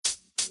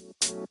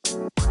I'm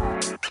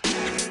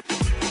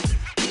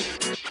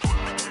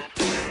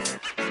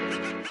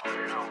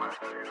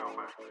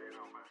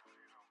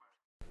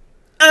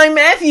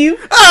Matthew.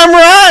 I'm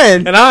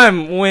Ryan. And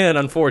I'm Win,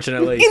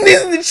 unfortunately. And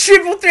this is the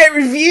Triple Threat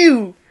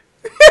Review.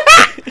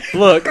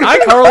 Look,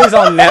 iCarly's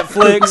on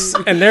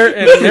Netflix, and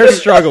they're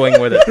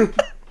struggling with it.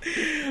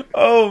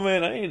 Oh,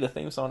 man, I need a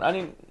theme song.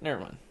 Never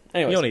mind.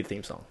 Anyways. You don't need a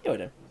theme song. Yeah, we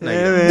do. No, you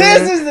don't.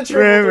 This is the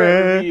Triple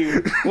Threat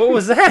Review. What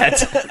was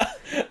that?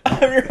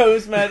 I'm your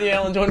host, Matthew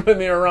Allen. Joined with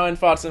me are Ryan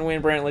Fox and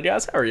Wayne Brantley.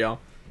 Guys, how are y'all?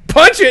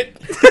 Punch it!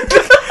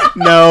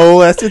 No,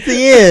 that's at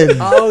the end.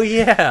 Oh,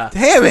 yeah.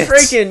 Damn it.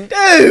 Freaking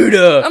dude!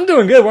 I'm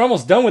doing good. We're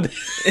almost done with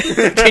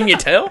it. Can you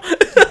tell?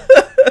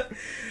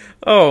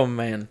 Oh,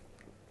 man.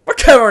 We're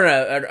covering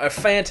a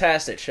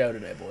fantastic show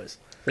today, boys.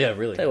 Yeah,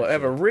 really. Tell you what, we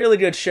have a really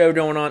good show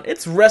going on.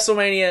 It's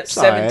WrestleMania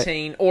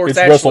 17, or It's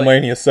actually...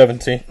 WrestleMania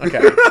 17. Okay,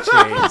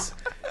 jeez. It's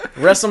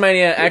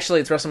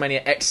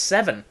WrestleMania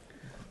X-Seven.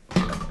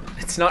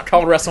 It's not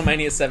called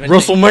WrestleMania 17.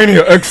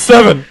 WrestleMania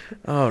X-Seven.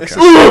 Oh, It's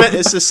God. the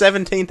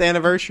 17th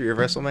anniversary of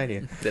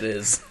WrestleMania. It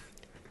is.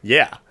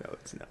 Yeah. No,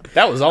 it's not.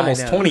 That was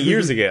almost I know. 20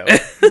 years ago.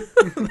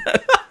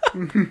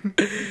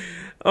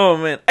 Oh,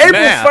 man.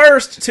 April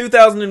 1st,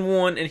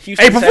 2001 in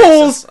Houston, April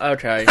Texas. Fools!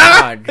 Okay.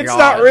 My God. It's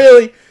not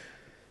really.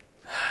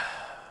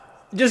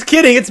 Just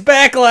kidding. It's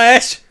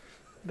Backlash.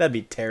 That'd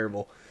be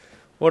terrible.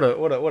 What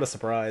a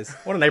surprise.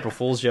 What an April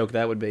Fool's joke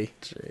that would be.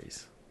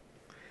 Jeez.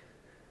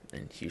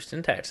 In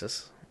Houston,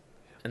 Texas.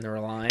 And the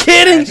Reliant.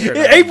 Kidding!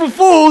 Astrodome. April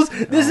Fools!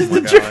 This is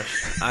the truth.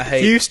 Gosh. I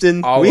hate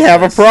Houston, all we of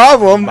have a this.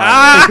 problem.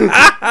 Get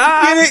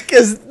it?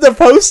 Because the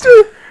poster?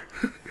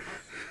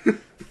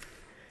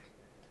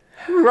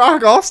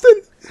 Rock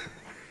Austin?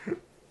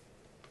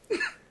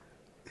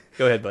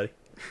 Go ahead, buddy.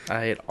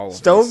 I hate all of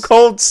Stone this.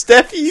 Cold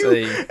Steffi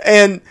See.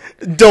 and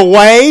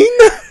Dwayne?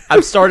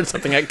 I've started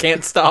something I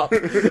can't stop.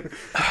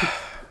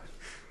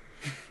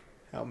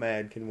 How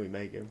mad can we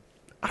make him?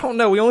 I don't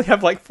know. We only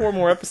have like 4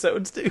 more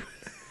episodes, dude.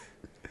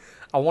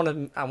 I want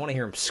to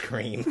hear him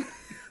scream.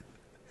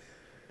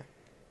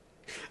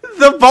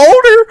 The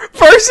Boulder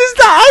versus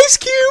the Ice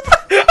Cube?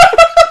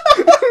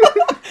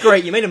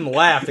 Great, you made him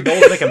laugh. The goal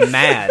is to make him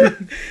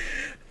mad.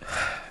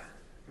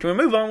 Can we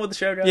move on with the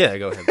show, guys? Yeah,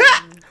 go ahead.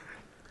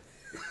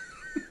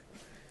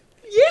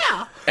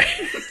 Yeah.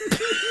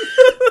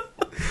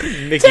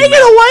 Mickey Take Mouse.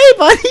 it away,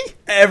 buddy.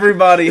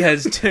 Everybody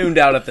has tuned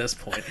out at this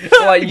point.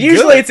 Like,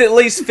 usually it's at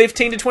least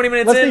 15 to 20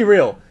 minutes Let's in. be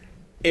real.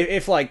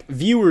 If like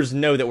viewers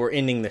know that we're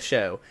ending the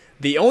show,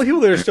 the only people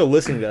that are still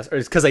listening to us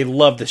is because they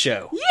love the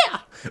show. Yeah.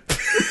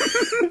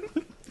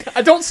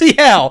 I don't see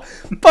how,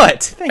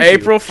 but thank you.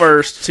 April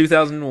 1st,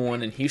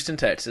 2001 in Houston,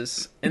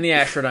 Texas, in the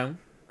Astrodome,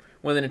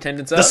 with an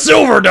attendance of... The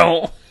Silver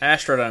Dome.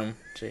 Astrodome,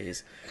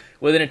 jeez.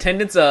 With an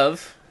attendance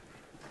of...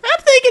 I'm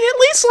thinking at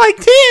least like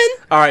 10.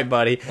 All right,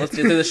 buddy. Let's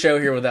get through the show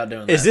here without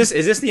doing that. Is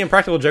this the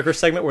Impractical Joker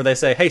segment where they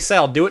say, "Hey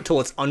Sal, do it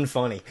till it's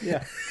unfunny"?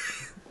 Yeah.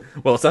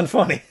 Well, it's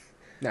unfunny.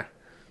 Nah.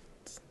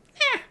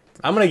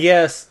 I'm gonna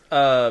guess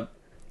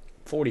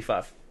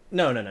 45.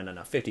 No,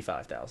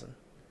 55,000.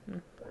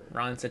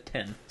 Ryan said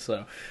 10,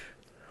 so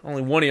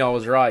only one of y'all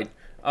was right.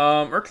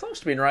 Or close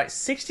to being right.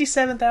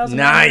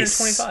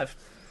 67,925.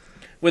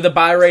 With a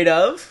buy rate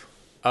of...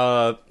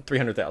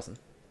 300,000.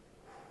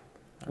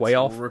 Way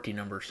off. Rookie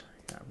numbers.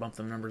 Gotta bump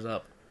them numbers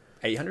up.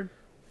 800.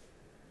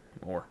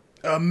 More.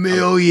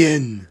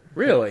 1,000,000.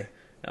 Really?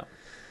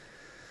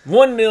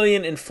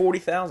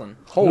 1,040,000.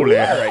 Holy,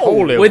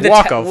 holy, With the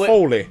waka,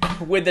 holy.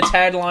 With the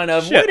tagline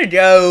of Shit. "Way to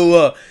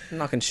go!" I'm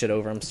knocking shit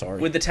over. I'm sorry.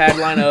 With the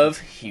tagline of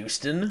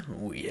 "Houston,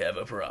 we have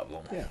a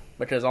problem." Yeah.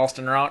 Because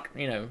Austin Rock,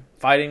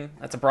 fighting,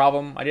 that's a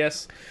problem, I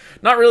guess.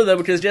 Not really though,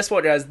 because guess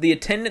what, guys? The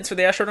attendance for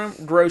the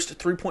Astrodome grossed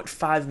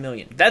 $3.5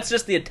 million. That's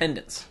just the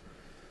attendance.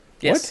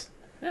 Yes.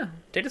 Yeah,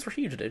 tickets were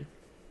huge, dude.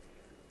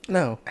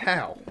 No,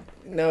 How?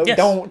 no, Yes.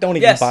 don't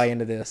even Yes. buy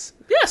into this.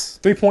 Yes.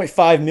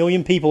 3.5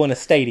 million people in a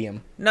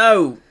stadium.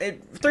 No.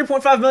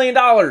 $3.5 million.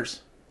 Oh.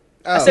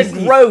 I said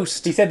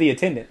grossed. He said the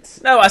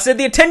attendance. No, I said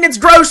the attendance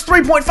grossed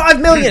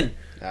 $3.5 million.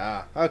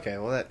 Okay,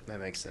 well that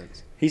makes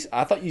sense.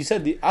 I thought he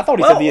said the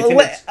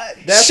attendance.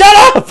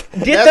 Shut up!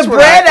 Get that's the what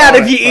bread I out thought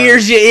of at your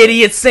ears, you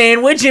idiot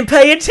sandwich, and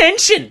pay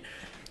attention.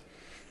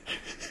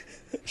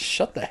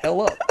 Shut the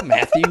hell up,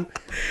 Matthew.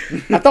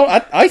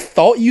 I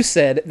thought you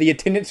said the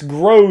attendance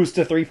grows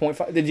to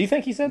 3.5. Did you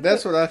think he said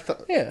That's that? what I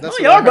thought. Yeah. That's Oh,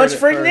 what y'all I are a bunch heard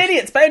of at freaking first.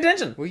 idiots. Pay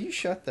attention. Will you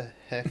shut the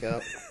heck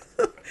up?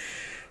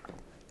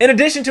 In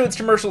addition to its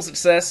commercial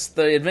success,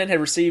 the event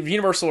had received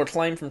universal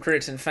acclaim from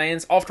critics and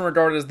fans, often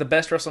regarded as the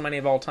best WrestleMania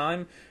of all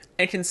time,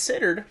 and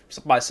considered,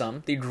 by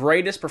some, the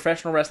greatest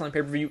professional wrestling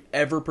pay-per-view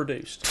ever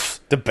produced.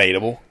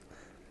 Debatable.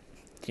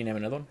 Can you name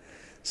another one?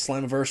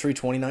 Slammiversary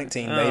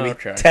 2019, Oh, baby.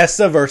 okay.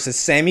 Tessa versus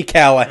Sami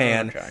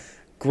Callihan. Okay.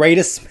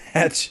 Greatest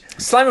match.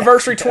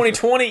 Slammiversary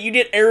 2020, you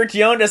get Eric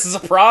Young as a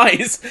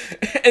surprise,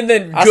 and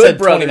then I Good said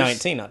Brothers.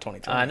 2019, not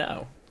 2020. I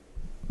know.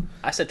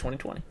 I said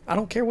 2020. I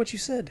don't care what you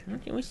said. I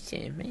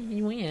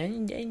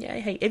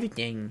hate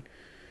everything.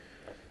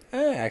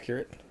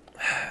 Accurate.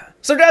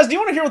 So, guys, do you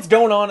want to hear what's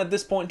going on at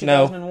this point in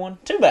No. 2001?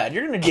 Too bad.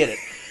 You're going to get it.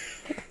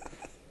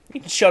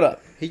 shut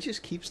up. He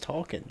just keeps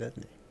talking,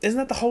 doesn't he? Isn't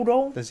that the whole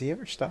goal? Does he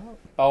ever stop?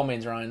 By all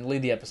means, Ryan,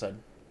 lead the episode.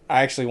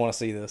 I actually want to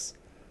see this.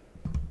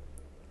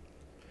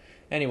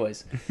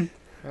 Anyways,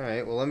 All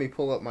right, well, let me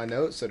pull up my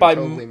notes that By are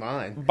totally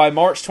mine. by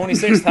March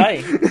 26th,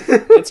 hey,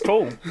 it's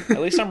cool. At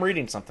least I'm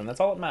reading something. That's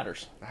all that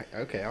matters.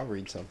 Okay, I'll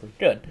read something.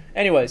 Good.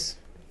 Anyways,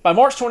 by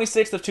March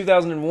 26th of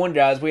 2001,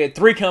 guys, we had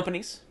 3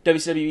 companies,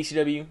 WCW,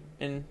 ECW,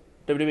 and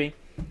WWE.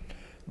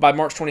 By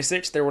March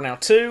 26th, there were now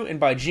 2, and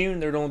by June,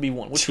 there would only be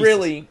 1. Which Jesus.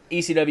 really,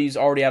 ECW's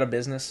already out of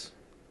business,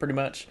 pretty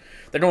much.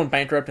 They're going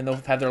bankrupt, and they'll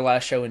have their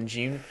last show in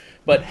June.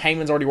 But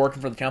Heyman's already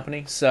working for the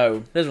company, so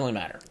it doesn't really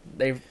matter.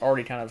 They've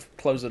already kind of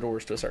closed the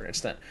doors to a certain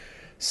extent.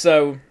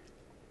 So,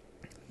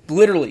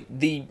 literally,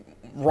 the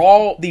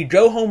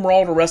Go Home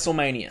Raw to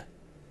WrestleMania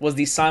was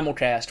the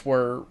simulcast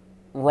where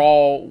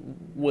Raw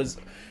was...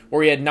 Where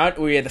we had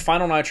the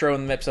final Nitro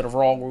in the episode of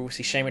Raw, where we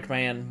see Shane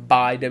McMahon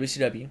buy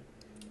WCW.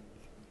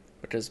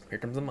 Because here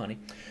comes the money.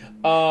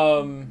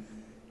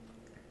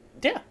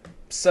 Yeah.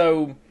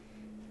 So,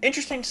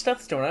 interesting stuff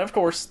that's going on. Of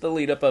course, the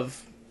lead up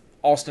of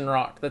Austin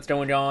Rock that's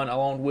going on,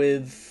 along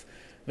with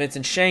Vince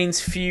and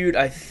Shane's feud.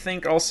 I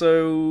think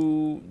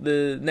also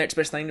the next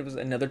best thing was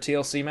another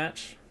TLC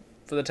match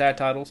for the tag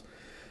titles.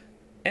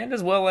 And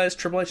as well as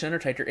Triple H and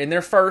Undertaker in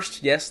their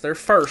first match.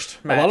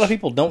 A lot of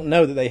people don't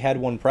know that they had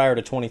one prior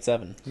to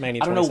 27.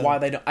 Mania I don't know 27. why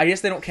they don't. I guess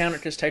they don't count it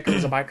because Taker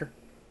was a biker.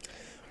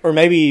 Or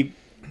maybe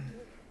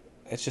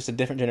it's just a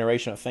different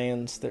generation of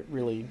fans that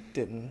really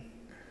didn't.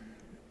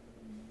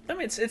 I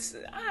mean,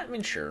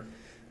 sure.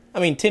 I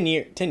mean, 10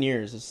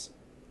 years is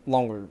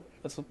longer.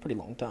 That's a pretty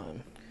long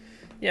time.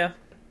 Yeah.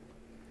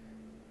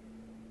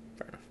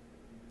 Fair enough.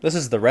 This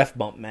is the ref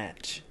bump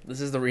match.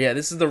 This is the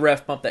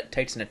ref bump that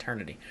takes an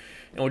eternity.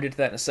 And we'll get to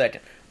that in a second.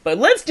 But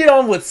let's get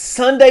on with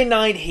Sunday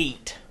Night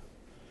Heat.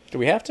 Do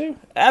we have to?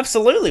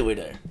 Absolutely we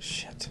do.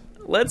 Shit.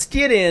 Let's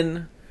get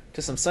in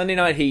to some Sunday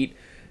Night Heat.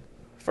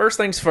 First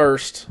things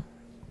first.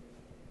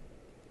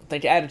 I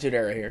think Attitude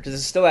Era here, because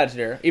it's still Attitude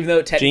Era, even though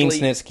it technically...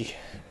 Gene Snitsky.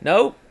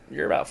 Nope,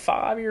 you're about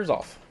 5 years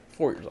off.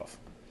 4 years off.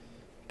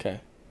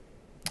 Okay.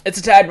 It's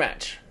a tag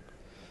match.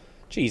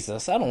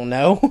 Jesus, I don't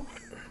know.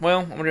 Well,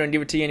 I'm going to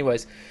give it to you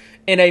anyways.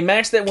 In a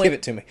match that went Give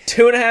it to me.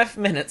 2.5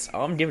 minutes.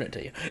 Oh, I'm giving it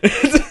to you.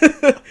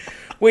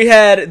 We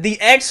had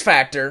the X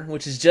Factor,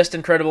 which is just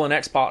incredible in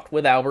X-Pac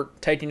with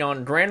Albert, taking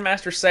on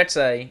Grandmaster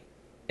Sexay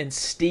and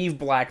Steve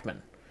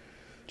Blackman.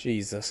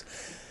 Jesus.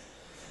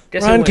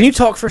 Guess Ryan, who can you wins?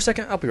 talk for a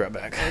second? I'll be right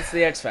back. It's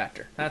the X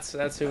Factor. That's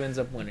who ends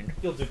up winning.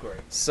 You'll do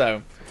great.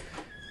 So,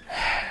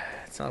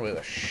 it's not really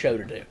a show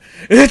to do.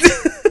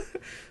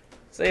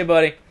 See you,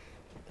 buddy.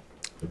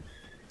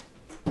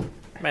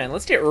 Man,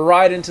 let's get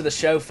right into the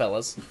show,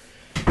 fellas.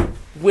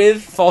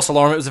 With False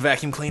alarm, it was a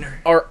vacuum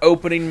cleaner. our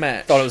opening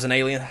match. Thought it was an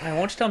alien. Hey, why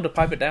don't you tell him to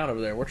pipe it down over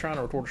there? We're trying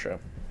to record a show.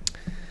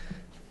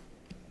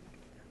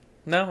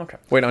 No? Okay.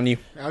 Wait on you.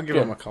 I'll give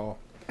Good. him a call.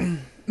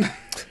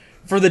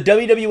 For the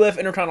WWF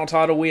Intercontinental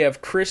title, we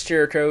have Chris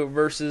Jericho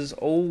versus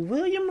old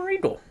William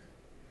Regal.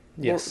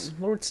 Yes.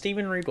 Lord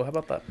Steven Regal. How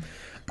about that?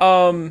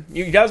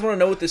 You guys want to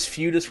know what this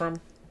feud is from?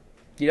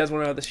 You guys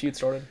want to know how this feud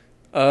started?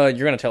 You're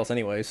going to tell us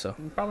anyway, so.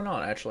 Probably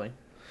not, actually.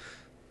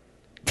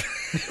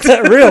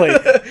 Really?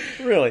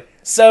 Really?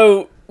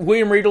 So,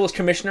 William Regal is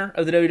commissioner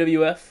of the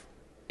WWF,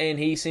 and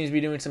he seems to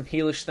be doing some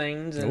heelish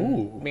things and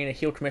Ooh. being a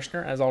heel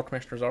commissioner, as all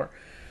commissioners are.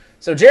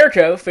 So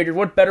Jericho figured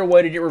what better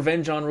way to get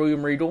revenge on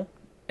William Regal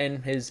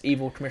and his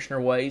evil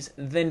commissioner ways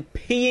than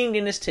peeing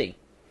in his tea.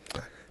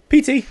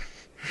 PT.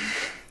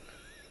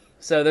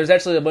 So there's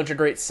actually a bunch of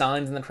great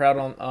signs in the crowd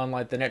on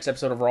like the next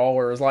episode of Raw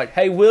where it was like,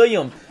 "Hey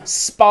William,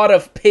 spot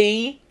of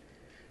pee,"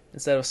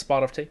 instead of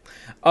spot of tea.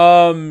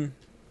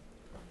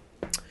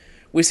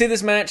 We see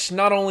this match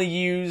not only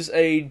use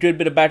a good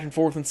bit of back and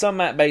forth and some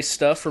mat-based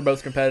stuff for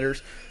both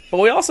competitors, but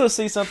we also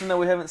see something that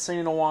we haven't seen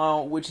in a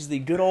while, which is the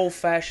good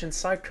old-fashioned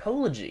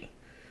psychology,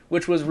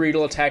 which was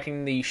Regal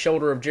attacking the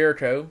shoulder of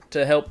Jericho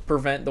to help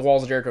prevent the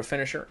Walls of Jericho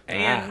finisher,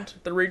 and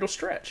the Regal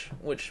stretch,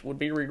 which would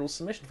be Regal's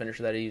submission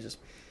finisher that he uses.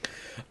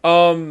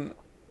 Regal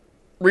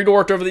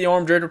worked over the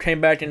arm. Jericho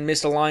came back and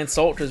missed a lion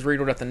salt because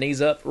Regal got the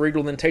knees up.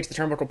 Regal then takes the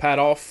turnbuckle pad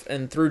off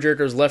and threw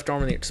Jericho's left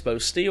arm in the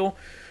exposed steel.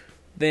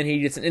 Then he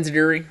gets an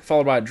enziguri,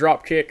 followed by a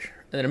drop kick,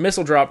 and then a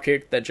missile drop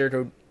kick that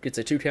Jericho gets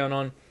a 2 count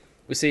on.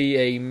 We see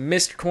a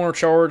missed corner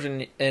charge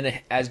and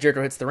as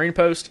Jericho hits the ring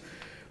post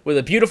with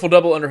a beautiful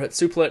double underhook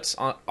suplex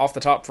off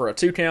the top for a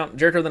 2 count.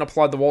 Jericho then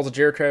applied the Walls of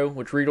Jericho,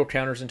 which Regal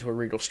counters into a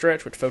Regal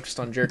stretch, which focused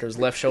on Jericho's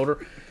left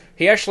shoulder.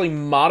 He actually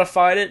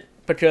modified it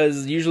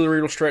because usually the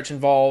Regal stretch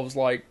involves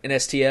like an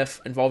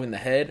STF involving the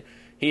head.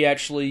 He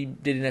actually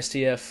did an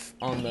STF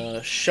on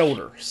the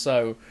shoulder.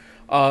 So,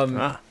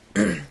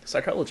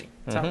 psychology.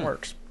 That's how it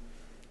works.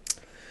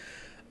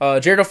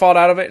 Jericho fought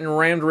out of it and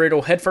rammed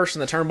Regal headfirst in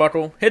the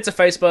turnbuckle, hits a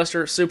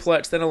facebuster,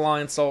 suplex, then a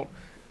lion salt,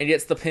 and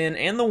gets the pin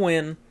and the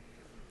win,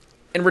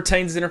 and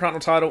retains the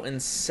Intercontinental title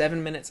in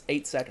 7 minutes,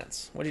 8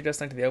 seconds. What do you guys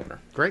think of the opener?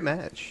 Great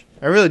match.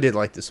 I really did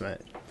like this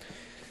match.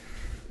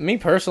 Me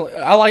personally,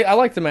 I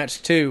like the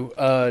match too.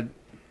 A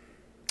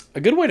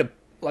good way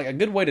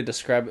to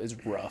describe it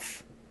is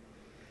rough.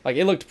 Like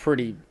it looked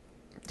pretty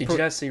Did you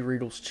guys see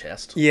Riddle's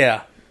chest?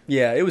 Yeah,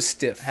 it was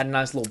stiff. Had a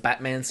nice little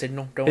Batman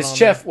signal going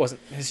His on.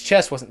 His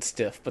chest wasn't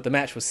stiff, but the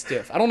match was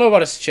stiff. I don't know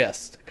about his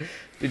chest.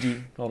 Did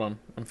you? Hold on,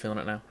 I'm feeling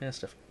it now. Yeah,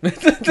 stiff.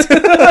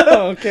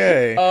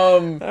 Okay.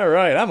 All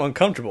right, I'm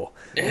uncomfortable.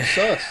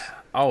 Sus.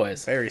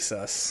 Always. Very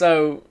sus.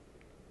 So,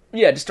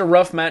 yeah, just a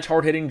rough match,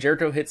 hard hitting.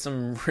 Jericho hit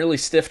some really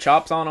stiff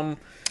chops on him.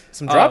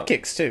 Some drop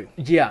kicks too.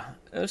 Yeah,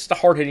 it was just a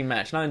hard hitting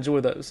match, and I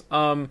enjoy those.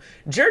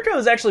 Jericho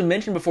has actually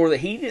mentioned before that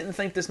he didn't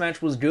think this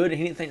match was good, and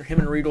he didn't think him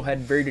and Riddle had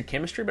very good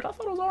chemistry, but I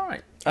thought it was all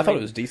right. I thought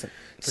it was decent.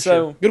 For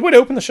So- sure. Good way to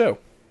open the show.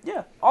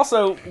 Yeah.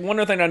 Also, one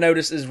other thing I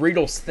noticed is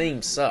Riddle's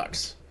theme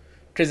sucks.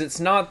 Because it's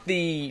not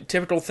the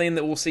typical theme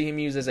that we'll see him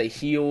use as a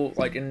heel,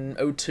 like in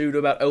 02 to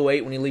about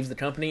 08 when he leaves the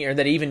company, or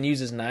that he even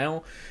uses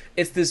now.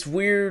 It's this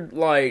weird,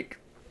 like,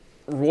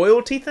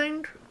 royalty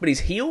thing, but he's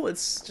heel.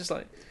 It's just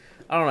like,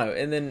 I don't know.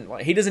 And then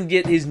like he doesn't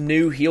get his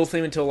new heel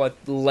theme until like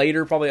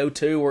later, probably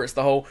 02, where it's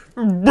the whole...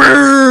 How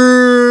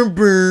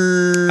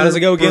does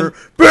it go again?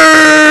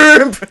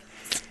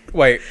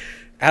 Wait,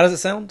 how does it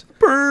sound?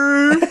 Do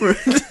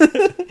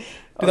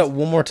that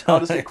one more time. I'll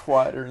just get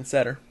quieter and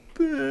sadder.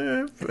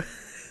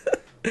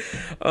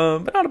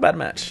 But not a bad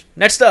match.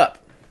 Next up.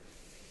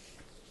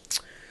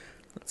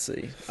 Let's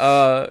see.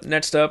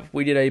 Next up,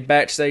 we did a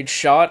backstage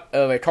shot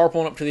of a car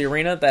pulling up to the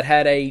arena that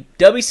had a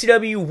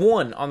WCW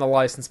 1 on the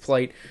license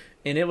plate,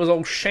 and it was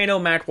old Shane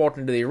O'Mac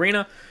walking into the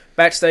arena.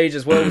 Backstage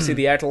as well, we see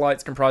the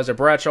acolytes comprised of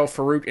Bradshaw,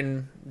 Farouk,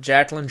 and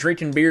Jacqueline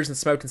drinking beers and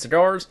smoking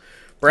cigars.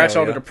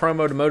 Bradshaw did a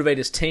promo to motivate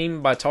his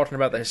team by talking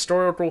about the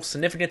historical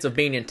significance of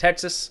being in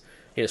Texas.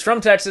 He was from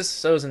Texas,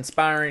 so it was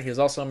inspiring. He was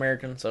also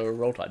American, so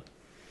roll tide.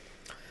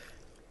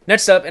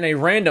 Next up, in a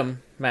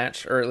random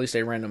match, or at least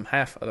a random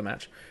half of the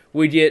match,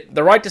 we get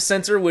the Right to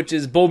Censor, which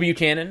is Bull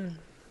Buchanan,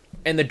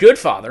 and the Good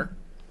Father,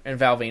 and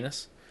Val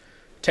Venus,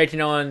 taking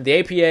on the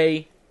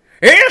APA.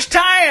 Here's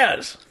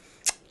Taz!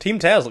 Team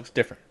Taz looks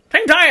different.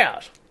 Team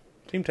Taz!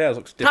 Team Taz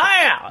looks different.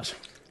 Taz!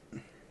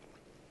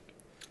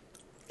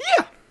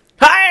 Yeah.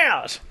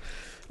 Taz!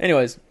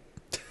 Anyways.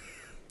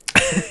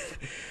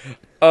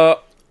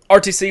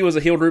 RTC was a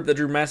heel group that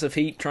drew massive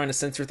heat, trying to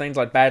censor things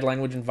like bad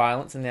language and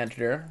violence in the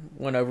Attitude Era.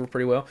 Went over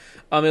pretty well.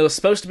 It was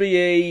supposed to be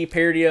a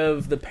parody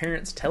of the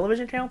Parents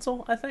Television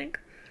Council, I think,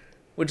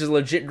 which is a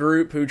legit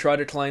group who tried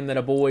to claim that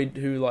a boy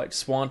who like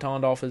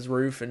swantoned off his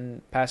roof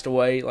and passed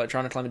away, like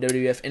trying to claim the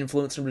WWF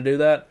influenced him to do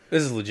that.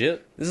 This is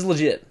legit. This is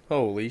legit.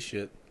 Holy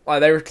shit. Like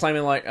they were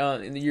claiming like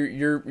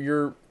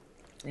your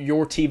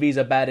TV's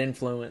a bad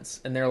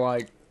influence, and they're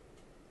like,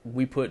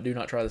 we put "Do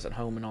Not Try This at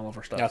Home" in all of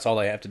our stuff. That's all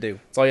they have to do.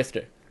 That's all you have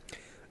to do.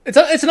 It's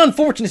an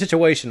unfortunate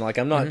situation. Like,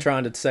 I'm not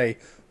trying to say,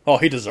 oh,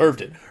 he deserved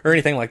it, or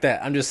anything like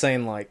that. I'm just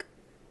saying, like,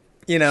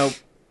 you know,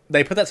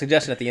 they put that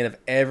suggestion at the end of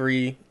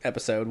every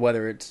episode,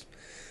 whether it's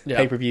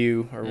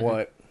pay-per-view or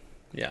what.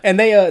 Yeah. And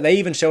they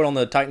even showed on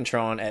the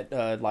Titantron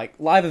at, like,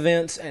 live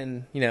events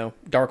and, you know,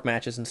 dark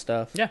matches and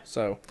stuff. Yeah.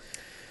 So,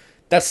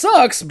 that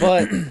sucks,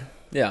 but...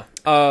 Yeah.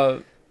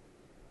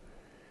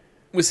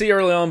 We see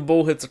early on,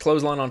 Bull hits a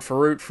clothesline on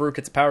Farouk. Farouk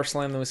hits a power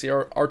slam. Then we see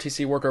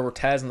RTC work over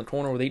Taz in the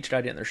corner with each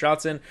guy getting their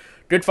shots in.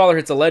 Goodfather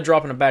hits a leg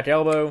drop and a back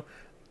elbow.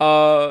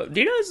 Do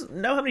you guys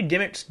know how many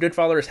gimmicks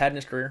Goodfather has had in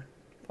his career?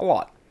 A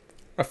lot.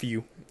 A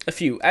few.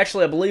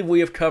 Actually, I believe we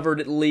have covered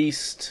at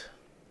least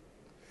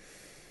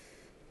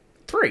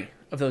 3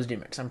 of those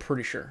gimmicks, I'm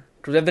pretty sure.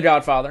 Because we have the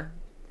Godfather.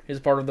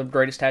 He's part of the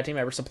greatest tag team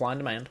ever, Supply and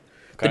Demand.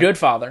 Okay. The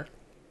Goodfather.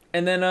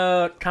 And then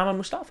Kama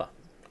Mustafa.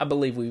 I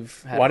believe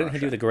we've had. Why didn't he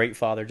do the Great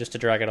Father just to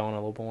drag it on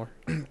a little more?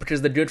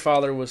 Because the Good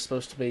Father was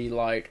supposed to be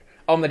like,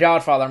 oh, I'm the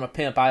Godfather, I'm a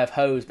pimp, I have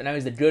hoes, but now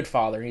he's the Good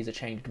Father, he's a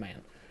changed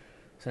man.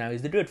 So now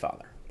he's the Good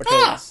Father.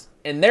 Because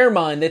in their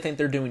mind, they think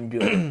they're doing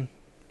good.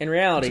 In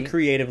reality... It's a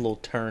creative little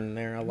turn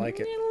there, I like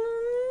it.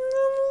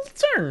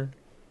 Turn.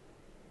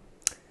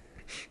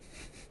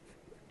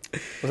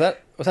 Was that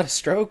a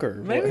stroke or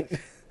maybe?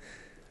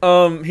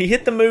 What? He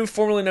hit the move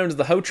formerly known as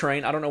the Ho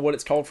Train. I don't know what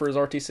it's called for his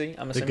RTC.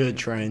 I'm assuming the Good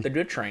Train. The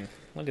Good Train.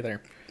 Look at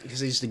there. Because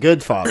he's the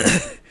good father.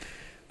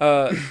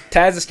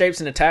 Taz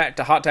escapes an attack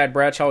to hot tag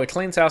Bradshaw. He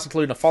cleans house,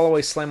 including a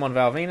follow-away slam on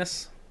Val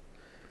Venus.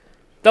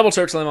 Double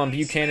choke slam on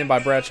Buchanan by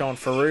Bradshaw and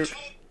Farouk.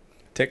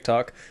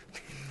 TikTok.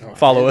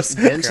 Follow us.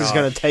 Vince is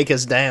going to take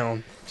us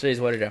down.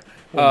 Jeez, what did you do?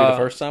 Wouldn't be the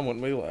first time,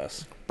 wouldn't be the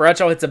last.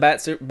 Bradshaw hits a back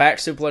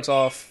suplex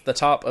off the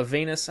top of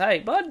Venus. Hey,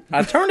 bud.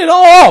 I turned it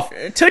off!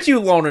 It took you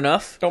long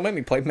enough. Don't make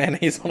me play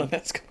mayonnaise on a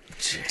desk.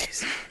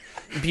 Jeez.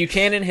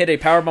 Buchanan hit a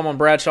powerbomb on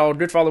Bradshaw.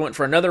 Goodfather went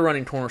for another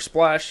running corner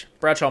splash.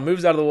 Bradshaw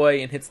moves out of the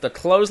way and hits the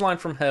clothesline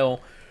from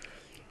hell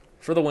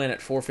for the win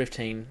at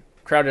 4:15.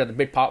 Crowd had the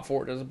big pop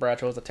for it as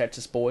Bradshaw is a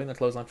Texas boy, and the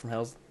clothesline from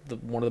hell's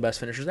one of the best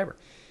finishers ever.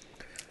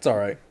 It's all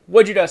right.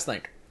 What'd you guys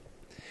think?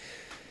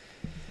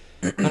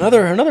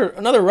 Another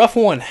rough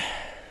one.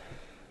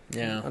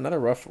 Yeah, another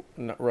rough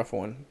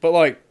one. But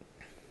like,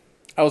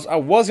 I was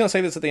gonna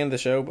say this at the end of the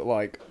show, but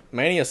like,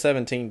 Mania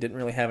 17 didn't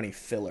really have any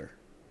filler.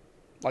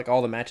 Like,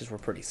 all the matches were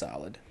pretty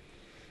solid.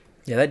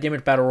 Yeah, that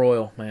gimmick battle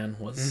royal, man,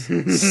 was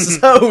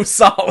so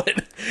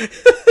solid.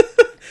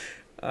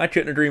 I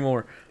couldn't agree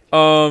more.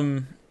 Or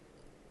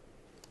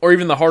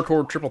even the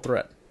hardcore triple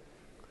threat.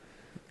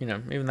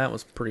 even that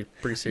was pretty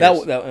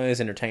serious. That is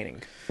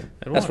entertaining. It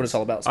That's was. what it's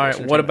all about. All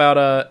right, what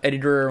about Eddie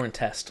Guerrero and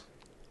Test?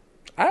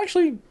 I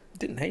actually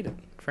didn't hate it.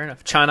 Fair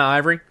enough. China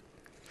Ivory,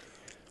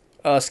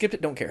 Skipped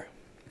it. Don't care.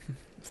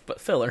 but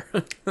filler.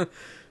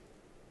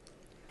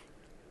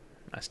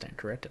 I stand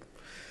corrected.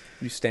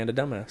 You stand a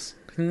dumbass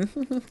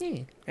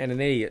and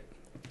an idiot.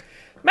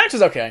 Match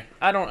was okay.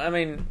 I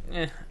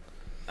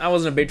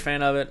wasn't a big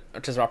fan of it,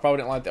 because I probably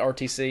didn't like the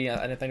RTC.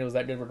 I didn't think it was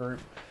that good of a group.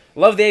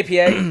 Love the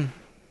APA.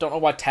 Don't know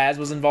why Taz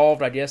was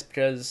involved. I guess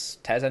because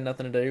Taz had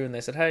nothing to do, and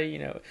they said, "Hey,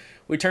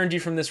 we turned you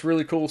from this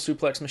really cool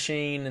suplex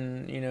machine,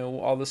 and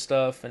all this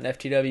stuff, and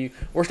FTW.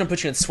 We're just gonna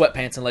put you in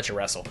sweatpants and let you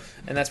wrestle."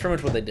 And that's pretty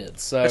much what they did.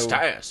 So It's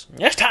Taz.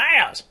 Yes,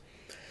 Taz.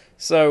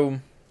 So,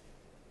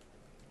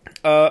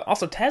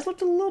 also Taz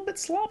looked a little bit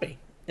sloppy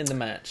in the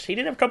match. He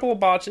did have a couple of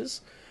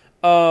botches,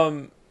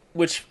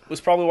 which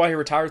was probably why he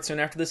retired soon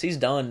after this. He's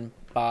done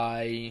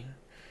by.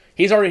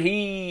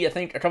 I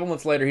think a couple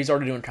months later, he's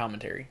already doing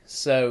commentary.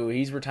 So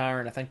he's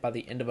retiring, I think by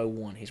the end of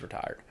 2001, he's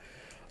retired.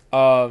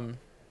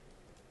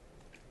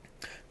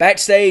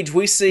 Backstage,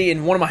 we see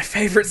in one of my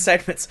favorite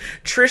segments,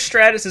 Trish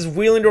Stratus is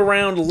wheeling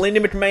around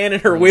Linda McMahon in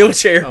her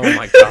wheelchair. Oh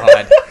my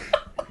god.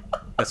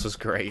 This was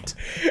great.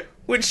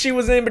 Which she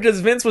was in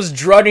because Vince was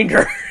drugging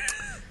her.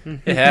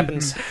 It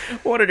happens.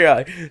 What a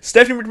guy.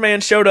 Stephanie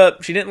McMahon showed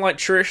up. She didn't like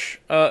Trish,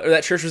 or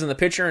that Trish was in the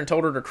picture, and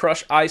told her to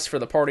crush ice for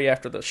the party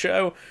after the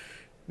show.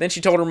 Then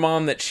she told her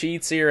mom that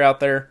she'd see her out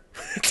there.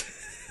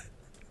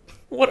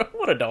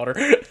 What a daughter.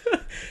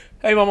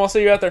 Hey, Mom, I'll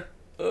see you out there.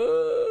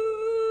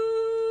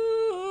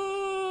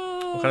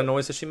 What kind of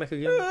noise does she make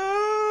again?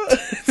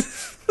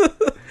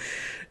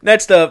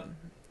 Next up,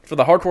 for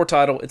the hardcore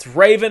title, it's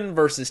Raven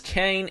versus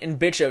Kane and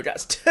Big Show.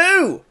 That's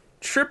 2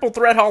 triple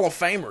threat Hall of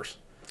Famers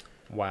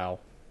Wow.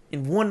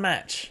 in one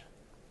match.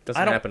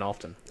 Doesn't happen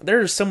often.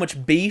 There's so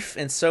much beef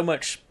and so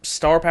much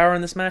star power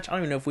in this match. I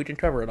don't even know if we can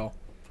cover it all.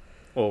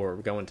 Well, we're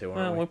going to,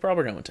 aren't we? We're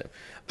probably going to.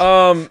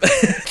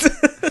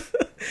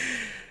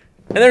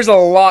 And there's a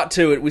lot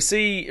to it. We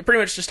see pretty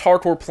much just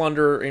hardcore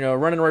plunder,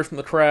 running away from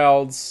the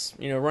crowds,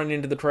 running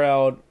into the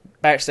crowd,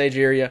 backstage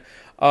area.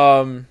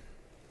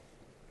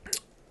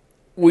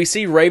 We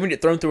see Raven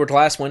get thrown through a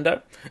glass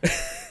window.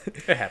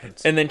 It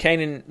happens. And then Kane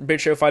and Big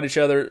Show fight each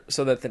other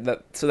so that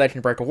they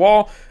can break a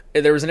wall.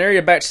 There was an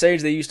area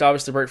backstage they used to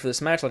obviously break for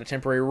this match, like a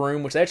temporary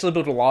room, which they actually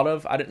built a lot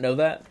of. I didn't know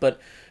that, but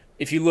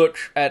if you look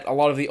at a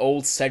lot of the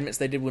old segments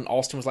they did when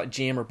Austin was like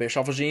GM or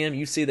Bischoff was GM,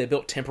 you see they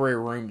built temporary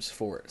rooms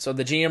for it. So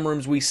the GM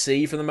rooms we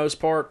see for the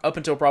most part, up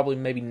until probably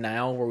maybe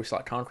now where we see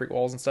like concrete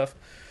walls and stuff,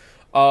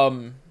 a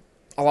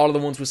lot of the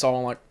ones we saw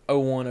in like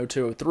 01,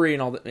 02, 03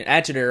 and all the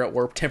Attitude Era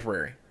were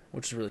temporary,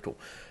 which is really cool.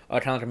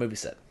 Kind of like a movie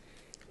set.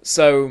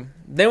 So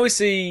then we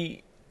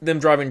see them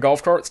driving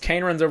golf carts.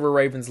 Kane runs over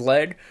Raven's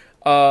leg.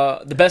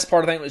 The best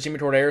part, I think, was Jimmy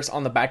Torderas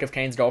on the back of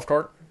Kane's golf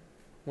cart,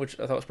 which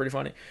I thought was pretty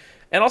funny.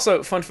 And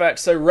also, fun fact,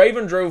 so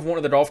Raven drove one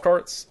of the golf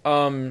carts,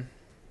 and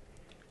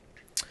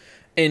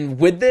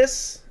with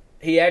this,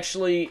 he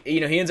actually,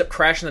 he ends up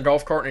crashing the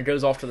golf cart and it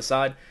goes off to the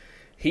side.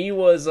 He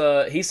was,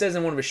 he says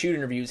in one of his shoot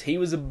interviews, he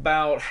was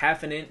about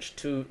half an inch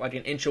to like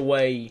an inch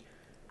away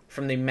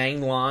from the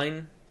main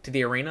line to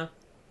the arena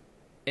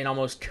and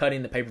almost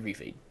cutting the pay-per-view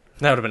feed.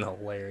 That would have been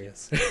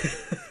hilarious.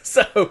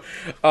 So,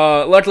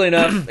 luckily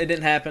enough, it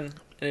didn't happen.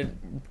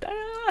 And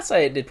I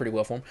say it did pretty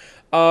well for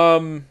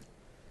him.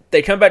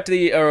 They come back to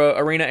the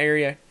arena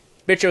area.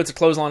 Big Show hits a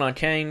clothesline on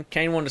Kane.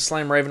 Kane wanted to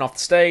slam Raven off the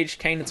stage.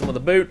 Kane hits him with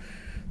a boot.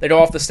 They go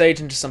off the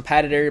stage into some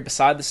padded area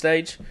beside the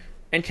stage.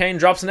 And Kane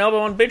drops an elbow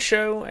on Big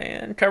Show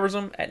and covers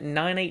him at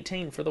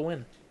 9:18 for the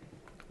win.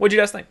 What'd you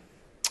guys think?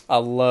 I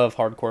love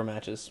hardcore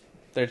matches.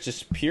 They're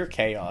just pure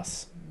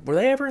chaos. Were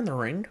they ever in the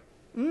ring?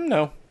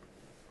 No.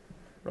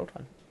 Roll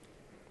Tide.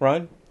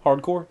 Ryan?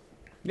 Hardcore?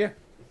 Yeah.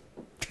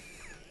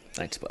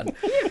 Thanks, bud.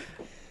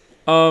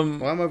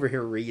 Well, I'm over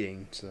here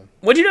reading, so.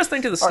 What'd you guys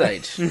think of the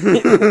stage?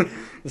 The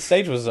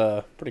stage was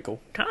pretty cool.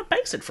 Kind of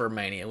basic for a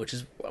Mania, which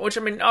I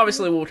mean,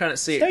 obviously we'll kind of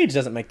see it. Stage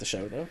doesn't make the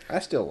show though. I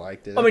still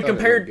liked it. I mean, thought it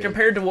looked good.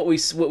 compared to what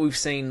we've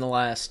seen the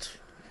last.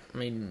 I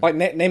mean, Like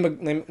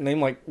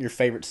name like your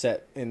favorite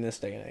set in this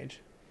day and age.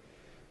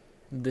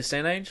 this day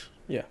and age.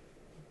 Yeah.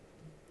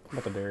 I'm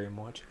about to bury him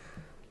watch.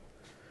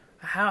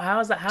 How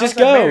is that? How Just is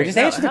that go. buried? Just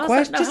No, answer the how's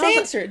question. that- Just how's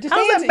answer that- it. Just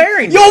how's answer that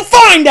buried? You'll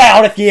find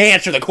out if you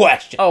answer the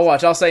question. Oh,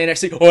 watch! I'll say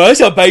NXT. Well,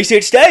 that's a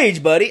basic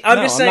stage, buddy. I'm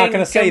No, just I'm saying not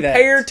gonna say that.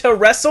 compared to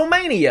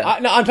WrestleMania.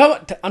 I'm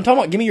talking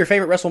about. Give me your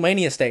favorite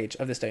WrestleMania stage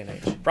of this day and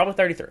age. Probably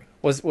 33.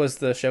 Was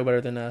the show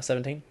better than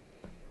 17?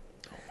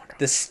 Oh my God.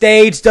 The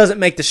stage doesn't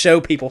make the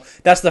show, people.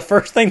 That's the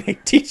first thing they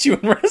teach you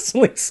in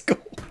wrestling school.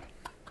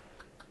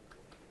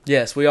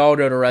 Yes, we all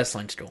go to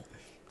wrestling school.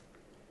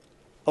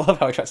 I love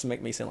how he tries to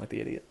make me sound like the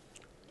idiot.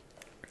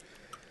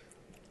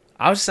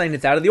 I was just saying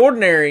it's out of the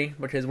ordinary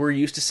because we're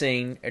used to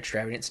seeing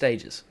extravagant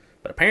stages.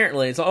 But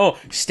apparently it's like, oh,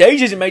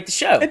 stage doesn't make the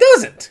show. It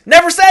doesn't.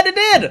 Never said it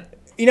did.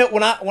 You know,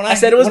 when I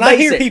said it was when I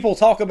hear basic. people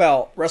talk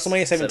about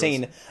WrestleMania Said it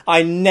 17,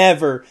 I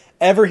never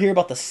ever hear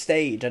about the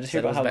stage. I just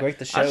hear Said it about was how great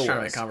the I show was trying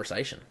to make was.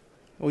 conversation.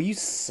 Well, you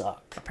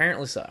suck.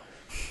 Apparently so.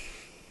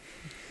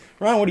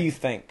 Ryan, what do you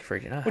think?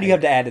 Freaking, What do you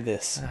have to add to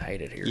this? I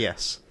hate it here.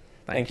 Yes.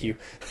 Thank you.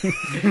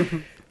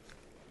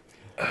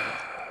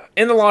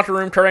 In the locker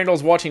room, Kurt Angle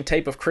is watching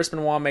tape of Chris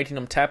Benoit making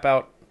him tap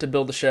out to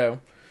build the show.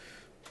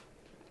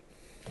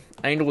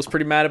 Angle was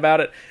pretty mad about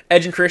it.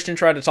 Edge and Christian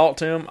tried to talk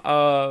to him.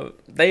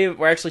 They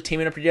were actually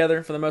teaming up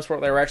together for the most part.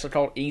 They were actually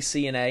called EC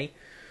and A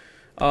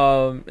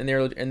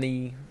in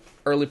the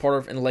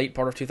late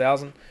part of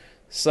 2000.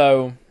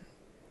 So,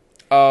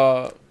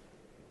 trying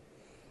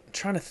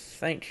to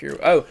think here.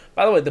 Oh,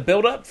 by the way, the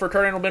build up for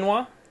Kurt Angle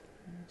Benoit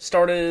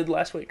started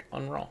last week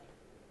on Raw.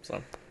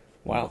 So,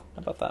 Wow.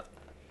 how about that?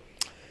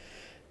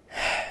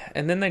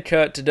 And then they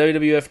cut to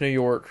WWF New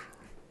York,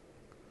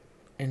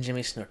 and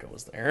Jimmy Snuka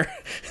was there.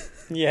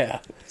 Yeah.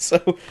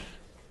 So,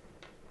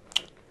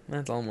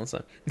 that's all I'm going to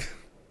say.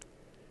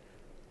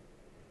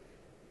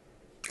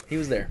 He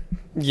was there.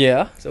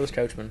 Yeah. So was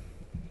Coachman.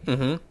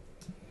 Mm-hmm.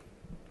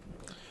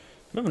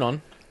 Moving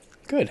on.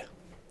 Good.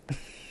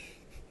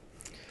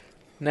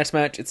 Next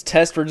match, it's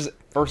Test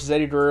versus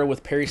Eddie Guerrero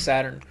with Perry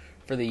Saturn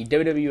for the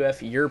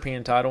WWF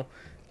European title.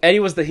 Eddie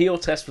was the heel,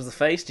 Test was the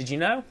face. Did you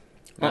know?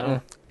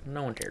 No.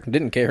 No one cared.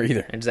 Didn't care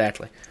either.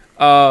 Exactly.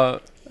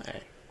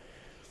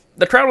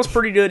 The crowd was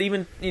pretty good.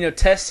 Even,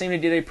 Test seemed to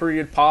get a pretty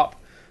good pop.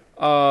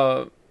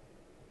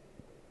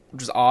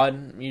 Which is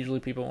odd. Usually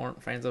people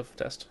aren't fans of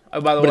Test.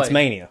 Oh, by the way. But it's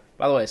Mania.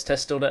 By the way, is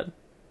Test still dead?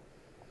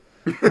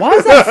 Why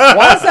is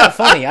that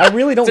funny? I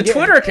really don't It's a get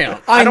Twitter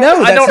account. I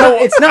know.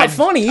 It's not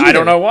funny either. I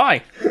don't know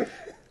why.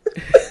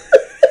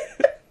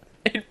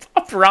 It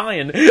popped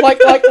Ryan.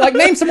 Like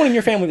name someone in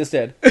your family that's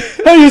dead.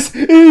 Hey, is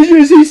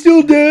he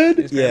still dead?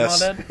 Is Grandma Yes.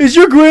 dead? Is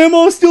your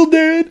grandma still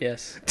dead?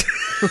 Yes.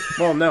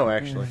 Well, no,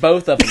 actually.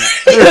 Both of them.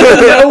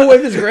 No,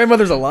 if his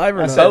grandmother's alive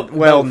or not.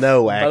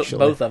 No, actually.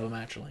 Both of them,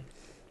 actually.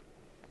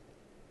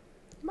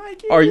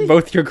 Are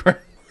both your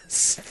grandmas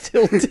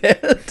still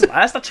dead?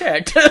 Last I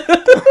checked.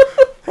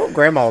 Oh,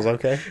 Grandma's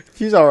okay.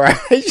 She's all right.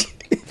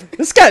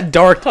 This got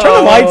dark. Turn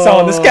the lights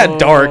on. This got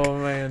dark. Oh,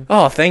 man.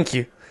 Oh, thank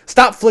you.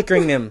 Stop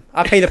flickering them.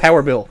 I pay the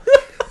power bill.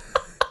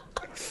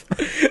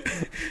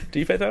 Do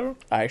you pay that one?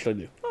 I actually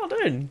do. Oh,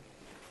 dude.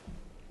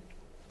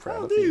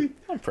 Proud of you.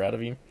 I'm proud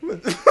of you.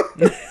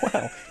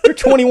 Wow. You're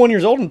 21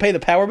 years old and pay the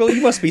power bill?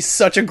 You must be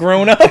such a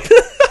grown-up.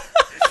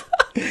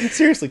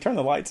 Seriously, turn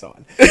the lights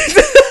on.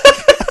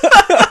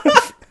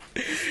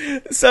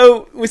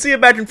 So, we see a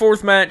back and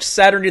forth match.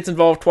 Saturn gets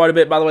involved quite a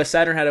bit. By the way,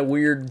 Saturn had a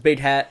weird big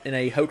hat and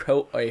a Hulk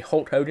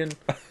Hogan.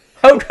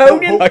 Hulk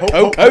Hogan?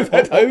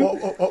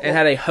 And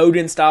had a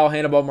Hogan-style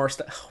handlebar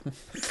mustache.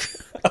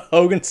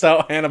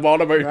 Hogan-style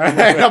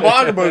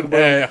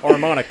handlebar.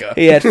 Harmonica.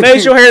 He had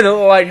facial hair that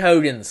looked like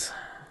Hogan's.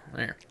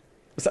 There.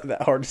 It's not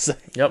that hard to say.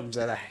 Yep. Is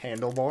that a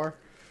handlebar?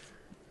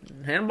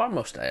 Handlebar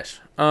mustache.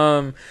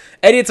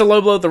 Eddie hits a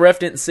low blow that the ref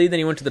didn't see. Then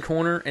he went to the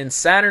corner, and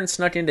Saturn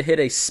snuck in to hit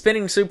a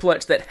spinning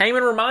suplex that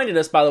Heyman reminded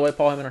us. By the way,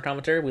 Paul Heyman, our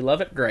commentary, we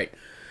love it. Great.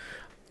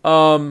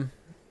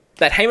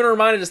 That Heyman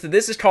reminded us that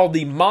this is called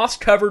the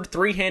moss-covered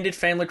three-handed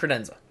family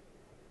credenza.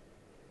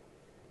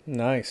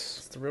 Nice.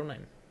 It's the real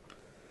name,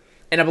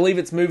 and I believe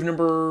it's move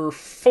number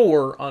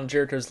 4 on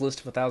Jericho's list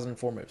of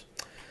 1,004 moves.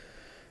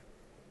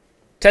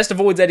 Test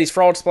avoids Eddie's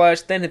fraud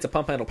splash, then hits a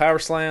pump handle power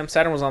slam.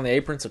 Saturn was on the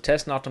apron, so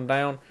Test knocked him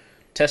down.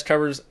 Test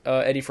covers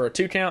Eddie for a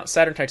 2 count.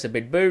 Saturn takes a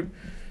big boot.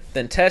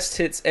 Then Test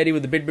hits Eddie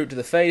with a big boot to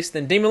the face.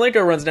 Then Dean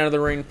Malenko runs down to the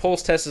ring,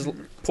 pulls Test's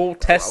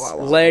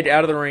leg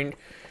out of the ring.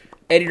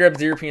 Eddie grabs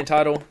the European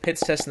title,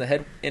 hits Test in the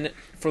head in it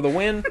for the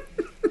win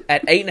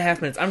at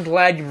 8.5 minutes. I'm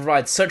glad you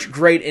provide such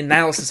great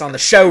analysis on the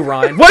show,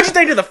 Ryan. What'd you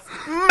think of the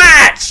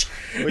match?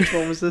 Which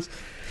one was this?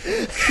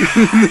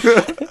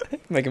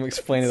 Make him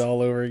explain it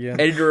all over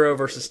again. Eddie Guerrero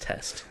versus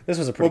Test. This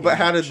was a pretty Well, but good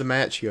how match. did the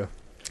match go?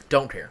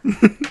 Don't care.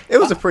 It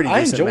was a pretty I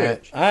decent enjoyed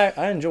match. it.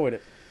 I enjoyed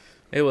it.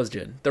 It was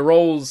good. The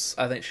roles,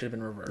 I think, should have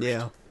been reversed.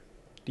 Yeah.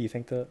 Do you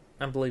think that?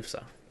 I believe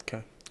so.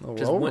 Okay. A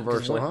role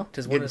reversal, huh?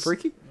 Getting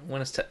freaky?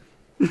 When is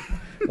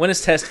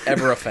Test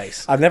ever a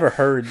face? I've never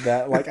heard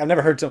that. Like, I've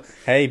never heard some,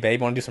 hey, babe,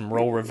 want to do some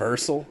role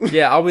reversal?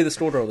 Yeah, I'll be the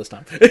store girl this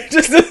time.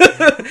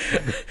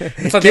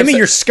 It's like Give me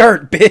your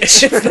skirt,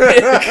 bitch.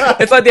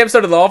 It's like the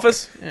episode of The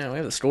Office. Yeah, we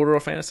have the store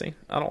girl fantasy.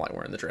 I don't like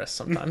wearing the dress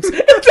sometimes.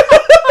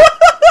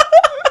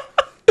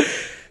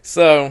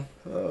 So,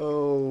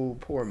 Oh,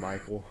 poor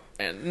Michael.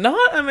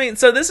 and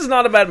so this is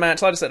not a bad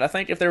match. Like I said, I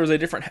think if there was a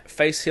different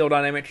face-heel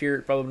dynamic here,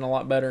 it'd probably been a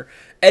lot better.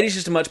 Eddie's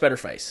just a much better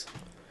face,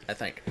 I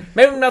think.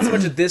 Maybe not so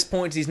much at this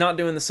point, 'cause he's not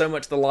doing so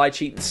much the lie,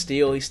 cheat, and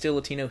steal. He's still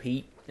Latino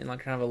heat and like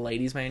kind of a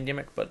ladies' man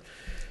gimmick, but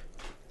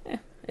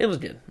it was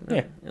good.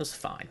 Yeah. It was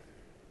fine.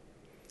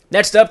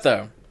 Next up,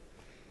 though.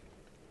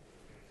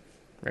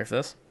 Ready for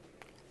this?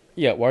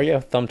 Yeah, why are you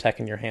have a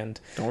thumbtack in your hand?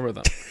 Don't worry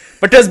about that.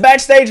 Because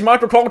backstage,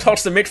 Michael Cole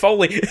talks to Mick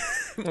Foley.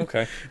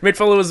 Okay. Mick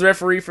Foley was the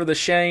referee for the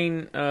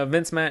Shane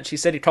Vince match. He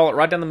said he'd call it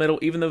right down the middle,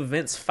 even though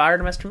Vince fired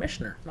him as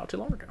commissioner not too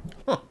long ago.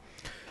 Huh.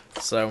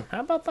 So, how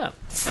about that?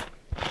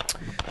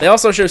 They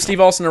also show Steve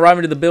Austin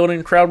arriving to the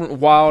building. Crowd went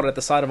wild at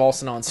the sight of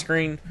Austin on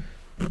screen.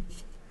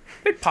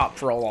 Big pop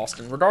for old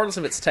Austin, regardless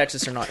if it's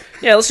Texas or not.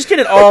 Yeah, let's just get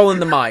it all in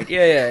the mic.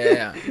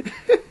 Yeah.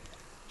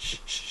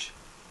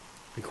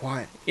 Be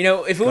quiet. You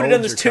know, if we would have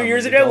done this Golds are 2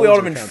 years coming. ago, we The would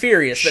have golds been are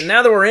furious. But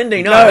now that we're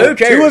ending, No, who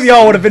cares? two of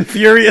y'all would have been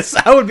furious.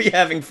 I would be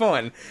having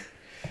fun.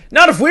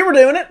 Not if we were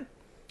doing it.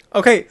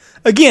 Okay,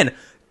 again,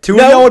 two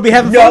No, of y'all would be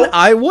having no. fun.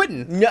 I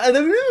wouldn't.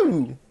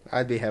 No.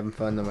 I'd be having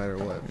fun no matter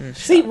what.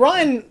 See,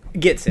 Ryan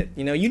gets it.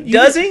 You know, you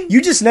Does he?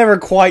 You just never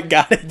quite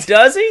got it.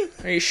 Does he?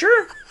 Are you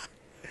sure?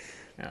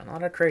 No,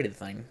 not a creative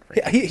thing.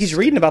 He's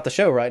reading about the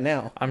show right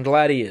now. I'm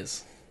glad he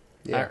is.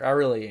 Yeah. I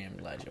really am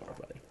glad you are,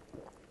 buddy.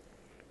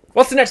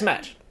 What's the next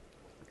match?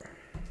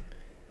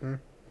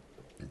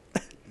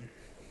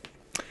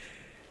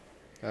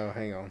 Oh,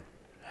 hang on.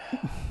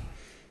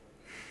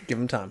 Give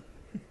him time.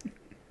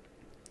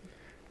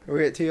 Are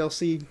we at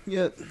TLC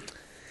yet?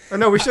 Oh,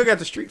 no, we still got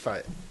the street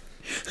fight.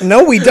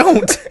 No, we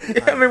don't.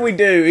 I mean, we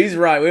do. He's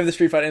right. We have the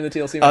Street Fight and the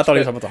TLC match. I thought he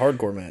was talking about the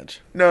hardcore match.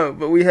 No,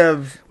 but we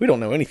have... We don't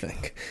know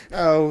anything.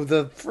 Oh,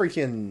 the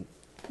freaking...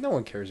 No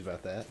one cares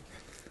about that.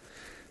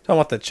 Talking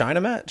about the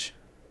China match?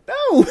 No!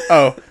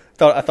 Oh,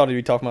 I thought he'd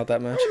be talking about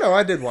that match. Oh, no,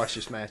 I did watch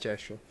this match,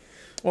 actually.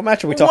 What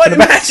match are we What talking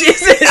about? match is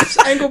this?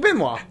 Angle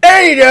Benoit.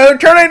 There you go.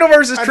 Tornado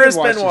versus I Chris did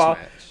watch Benoit.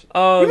 this match.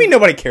 What do you mean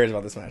nobody cares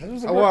about this match?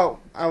 Oh, well,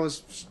 I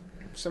was...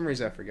 For some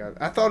reason, I forgot.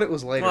 I thought it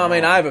was later Well, I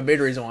mean, on. I have a big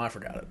reason why I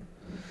forgot it.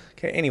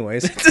 Okay,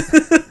 anyways.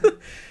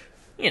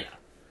 You know.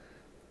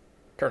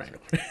 Tornado.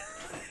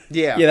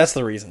 Yeah. Yeah, that's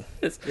the reason.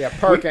 Yeah,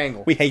 Park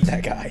Angle. We hate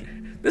that guy.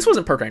 This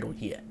wasn't Perk Angle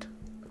yet.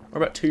 We're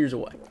about 2 years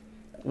away.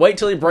 Wait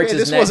till he breaks Yeah,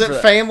 his this neck. wasn't for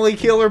that. Family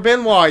Killer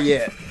Benoit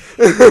yet.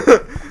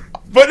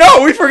 But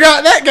no, we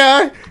forgot that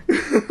guy.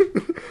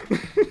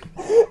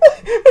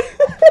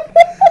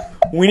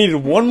 We needed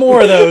one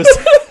more of those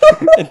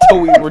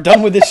until we were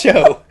done with this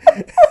show.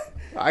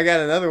 I got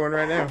another one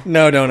right now.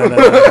 No,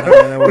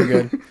 we're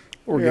good.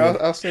 We're Here,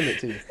 good. I'll send it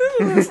to you.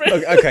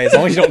 Okay, as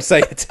long as you don't say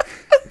it.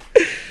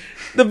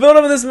 The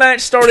build-up of this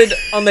match started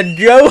on the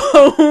go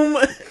home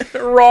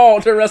Raw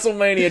to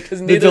WrestleMania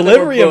because The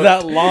delivery of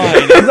that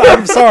line.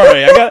 I'm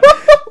sorry.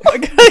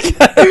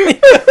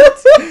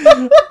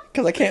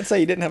 Because I can't say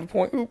you didn't have a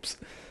point. Oops.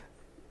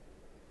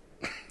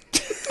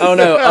 Oh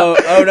no!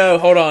 Oh no!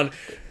 Hold on!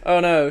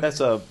 Oh no!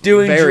 That's a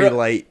Doing very dr-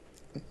 late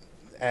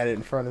added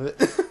in front of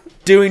it.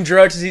 Doing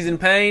drugs as he's in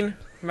pain.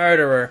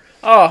 Murderer.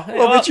 Oh,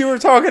 Well, but you were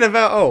talking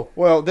about... Oh,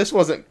 well, this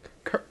wasn't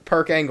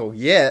Perk Angle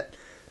yet.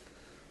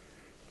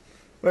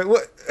 Wait,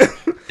 what?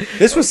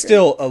 This was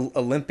still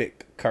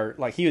Olympic Kurt.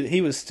 Like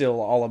he was still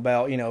all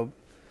about, you know,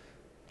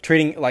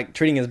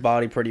 treating his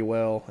body pretty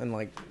well, and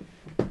like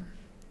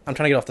I'm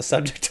trying to get off the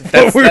subject of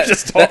what we were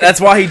just talking.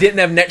 That's why he didn't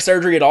have neck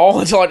surgery at all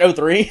until like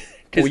 03.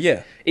 Well,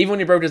 yeah. Even when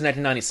he broke his neck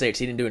in 96,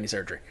 he didn't do any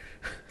surgery.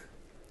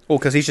 Well,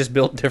 because he's just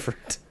built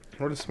different.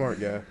 What a smart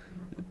guy.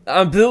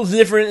 I'm built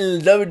different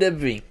in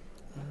WWE.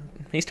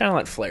 He's kind of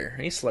like Flair.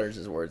 He slurs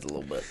his words a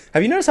little bit.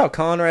 Have you noticed how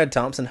Conrad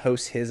Thompson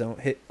hosts his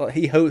own?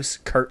 He hosts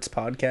Kurt's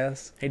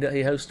podcast.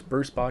 He hosts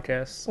Bruce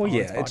podcasts. Well, on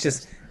his yeah,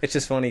 podcast. it's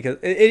just funny because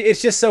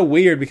it's just so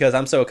weird because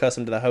I'm so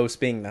accustomed to the host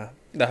being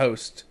the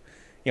host.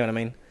 You know what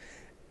I mean?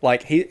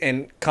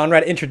 Like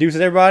Conrad introduces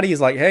everybody.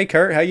 He's like, "Hey,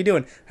 Kurt, how you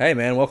doing? Hey,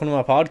 man, welcome to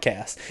my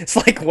podcast." It's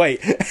like, wait.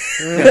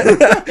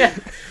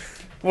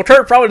 Well,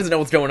 Kurt probably doesn't know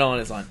what's going on.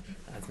 It's like,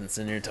 I've been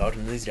sitting here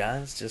talking to these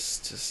guys,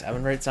 just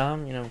having a great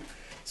time, you know.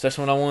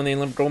 Especially when I won the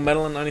Olympic gold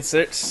medal in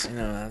 '96. You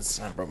know,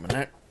 I broke my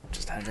neck.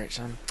 Just had a great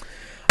time.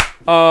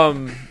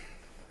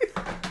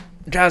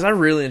 Guys, I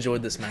really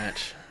enjoyed this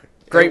match.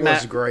 It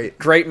was great.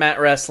 Great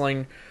mat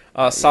wrestling.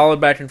 Solid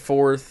back and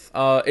forth.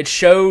 It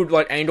showed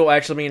like Angle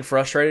actually being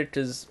frustrated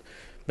because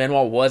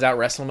Benoit was out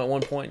wrestling him at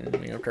one point,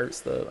 and you know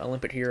Kurt's the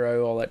Olympic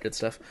hero, all that good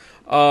stuff.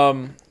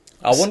 I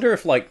wonder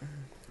if like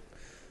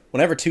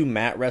whenever two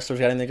mat wrestlers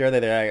got in together,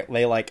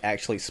 they like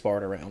actually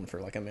sparred around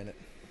for like a minute.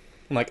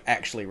 Like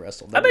actually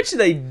wrestled. I bet you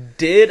they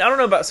did. I don't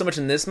know about so much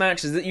in this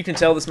match. Is that you can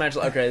tell this match?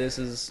 Like, okay, this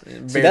is.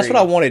 Very... See, that's what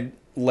I wanted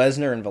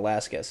Lesnar and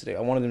Velasquez to do.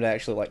 I wanted them to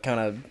actually like kind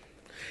of.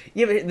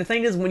 Yeah, but the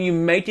thing is, when you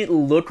make it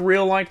look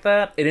real like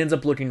that, it ends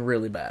up looking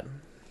really bad.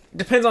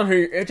 Depends on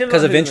who.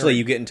 Because eventually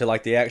you get into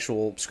like the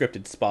actual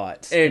scripted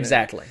spots.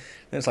 Exactly.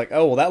 And it's like,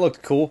 oh well, that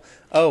looked cool.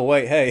 Oh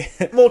wait, hey.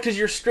 Well, because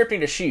you're stripping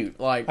to shoot.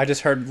 Like I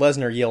just heard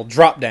Lesnar yell,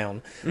 "Drop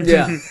down."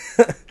 Yeah.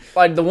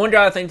 Like the one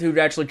guy I think who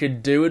actually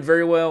could do it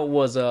very well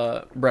was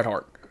Bret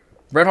Hart.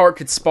 Bret Hart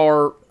could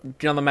spar,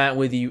 get on the mat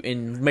with you,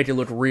 and make it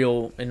look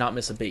real and not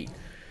miss a beat.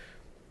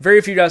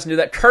 Very few guys can do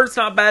that. Kurt's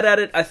not bad at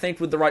it, I think,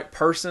 with the right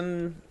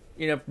person.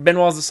 You know,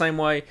 Benoit's the same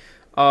way.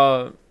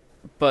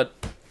 But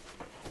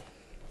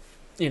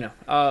you know,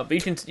 but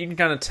you can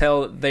kind of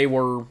tell that they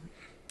were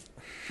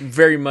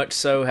very much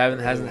so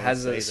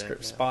has a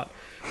script spot.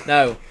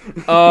 No.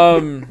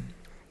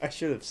 I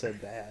should have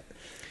said that.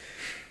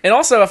 And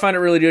also, I find it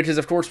really good because,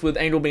 of course, with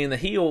Angle being the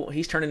heel,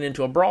 he's turning it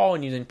into a brawl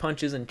and using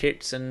punches and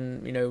kicks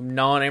and, you know,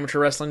 non-amateur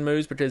wrestling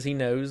moves because he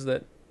knows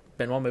that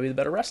Benoit may be the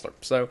better wrestler.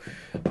 So,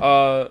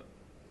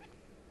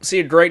 see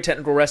a great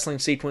technical wrestling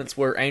sequence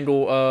where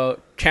Angle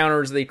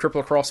counters the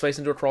crippler crossface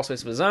into a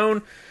crossface of his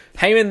own.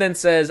 Heyman then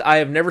says, "I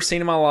have never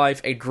seen in my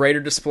life a greater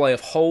display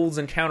of holds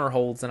and counter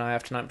holds than I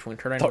have tonight between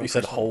Kurt Angle." I thought you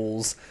said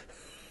holes.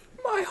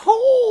 My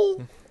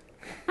hole!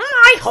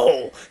 My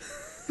hole!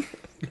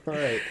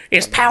 Right.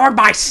 is powered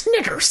by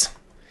Snickers.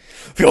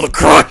 Feel the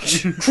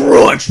crunch.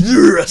 Crunch.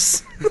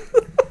 Yes.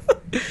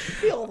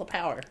 Feel the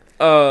power.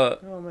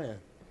 Oh man.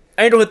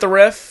 Angel hit the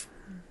ref.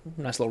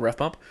 Nice little ref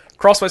bump.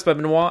 Crossface by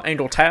Benoit.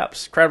 Angel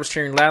taps. Crowd was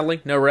cheering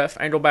loudly. No ref.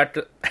 Angel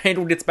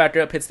gets back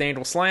up, hits the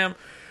Angel slam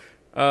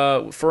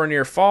for a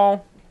near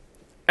fall.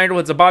 Angel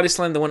hits a body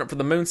slam that went up for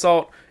the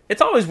moonsault.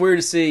 It's always weird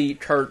to see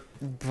Kurt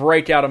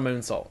break out a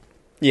moonsault.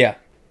 Yeah.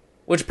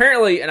 Which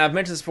apparently, and I've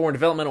mentioned this before in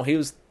developmental, he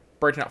was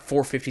breaking out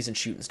 450s and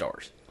shooting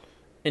stars.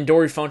 And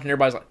Dory Funk and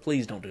everybody's like,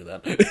 please don't do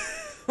that.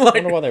 I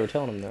wonder why they were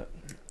telling him that.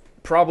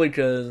 Probably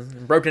because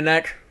broke the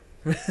neck.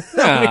 Nah,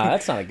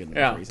 that's not a good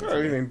enough reason.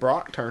 I mean,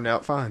 Brock turned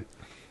out fine.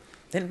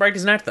 Didn't break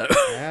his neck, though.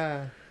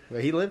 Yeah,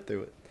 but he lived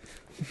through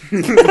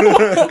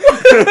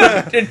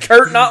it. Did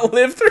Kurt not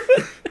live through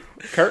it?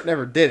 Kurt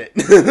never did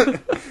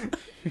it.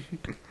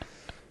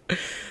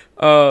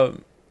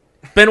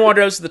 Benoit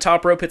goes to the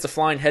top rope, hits a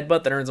flying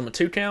headbutt that earns him a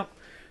 2 count.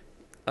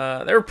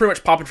 They were pretty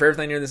much popping for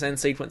everything near this end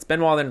sequence.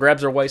 Benoit then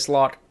grabs her waist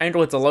lock.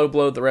 Angel hits a low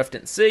blow the ref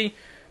didn't see.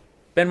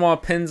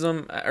 Benoit pinned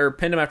him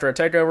after a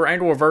takeover.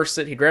 Angel reverses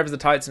it. He grabs the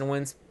tights and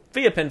wins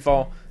via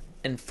pinfall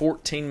in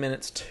 14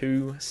 minutes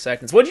 2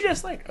 seconds. What did you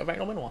guys think of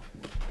Angel Benoit?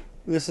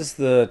 This is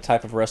the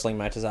type of wrestling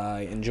matches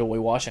I enjoy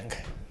watching.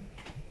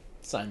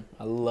 Same.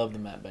 I love the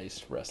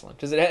mat-based wrestling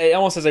because it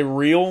almost has a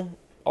real,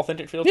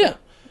 authentic feel to Yeah.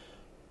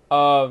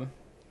 it.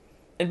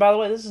 And by the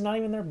way, this is not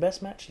even their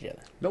best match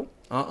together. Nope.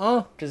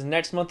 Because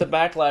next month at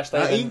Backlash,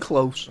 Not even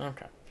close.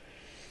 Okay.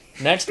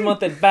 Next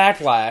month at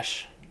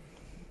Backlash,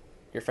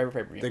 your favorite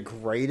pay-per-view. The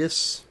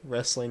greatest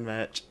wrestling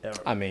match ever.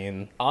 I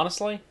mean,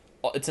 Honestly,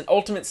 it's an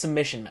ultimate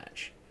submission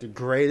match. The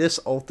greatest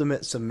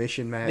ultimate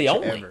submission match The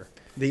only. ever.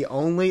 The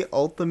only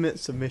ultimate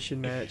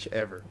submission match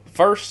ever.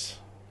 First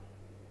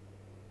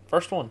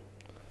one.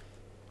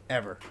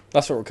 Ever.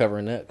 that's what we're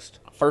covering next.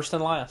 First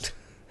and last.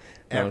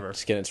 No, Ever.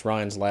 just kidding. It's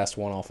Ryan's last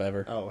one-off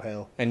ever. Oh,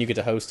 hell. And you get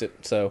to host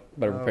it, so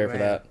better prepare for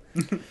man.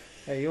 that.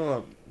 Hey, you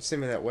want to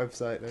send me that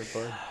website there,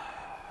 bud?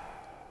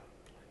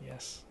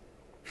 Yes.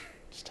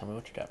 Just tell me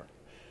what you covered.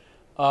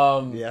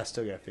 Yeah, I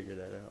still got to figure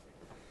that out.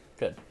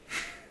 Good.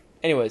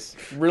 Anyways,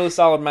 really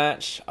solid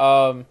match.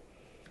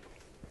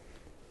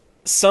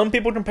 Some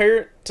people compare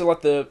it to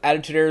like the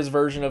Attitude Era's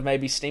version of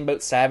maybe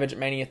Steamboat Savage at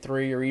Mania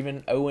 3 or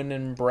even Owen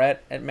and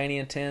Brett at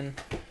Mania 10.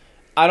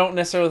 I don't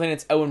necessarily think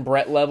it's Owen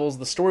Brett levels.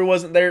 The story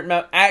wasn't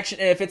there. Action,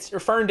 if it's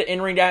referring to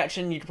in-ring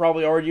action, you could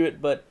probably argue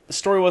it, but the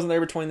story wasn't there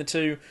between the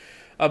two.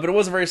 But it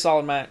was a very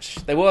solid match.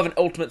 They will have an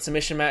Ultimate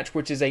Submission match,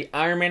 which is a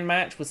Iron Man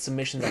match with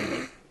submissions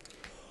only.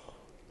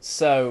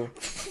 So,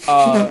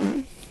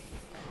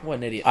 what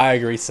an idiot. I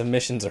agree.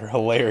 Submissions are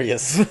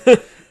hilarious.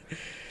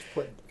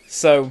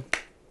 So,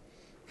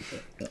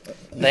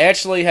 they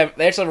actually have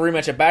a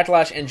rematch at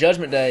Backlash and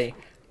Judgment Day,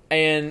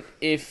 and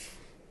they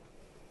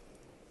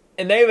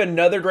have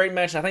another great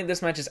match. And I think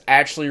this match is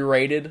actually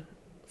rated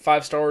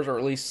 5 stars, or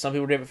at least some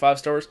people gave it 5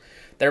 stars.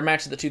 Their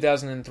match at the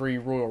 2003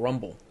 Royal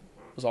Rumble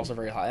was also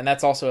very high, and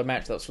that's also a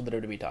match that was for the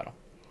WWE title.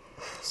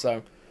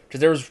 So,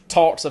 because there was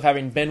talks of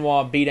having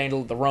Benoit beat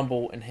Angel at the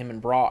Rumble and him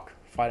and Brock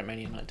fight at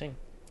Mania 19,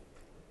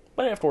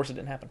 but of course it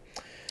didn't happen.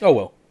 Oh,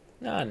 well.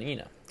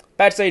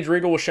 Backstage,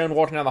 Regal was shown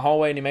walking down the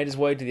hallway, and he made his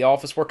way to the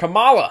office where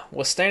Kamala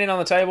was standing on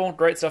the table.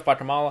 Great stuff by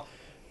Kamala,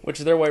 which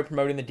is their way of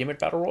promoting the Gimmick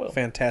Battle Royal.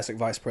 Fantastic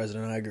vice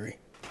president, I agree.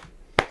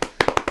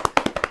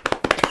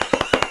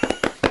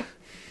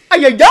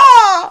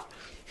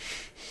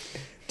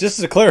 Just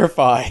to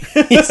clarify,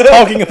 he's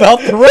talking about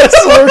the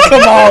wrestler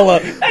Kamala.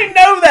 They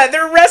know that.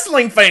 They're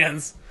wrestling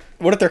fans.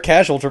 What if they're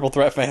casual triple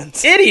threat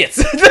fans?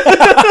 Idiots.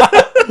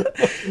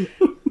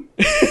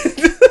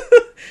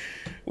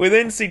 We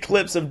then see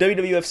clips of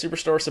WWF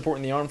superstars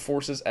supporting the armed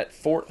forces at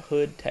Fort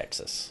Hood,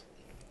 Texas.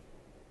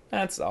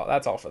 That's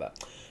all for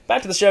that.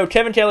 Back to the show.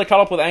 Kevin Kelly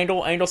caught up with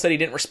Angel. Angel said he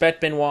didn't respect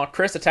Benoit.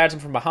 Chris attacked him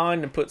from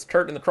behind and puts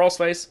Kurt in the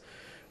crossface,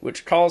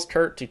 which caused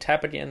Kurt to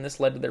tap again.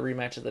 This led to their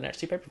rematch at the next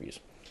 2 pay-per-views.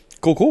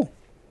 Cool.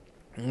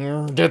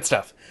 Good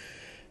stuff.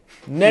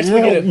 Next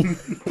we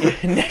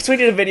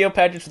did a video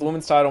package for the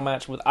women's title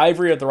match with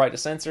Ivory of the Right to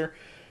Censor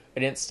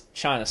against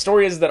Chyna.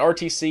 Story is that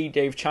RTC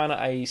gave Chyna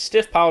a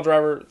stiff pile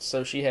driver,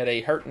 so she had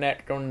a hurt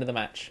neck going into the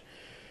match.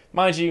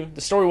 Mind you,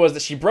 the story was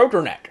that she broke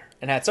her neck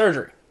and had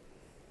surgery.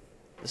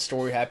 The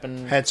story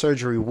happened... Had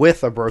surgery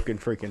with a broken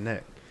freaking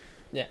neck.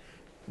 Yeah.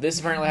 This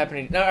apparently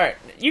happened... No, alright.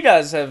 You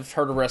guys have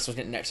heard of wrestlers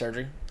getting neck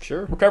surgery.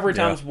 Sure. Recovery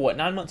time's what,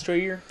 9 months to a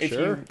year?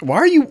 Sure. Why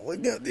are you...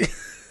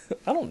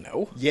 I don't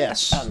know.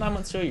 Yes. 9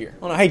 months to a year.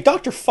 Oh, no. Hey,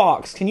 Dr.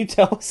 Fox, can you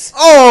tell us?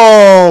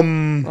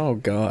 Oh,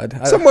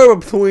 God. somewhere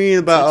between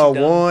about what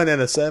you a done. 1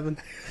 and a 7.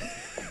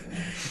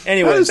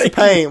 Anyway, What's the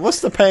pain?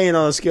 What's the pain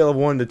on a scale of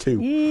 1 to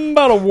 2?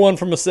 About a 1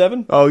 from a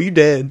 7. Oh, you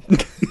dead.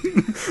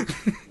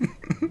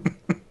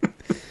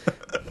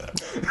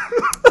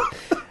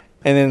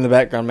 And then in the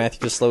background,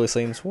 Matthew just slowly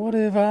sings, "What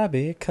have I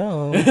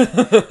become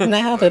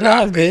now that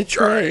I've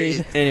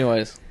betrayed?"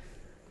 anyways.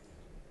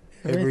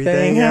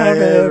 Everything I've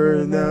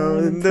ever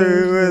known and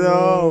threw it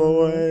all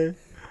away.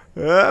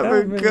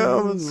 I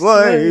become a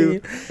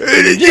slave. And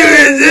it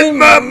is in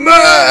my That'd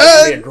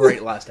be a mind.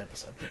 great last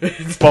episode.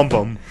 Bum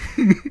bum.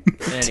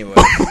 Anyway,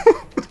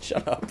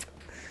 Shut up.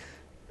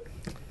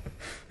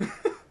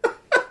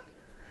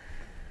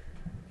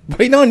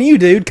 Waiting on you,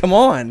 dude. Come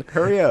on.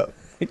 Hurry up.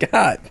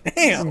 God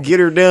damn. Get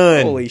her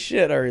done. Holy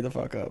shit, hurry the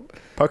fuck up.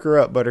 Pucker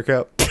up,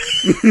 Buttercup.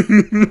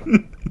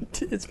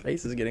 His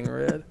face is getting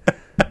red.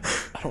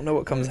 I don't know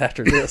what comes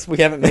after this. We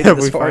haven't made it Have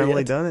this we far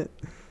finally yet. done it?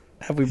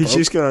 Have we He's broke?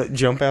 just going to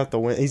jump out the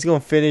window. He's going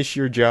to finish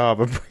your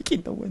job of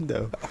breaking the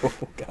window. Oh,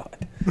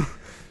 God.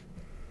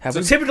 Have so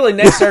we... typically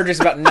neck surgery is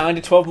about 9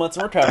 to 12 months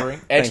in recovery.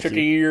 Edge Thank took you.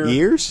 a year.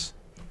 Years?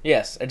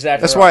 Yes,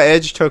 exactly. That's right. why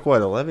Edge took,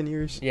 11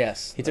 years?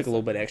 Yes, He took a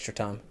little bit extra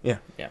time. Yeah.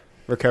 Yeah.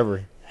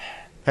 Recovery.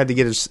 Had to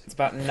get his... It's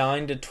about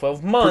 9 to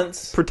 12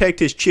 months. Protect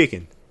his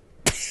chicken.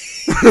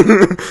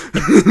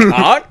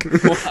 Cock? You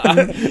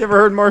ever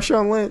heard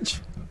Marshawn Lynch?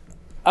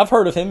 I've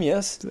heard of him,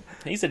 yes.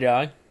 He's a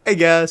guy. Hey,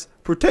 guys,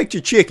 protect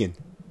your chicken.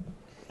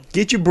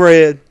 Get your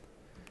bread.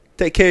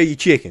 Take care of your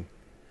chicken.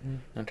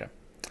 Okay.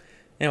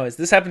 Anyways,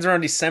 this happens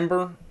around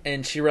December,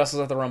 and she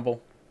wrestles at the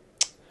Rumble.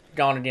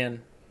 Gone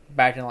again.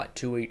 Back in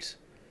 2 weeks.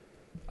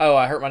 Oh,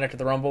 I hurt my neck at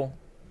the Rumble.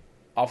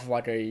 Off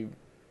of a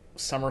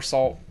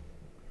somersault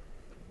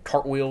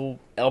cartwheel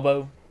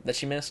elbow that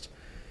she missed.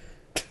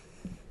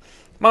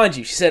 Mind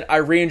you, she said, I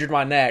re-injured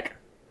my neck.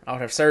 I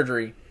would have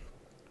surgery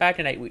back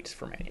in 8 weeks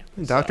for Mania.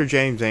 Dr.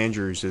 James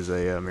Andrews is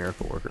a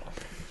miracle worker.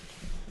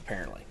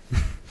 Apparently.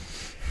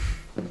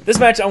 This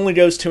match only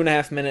goes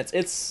 2.5 minutes.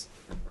 It's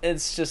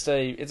just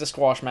a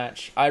squash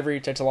match. Ivory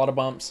takes a lot of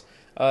bumps.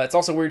 It's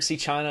also weird to see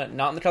Chyna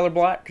not in the color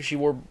black because she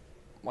wore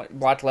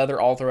black leather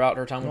all throughout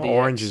her time with DX.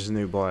 Orange is the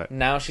new black.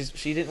 Now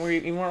she didn't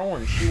even wear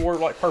orange. She wore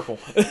purple.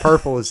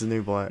 Purple is the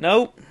new black.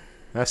 Nope.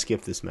 I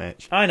skipped this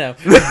match. I know.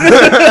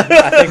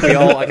 I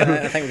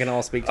think we can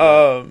all speak to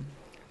that.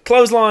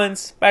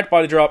 Clotheslines, back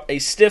body drop, a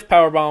stiff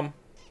power bomb.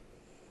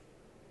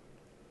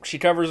 She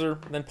covers her,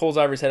 then pulls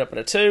Ivory's head up at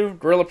a 2,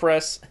 gorilla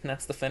press, and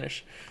that's the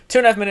finish.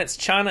 2.5 minutes.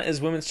 Chyna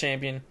is women's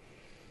champion.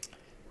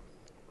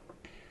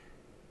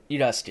 You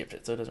guys skipped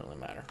it, so it doesn't really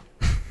matter.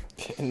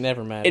 It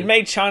never mattered. It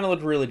made Chyna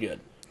look really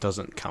good.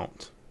 Doesn't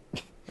count.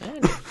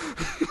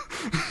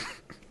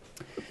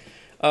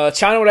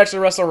 Chyna would actually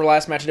wrestle her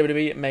last match at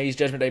WWE at May's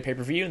Judgment Day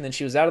pay-per-view, and then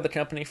she was out of the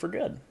company for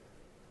good.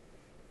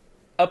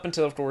 Up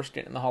until, of course,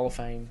 getting in the Hall of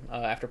Fame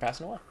after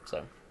passing away.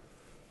 So,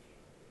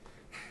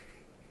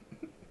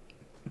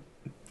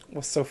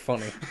 What's so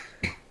funny?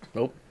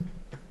 nope.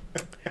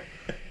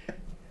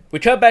 We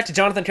cut back to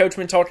Jonathan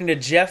Coachman talking to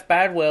Jeff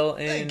Badwell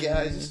and... Hey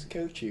guys, this is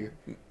Coach here.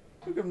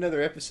 Look up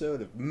another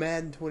episode of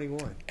Madden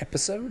 21.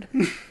 Episode?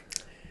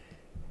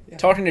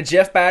 Talking to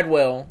Jeff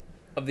Badwell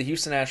of the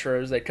Houston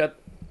Astros. They cut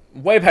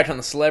way back on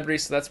the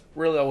celebrities, so that's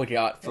really all we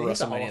got for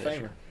He's a Hall WrestleMania of this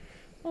year. Famer.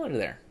 Oh, look at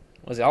there.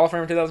 Was he Hall of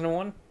Famer in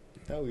 2001?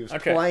 No, he was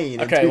Okay. playing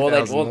in Okay, well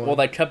 2001.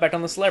 they cut back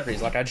on the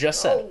celebrities, like I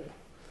just said.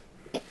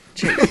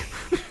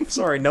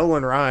 Sorry,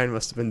 Nolan Ryan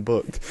must have been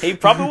booked. He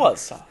probably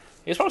was.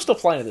 He was probably still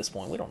playing at this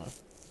point. We don't know.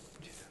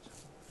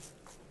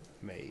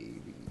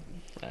 Maybe.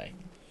 Hey,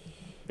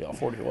 be all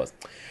 40 who was.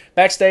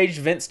 Backstage,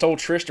 Vince told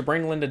Trish to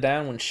bring Linda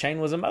down when Shane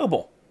was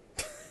immobile.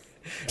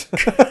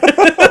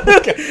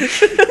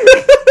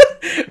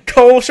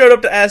 Cole showed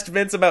up to ask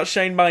Vince about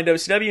Shane buying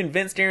WCW, and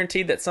Vince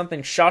guaranteed that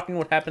something shocking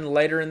would happen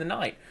later in the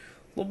night.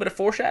 A little bit of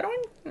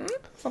foreshadowing?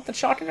 Something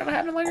shocking going to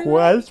happen later in the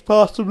night? Quite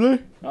possibly.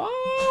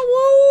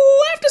 Oh,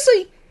 we'll have to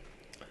see.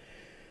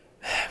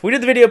 We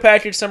did the video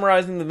package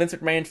summarizing the Vince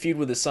McMahon feud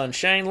with his son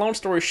Shane. Long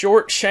story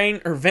short,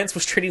 Vince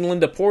was treating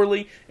Linda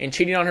poorly and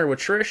cheating on her with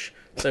Trish.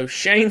 So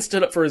Shane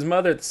stood up for his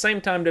mother at the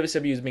same time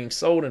WCW was being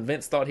sold, and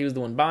Vince thought he was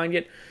the one buying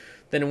it.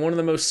 Then in one of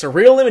the most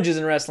surreal images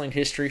in wrestling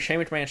history, Shane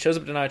McMahon shows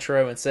up to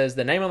Nitro and says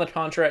the name on the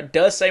contract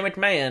does say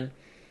McMahon.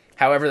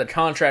 However, the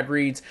contract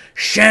reads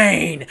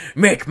Shane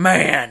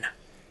McMahon.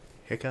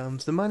 Here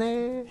comes the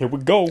money. Here we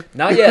go.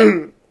 Not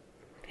yet.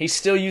 He's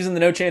still using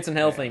the No Chance in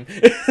Hell theme.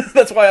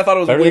 That's why I thought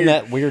it was Better weird.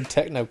 than that weird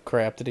techno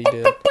crap that he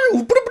did. That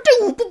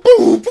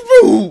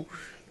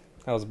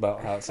was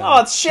about how it Oh,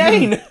 sounded. it's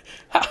Shane.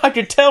 I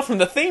could tell from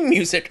the theme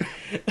music.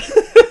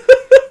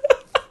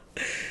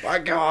 My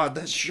God,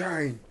 that's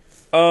Shane.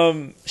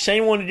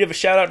 Shane wanted to give a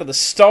shout out to the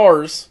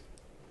stars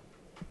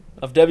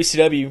of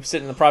WCW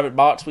sitting in the private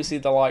box. We see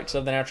the likes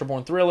of the Natural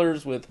Born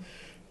Thrillers with,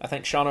 I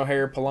think, Sean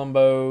O'Hare,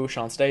 Palumbo,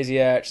 Sean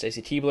Stasiak,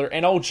 Stacy Keebler,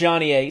 and old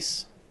Johnny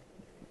Ace.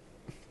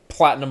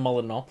 Platinum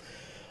mullet and all.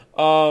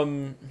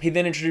 He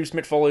then introduced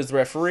Mick Foley as the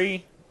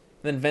referee.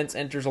 Then Vince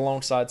enters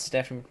alongside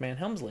Stephanie McMahon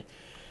Helmsley.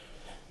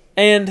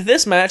 And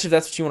this match, if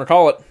that's what you want to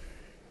call it,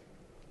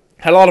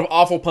 had a lot of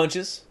awful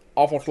punches,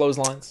 awful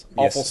clotheslines,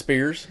 awful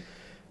spears.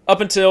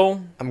 Up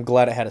until... I'm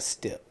glad it had a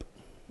stip.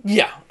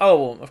 Yeah. Oh,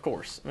 well, of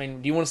course. I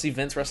mean, do you want to see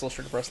Vince wrestle a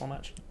straight-up wrestling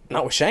match?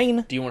 Not with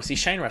Shane. Do you want to see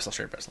Shane wrestle a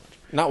straight-up wrestling match?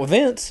 Not with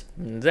Vince.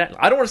 Exactly.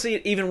 I don't want to see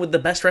it even with the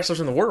best wrestlers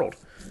in the world.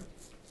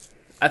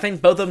 I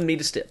think both of them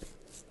need a stip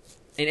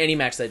in any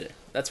match they do.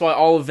 That's why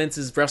all of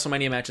Vince's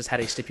WrestleMania matches had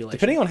a stipulation.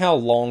 Depending on how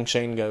long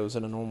Shane goes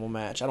in a normal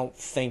match, I don't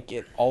think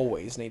it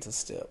always needs a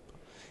stip.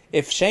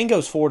 If Shane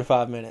goes 4 to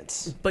 5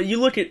 minutes, But you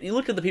look at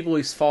the people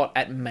he's fought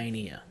at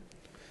Mania.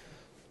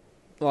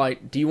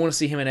 Like, do you want to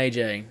see him and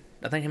AJ?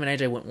 I think him and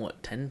AJ went,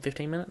 what, 10,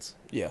 15 minutes?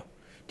 yeah.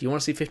 Do you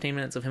want to see 15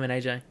 minutes of him and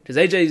AJ? Because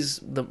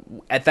AJ's,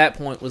 at that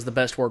point, was the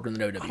best worker in the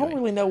WWE. I don't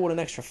really know what an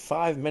extra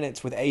 5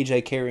 minutes with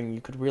AJ carrying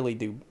you could really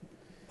do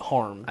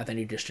harm. I think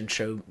he just didn't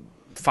show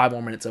 5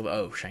 more minutes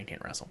of, Shane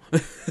can't wrestle.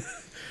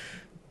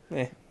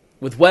 Eh.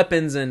 With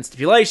weapons and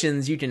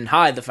stipulations, you can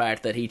hide the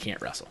fact that he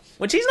can't wrestle.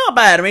 Which he's not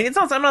bad. I mean,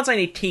 I'm not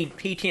saying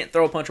he can't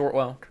throw a punch or...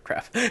 Well,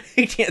 crap.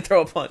 He can't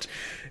throw a punch.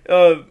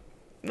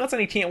 I'm not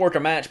saying he can't work a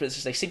match, but it's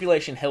just a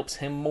stipulation helps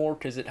him more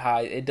because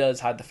it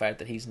does hide the fact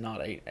that he's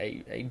not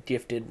a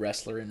gifted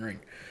wrestler in ring.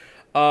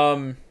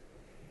 We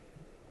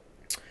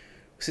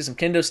see some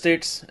kendo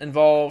sticks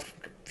involved,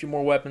 a few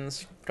more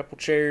weapons, a couple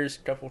chairs, a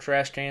couple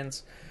trash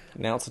cans.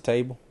 Announce the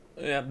table.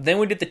 Yeah. Then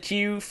we did the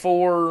cue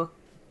for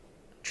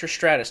Trish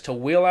Stratus to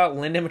wheel out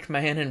Linda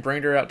McMahon and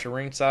bring her out to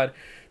ringside.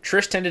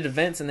 Trish tended to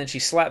Vince, and then she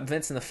slapped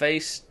Vince in the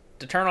face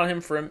to turn on him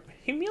for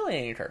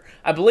humiliating her.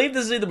 I believe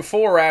this is either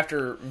before or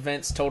after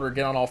Vince told her to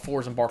get on all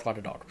fours and bark like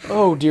a dog.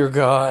 Oh, dear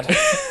God.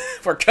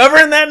 For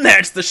covering that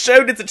match, the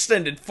show gets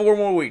extended 4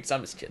 more weeks. I'm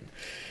just kidding.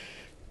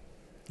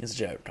 It's a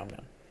joke. Calm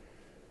down.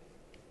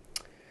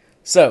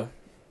 So,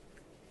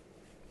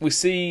 we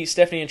see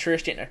Stephanie and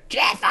Trish getting a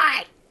cat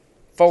fight.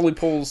 Foley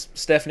pulls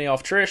Stephanie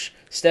off Trish.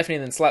 Stephanie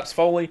then slaps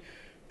Foley.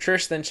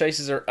 Trish then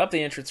chases her up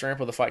the entrance ramp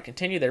while the fight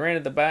continued. They ran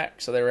to the back,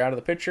 so they were out of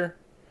the picture.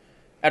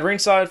 At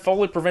ringside,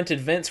 Foley prevented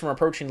Vince from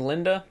approaching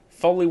Linda.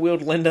 Foley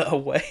wheeled Linda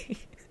away.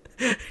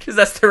 Because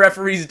that's the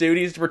referee's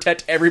duty, is to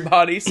protect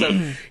everybody. So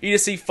you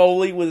just see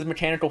Foley with his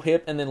mechanical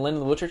hip, and then Linda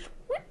the Butcher.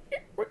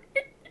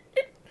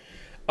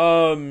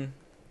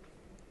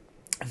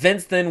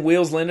 Vince then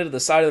wheels Linda to the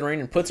side of the ring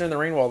and puts her in the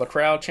ring while the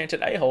crowd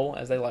chanted "a-hole,"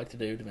 as they like to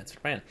do to Vince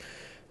McMahon.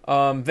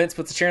 Vince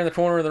puts a chair in the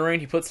corner of the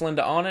ring. He puts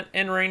Linda on it.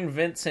 In ring,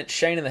 Vince hits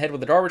Shane in the head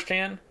with a garbage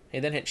can. He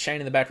then hits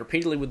Shane in the back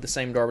repeatedly with the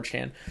same garbage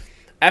can.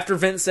 After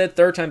Vince said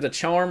third time's a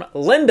charm,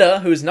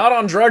 Linda, who's not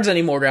on drugs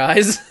anymore,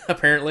 guys,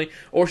 apparently,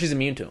 or she's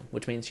immune to them,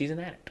 which means she's an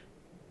addict.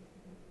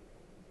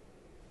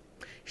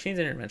 She needs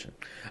intervention.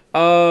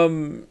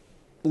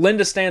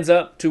 Linda stands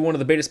up to one of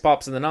the biggest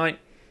pops of the night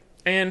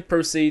and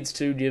proceeds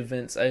to give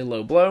Vince a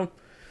low blow.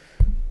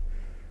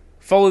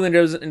 Foley then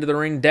goes into the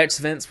ring, decks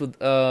Vince with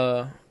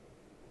a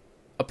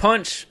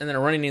punch, and then a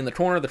running knee in the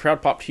corner. The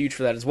crowd popped huge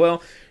for that as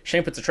well.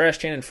 Shane puts a trash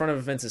can in front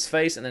of Vince's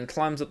face and then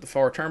climbs up the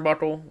far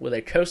turnbuckle with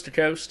a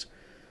coast-to-coast,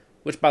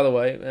 which, by the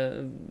way,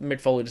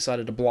 Mick Foley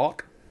decided to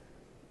block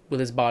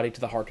with his body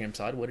to the hard cam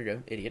side. Way to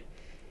go, idiot.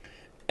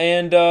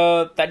 And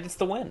that gets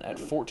the win at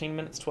 14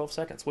 minutes, 12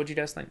 seconds. What'd you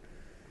guys think?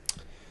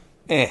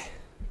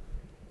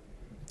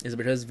 Is it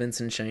because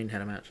Vince and Shane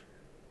had a match?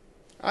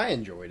 I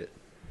enjoyed it.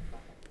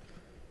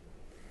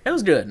 It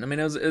was good. I mean,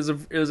 it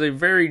was a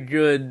very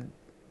good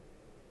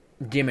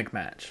gimmick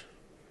match.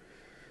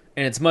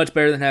 And it's much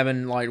better than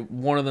having like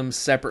one of them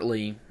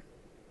separately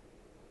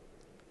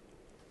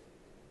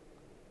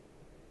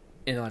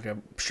in like a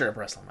straight up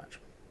wrestling match.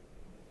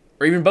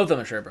 Or even both of them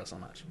in a straight up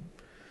wrestling match.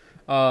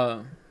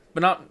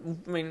 But not,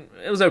 I mean,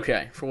 it was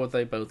okay for what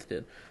they both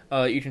did.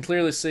 You can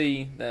clearly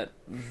see that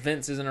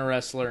Vince isn't a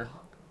wrestler,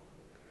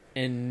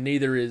 and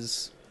neither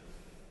is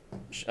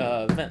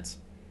Vince.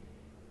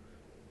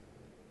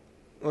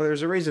 Well,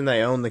 there's a reason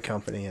they own the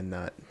company and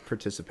not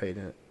participate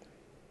in it.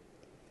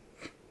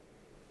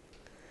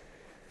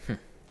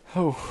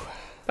 Oh,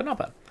 But not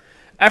bad.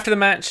 After the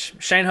match,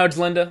 Shane hugs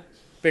Linda.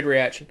 Big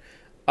reaction.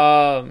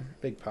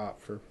 Big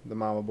pop for the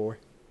Mama Boy.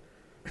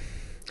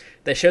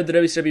 They showed the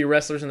WCW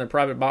wrestlers in their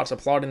private box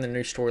applauding their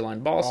new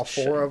storyline boss. All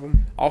four of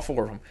them. All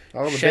 4 of them.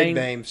 All the Shane,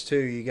 big names, too.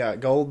 You got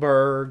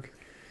Goldberg,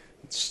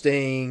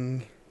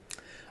 Sting.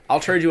 I'll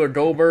trade you a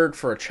Goldberg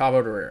for a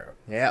Chavo Guerrero.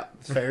 Yeah,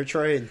 fair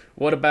trade.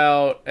 What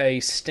about a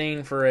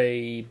Sting for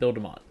a Bill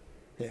DeMott?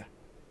 Yeah.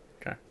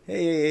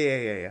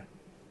 Okay. Yeah.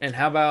 And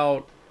how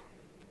about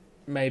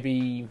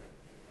maybe,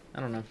 I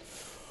don't know,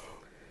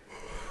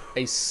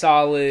 a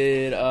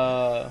solid,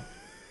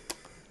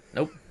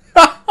 nope.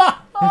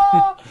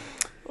 oh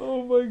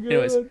my God.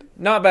 Anyways,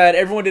 not bad.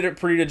 Everyone did a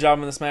pretty good job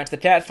in this match. The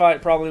cat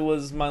fight probably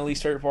was my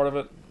least favorite part of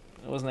it.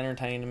 It wasn't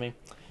entertaining to me.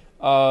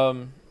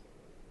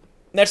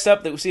 Next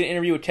up, we see an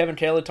interview with Kevin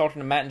Kelly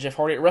talking to Matt and Jeff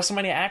Hardy at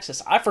WrestleMania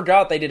Access. I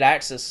forgot they did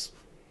Access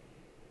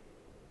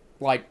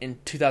like in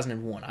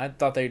 2001. I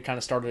thought they kind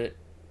of started it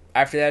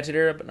after the Attitude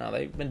Era, but no,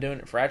 they've been doing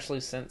it for actually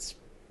since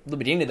the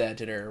beginning of the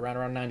Attitude Era.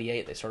 Around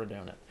 98, they started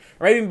doing it.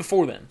 Or even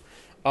before then.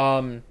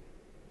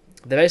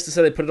 They basically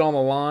said they put it on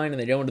the line and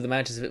they go into the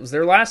match as if it was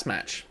their last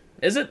match.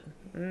 Is it?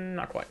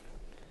 Not quite.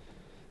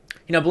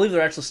 I believe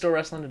they're actually still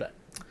wrestling today.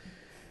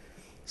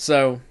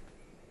 So,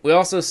 we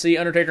also see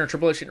Undertaker and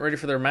Triple H getting ready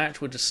for their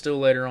match, which is still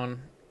later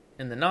on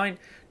in the night.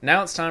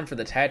 Now it's time for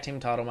the tag team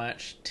title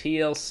match.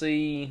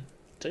 TLC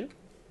 2?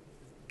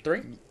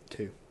 3?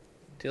 2.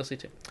 TLC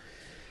 2.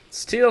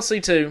 It's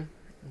TLC 2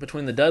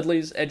 between the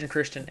Dudleys, Edge and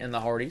Christian, and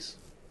the Hardys,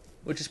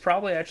 which is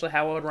probably actually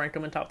how I would rank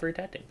them in top 3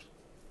 tag teams.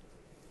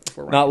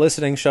 Not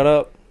listening, shut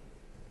up.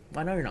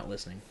 I know you're not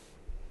listening.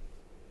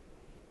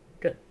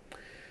 Good.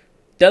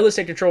 Dudley's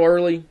take control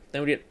early.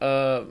 Then we get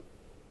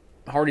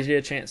Hardy's get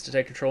a chance to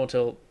take control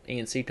until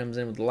ENC comes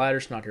in with the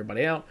ladders to knock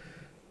everybody out.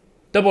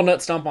 Double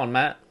nut stomp on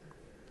Matt.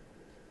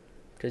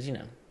 Because,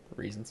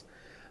 reasons.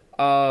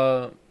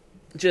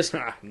 Just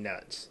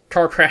nuts.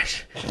 Car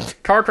crash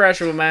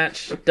of a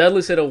match.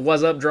 Dudley's hit a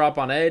was up drop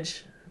on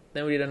Edge.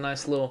 Then we did a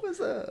nice little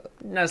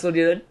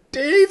Devon!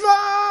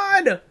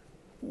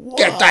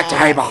 Get the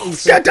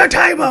tables! Get the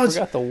tables! I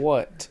forgot the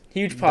what.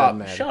 Huge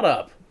pop. Shut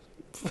up.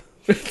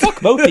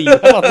 Fuck both of you.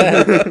 How about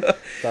that?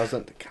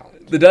 Doesn't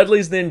count. The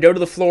Dudleys then go to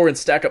the floor and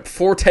stack up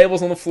 4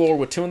 tables on the floor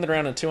with 2 on the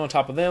ground and 2 on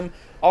top of them.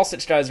 All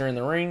 6 guys are in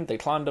the ring. They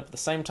climbed up at the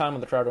same time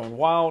with the crowd going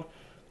wild.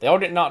 They all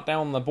get knocked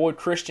down. The boy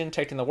Christian,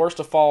 taking the worst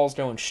of falls,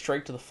 going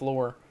straight to the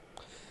floor.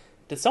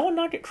 Did someone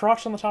not get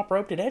crotched on the top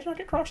rope? Did Edge not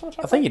get crotched on the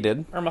top rope? I think he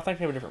did. Or am I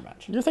thinking of a different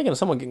match? You're thinking of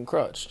someone getting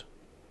crutched.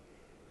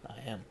 I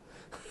am.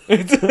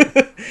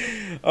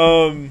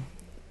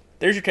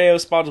 There's your KO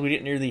spot as we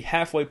get near the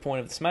halfway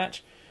point of this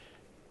match.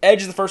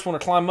 Edge is the first one to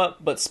climb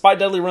up, but Spike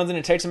Dudley runs in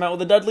and takes him out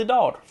with a Dudley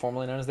Dog,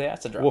 formerly known as the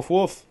Acid Drop. Woof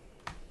woof.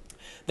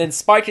 Then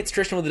Spike hits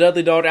Christian with the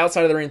Dudley Dog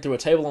outside of the ring through a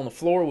table on the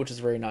floor, which is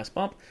a very nice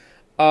bump.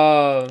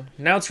 Now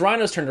it's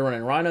Rhino's turn to run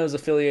in. Rhino is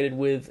affiliated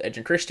with Edge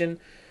and Christian.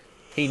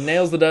 He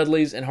nails the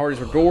Dudleys and Hardy's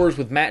with doors,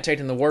 with Matt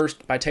taking the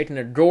worst by taking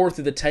a door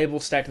through the table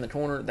stacked in the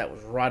corner. That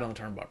was right on the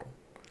turnbuckle.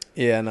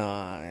 Yeah,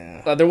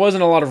 yeah. There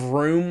wasn't a lot of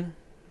room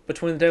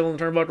between the table and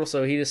the turnbuckle,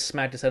 so he just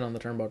smacked his head on the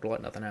turnbuckle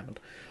like nothing happened.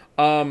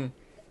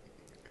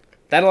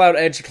 That allowed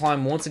Edge to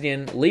climb once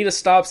again. Lita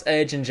stops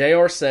Edge, and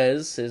JR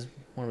says,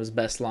 one of his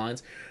best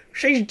lines,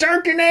 "She's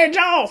jerking Edge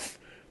off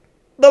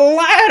the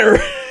ladder."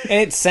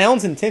 And it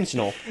sounds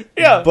intentional.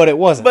 Yeah. But it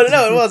wasn't. But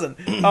no, it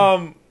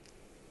wasn't.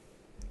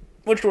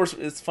 Which, of course,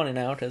 it's funny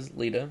now because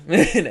Lita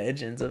and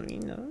Edge ends up,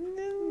 being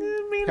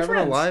Having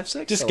friends. a live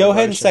sex Just celebration. go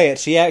ahead and say it.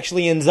 She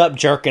actually ends up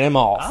jerking him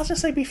off. I'll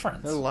just say be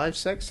friends. A live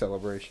sex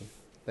celebration.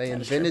 They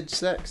invented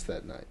sex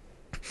that night.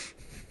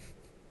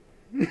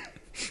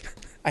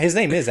 His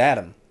name is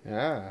Adam.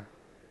 Yeah.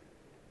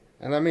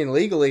 And I mean,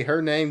 legally,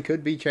 her name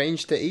could be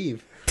changed to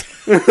Eve.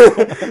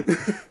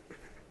 It's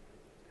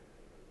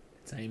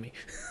Amy.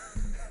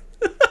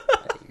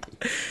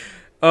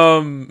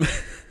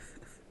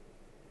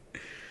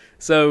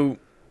 So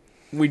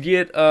we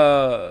get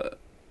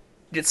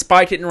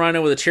Spike hitting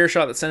Rhino with a chair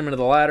shot that sent him into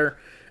the ladder.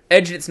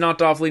 Edge gets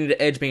knocked off, leading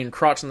to Edge being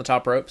crotched on the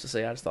top rope. So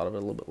see, I just thought of it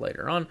a little bit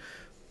later on.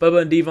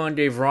 Bubba and Devon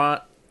gave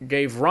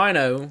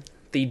Rhino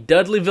the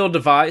Dudleyville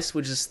device,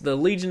 which is the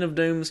Legion of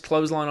Doom's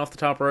clothesline off the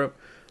top rope.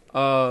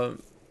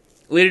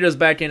 Lita goes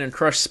back in and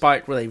crushed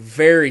Spike with a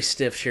very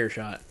stiff chair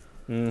shot.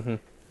 Mm-hmm.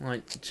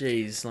 Like,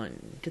 jeez,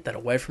 get that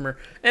away from her.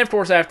 And, of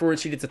course,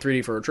 afterwards, she gets a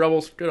 3D for her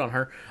troubles. Good on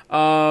her.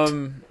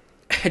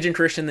 Edge and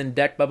Christian then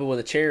decked Bubba with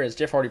a chair as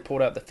Jeff Hardy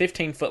pulled out the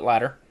 15-foot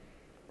ladder.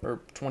 Or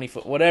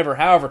 20-foot, whatever,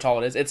 however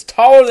tall it is. It's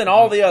taller than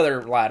all the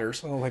other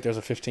ladders. I don't think there's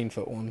a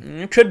 15-foot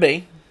one. Could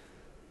be.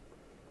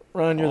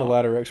 Ryan, you're the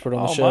ladder expert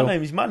on the show.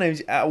 My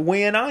name's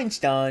Wayne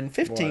Einstein.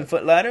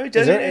 15-foot ladder.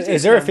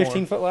 Is there a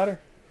 15-foot ladder?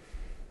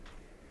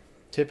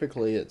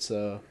 Typically, it's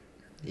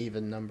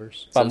even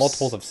numbers. By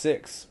multiples of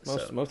 6,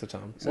 most of the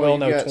time. Well,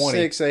 no, 20.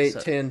 6, 8,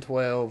 10,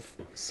 12.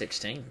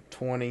 16.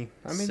 20.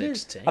 I mean,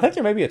 16. I think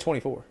there may be a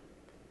 24.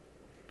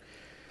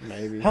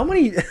 Maybe. How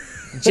many?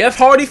 Jeff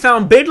Hardy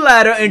found big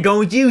ladder and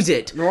don't use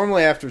it.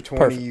 Normally, after 20,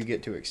 Perfect. you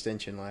get to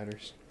extension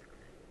ladders.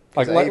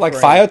 like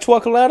fire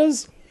truck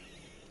ladders?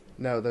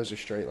 No, those are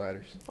straight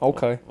ladders.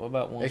 Okay. What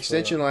about one?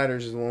 Extension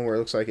ladders is the one where it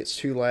looks like it's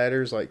 2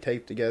 ladders like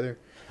taped together.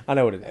 I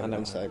know what it is. I And know.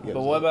 one side goes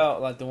But what up.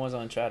 about like the ones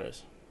on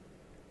Chatters?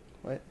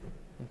 What?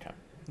 Okay.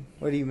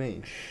 What do you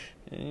mean?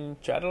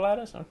 Chatter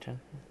ladders? Okay.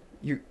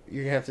 You're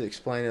going to have to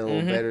explain it a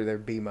little better. They're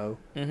BMO.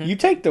 You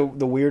take the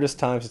weirdest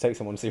times to take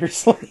someone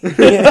seriously.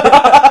 He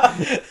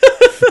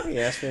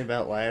asked me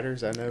about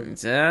ladders. I know.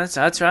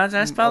 That's right.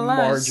 That's about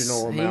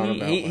marginal amount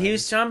about he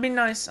was trying to be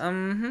nice.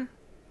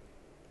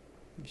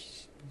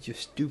 You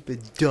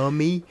stupid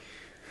dummy.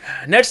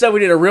 Next up,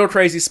 we did a real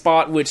crazy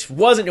spot, which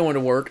wasn't going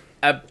to work.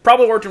 I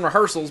probably worked in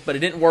rehearsals, but it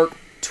didn't work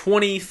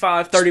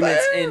 25, 30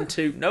 minutes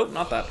into... Nope,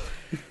 not that.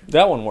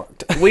 That one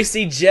worked. We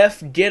see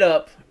Jeff get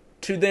up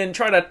to then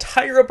try to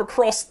tie her up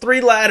across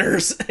 3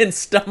 ladders and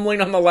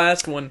stumbling on the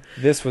last one.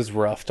 This was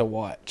rough to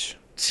watch.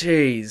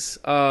 Jeez.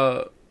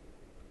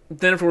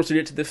 Then, of course, we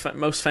get to the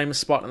most famous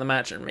spot in the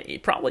match, and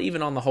probably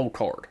even on the whole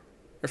card,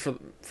 or for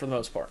the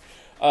most part.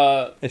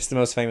 It's the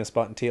most famous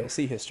spot in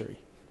TLC history.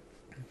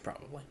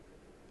 Probably.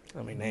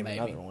 I mean, name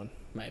another one.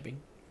 Maybe.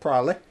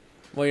 Probably.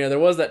 Well, there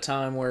was that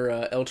time where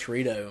El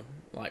Torito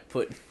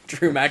put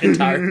Drew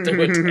McIntyre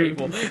through a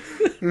table.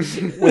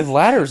 With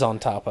ladders on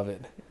top of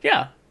it.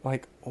 Yeah.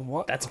 Like,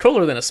 what? That's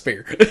cooler than a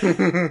spear.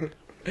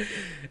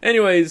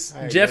 Anyways,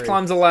 Jeff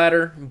climbs the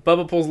ladder.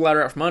 Bubba pulls the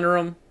ladder out from under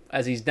him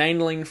as he's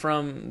dangling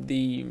from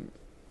the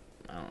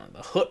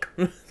hook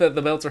that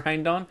the belts are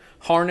hanged on.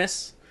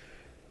 Harness.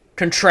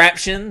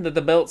 Contraption that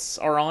the belts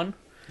are on.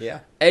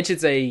 Yeah. Edge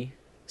hits a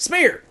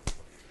spear.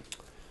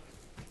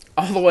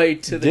 All the way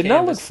to the Did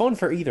not look canvas. fun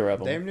for either of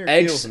them. Damn near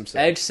kills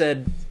himself. Edge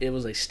said it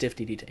was a stiff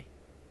DDT.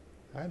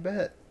 I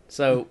bet.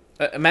 So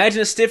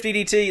imagine a stiff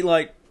DDT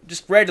like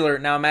just regular.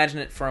 Now imagine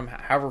it from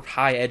however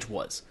high Edge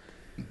was,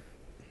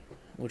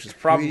 which is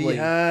probably Pretty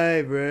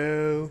high,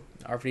 bro.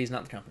 RVD's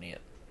not the company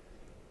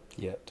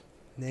Yet.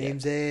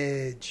 Name's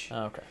Edge. yet.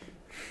 Okay.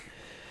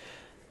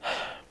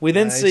 We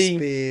then My see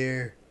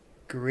spear.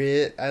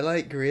 Grit. I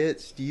like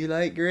grits. Do you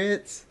like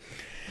grits?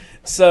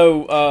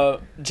 so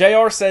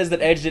JR says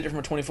that Edge did it from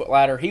a 20-foot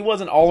ladder. He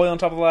wasn't all the way on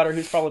top of the ladder. He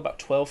was probably about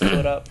 12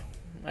 foot up,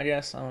 I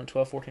guess. I don't know,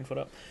 12, 14 foot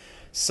up. You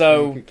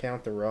So could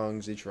count the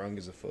rungs. Each rung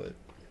is a foot.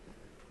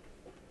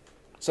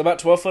 about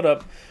 12 foot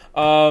up.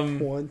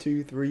 1,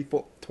 2, 3,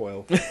 4,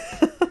 12.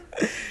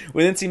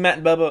 We then see Matt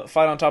and Bubba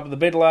fight on top of the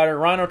big ladder.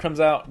 Rhino comes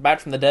out, back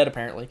from the dead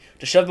apparently,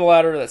 to shove the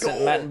ladder that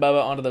sent Matt and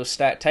Bubba onto those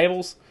stacked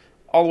tables,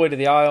 all the way to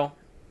the aisle.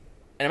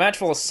 In a match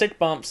full of sick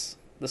bumps,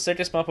 the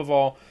sickest bump of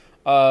all,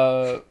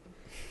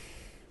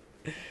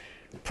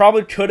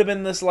 probably could have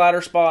been this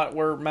ladder spot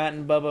where Matt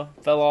and Bubba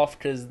fell off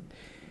because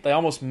they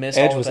almost missed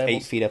Edge all the was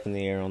tables. 8 feet up in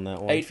the air on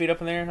that one. 8 feet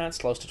up in the air? That's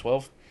close to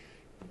 12.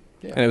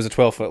 And it was a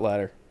 12-foot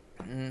ladder.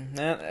 12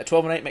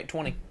 and 8 make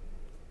 20.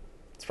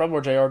 It's probably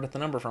where JR got the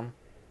number from.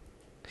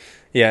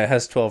 Yeah, it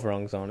has 12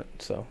 rungs on it,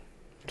 so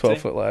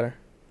 12-foot ladder.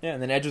 Yeah,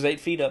 and then Edge was 8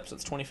 feet up, so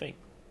it's 20 feet.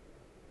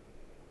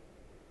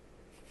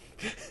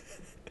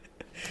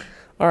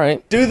 All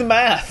right. Do the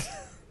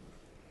math.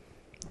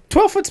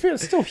 12-foot spear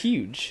is still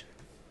huge.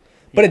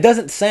 But it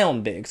doesn't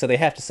sound big, so they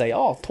have to say,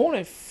 20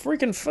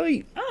 freaking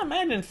feet. I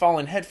imagine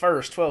falling head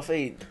first 12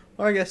 feet.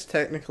 Well, I guess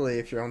technically,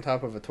 if you're on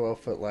top of a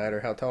 12-foot ladder,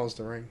 how tall is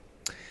the ring?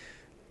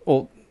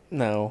 Well,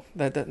 no.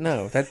 That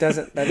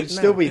doesn't... That, It'd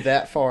still be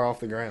that far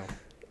off the ground.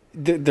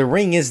 The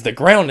ring is the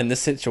ground in this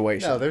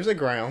situation. No, there's a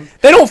ground,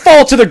 They don't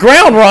fall to the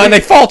ground, Ryan. They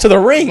fall to the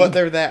ring. but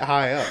they're that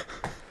high up.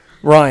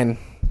 Ryan,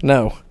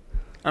 no.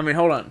 I mean,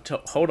 hold on.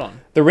 Hold on.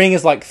 The ring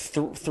is like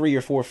 3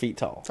 or 4 feet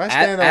tall. If I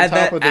stand on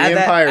top of the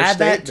Empire add State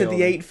that to Building,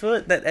 the 8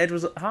 foot that Edge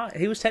was high.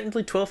 He was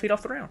technically 12 feet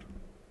off the ground.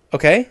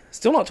 Okay?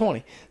 Still not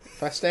 20.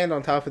 if I stand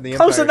on top of the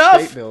Close Empire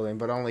enough. State Building,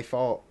 but only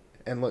fall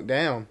and look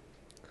down,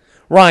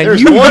 Ryan,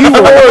 there's you one were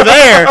floor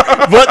there,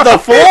 but the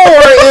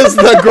floor is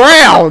the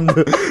ground.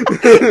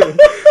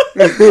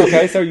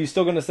 Okay, so are you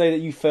still going to say that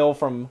you fell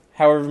from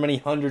however many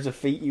hundreds of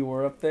feet you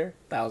were up there?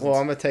 Thousands. Well,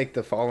 I'm gonna take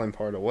the falling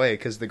part away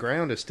because the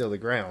ground is still the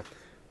ground,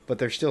 but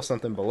there's still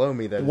something below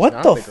me that is What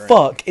not the the ground.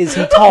 fuck is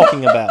he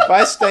talking about?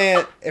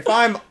 If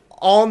I'm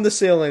on the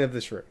ceiling of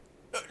this room,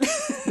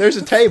 there's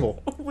a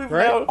table,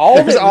 right? All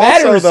There's that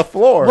also matters, the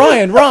floor.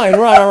 Ryan.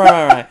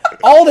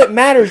 All that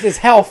matters is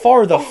how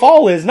far the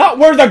fall is, not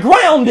where the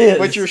ground is.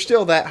 But you're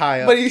still that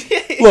high up.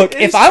 Look,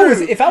 if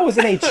I was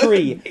in a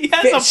tree,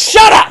 has a-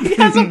 shut up. He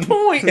has a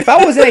point. If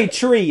I was in a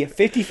tree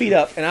 50 feet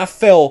up and I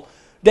fell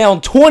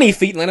down 20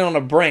 feet and landed on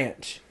a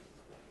branch,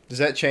 Does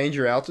that change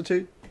your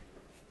altitude?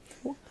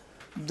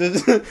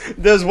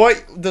 Does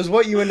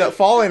what you end up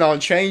falling on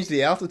change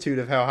the altitude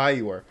of how high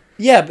you were?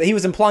 yeah, but he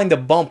was implying the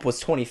bump was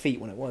 20 feet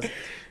when it wasn't.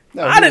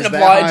 No, I he didn't was that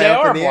apply it. high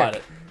up JR in the air. applied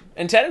it.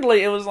 And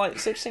technically, it was like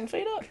 16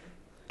 feet up.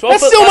 12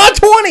 That's foot still ladder.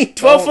 not 20.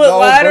 12-foot No,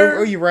 ladder.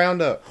 Oh, you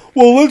round up.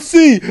 Well, let's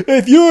see.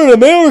 If you're in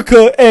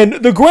America and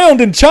the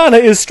ground in China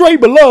is straight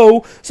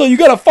below, so you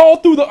got to fall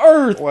through the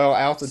earth. Well,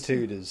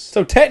 altitude is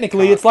So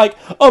technically, it's like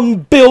a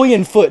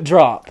billion-foot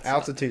drop.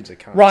 altitude's a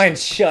constant. Ryan,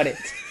 shut it.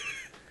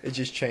 It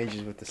just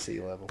changes with the sea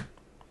level.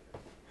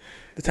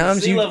 The The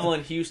times sea you level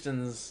in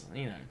Houston's,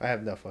 I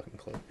have no fucking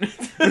clue.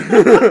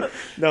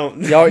 No,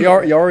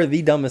 y'all are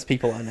the dumbest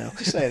people I know.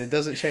 just saying it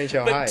doesn't change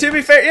how high. But to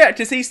be fair, yeah,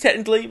 because he's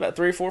technically about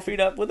 3 or 4 feet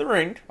up with the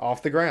ring.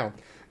 Off the ground.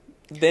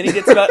 Then he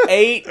gets about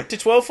 8 to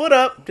 12 foot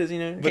up because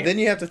But then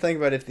you have to think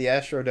about if the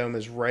Astrodome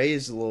is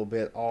raised a little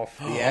bit off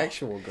the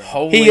actual ground.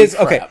 holy He is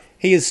crap. okay.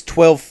 He is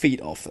 12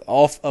 feet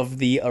off of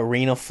the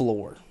arena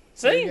floor,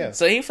 See, you go.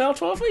 so he fell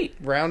 12 feet.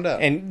 Round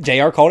up. and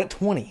Jr. called it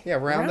 20. Yeah,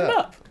 round Round up.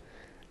 up.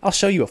 I'll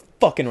show you a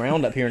fucking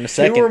roundup here in a Two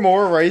second. or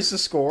more raise the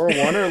score.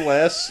 One or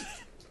less.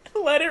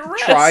 Let it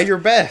rest. Try your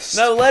best.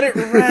 No, let it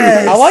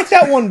rest. I like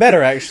that one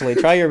better, actually.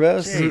 Try your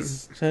best.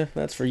 Jeez.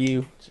 That's for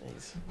you.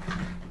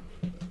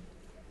 Jeez.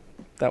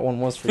 That one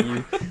was for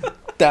you.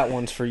 That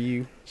one's for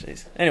you.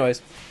 Jeez.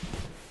 Anyways,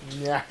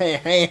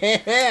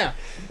 Yeah.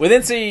 we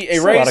then see a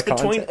Still race out of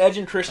between context. Edge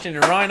and Christian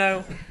and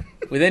Rhino.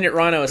 We then get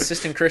Rhino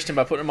assisting Christian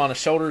by putting him on his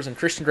shoulders, and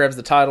Christian grabs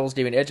the titles,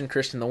 giving Edge and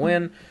Christian the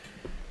win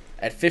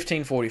at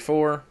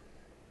 15:44.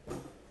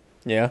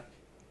 Yeah.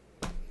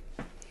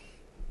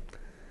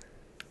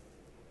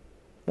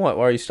 What?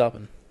 Why are you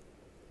stopping?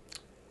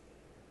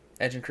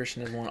 Edge and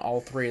Christian has won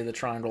all 3 of the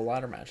Triangle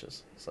Ladder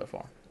matches so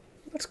far.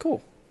 That's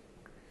cool.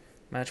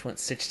 Match went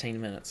 16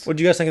 minutes. What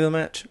did you guys think of the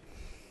match?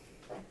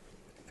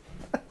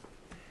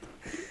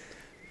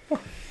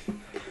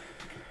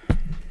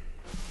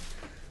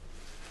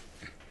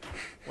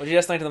 What did you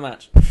guys think of the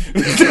match?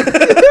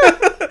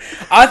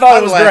 I thought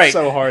it was I'd laugh great.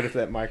 so hard if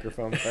that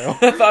microphone fell.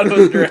 I thought it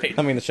was great.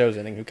 I mean, the show's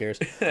ending. Who cares?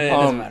 It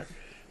doesn't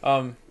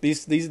matter.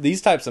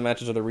 These types of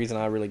matches are the reason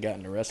I really got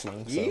into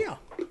wrestling. So Yeah.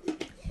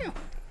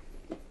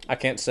 I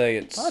can't say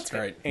it's Well, that's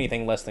great.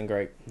 anything less than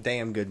great.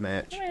 Damn good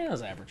match. It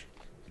was average.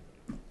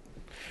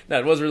 No,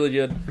 it was really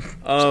good.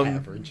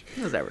 Average.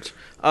 It was average.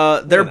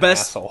 What Their an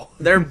best, asshole.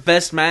 their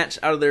best match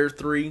out of their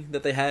three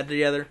that they had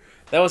together.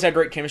 They always had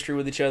great chemistry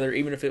with each other,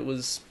 even if it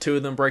was two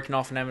of them breaking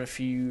off and having a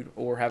feud,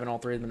 or having all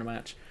three of them in a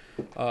match.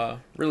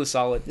 Really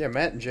solid. Yeah,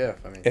 Matt and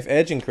Jeff. I mean, If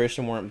Edge and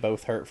Christian weren't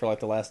both hurt for like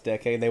the last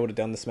decade, they would have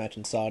done this match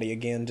in Saudi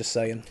again. Just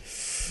saying.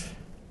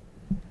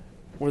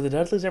 Were the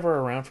Dudleys ever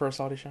around for a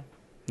Saudi show?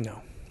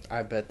 No,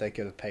 I bet they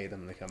could have paid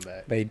them to come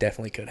back. they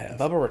definitely could have.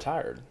 Bubba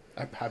retired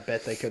I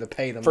bet they could have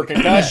paid them for to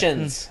come back.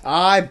 concussions.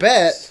 I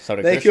bet So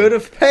did they Christian. could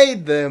have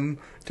paid them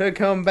to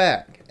come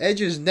back.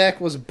 Edge's neck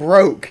was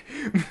broke.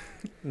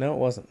 No, it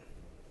wasn't.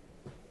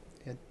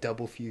 He had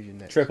double fusion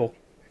neck. Triple.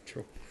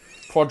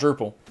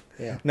 Quadruple.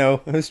 Yeah.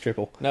 No, it was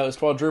triple. No, it's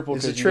quadruple.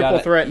 It's a 'cause you triple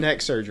gotta- threat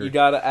neck surgery. You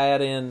got to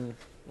add in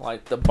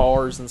like the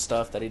bars and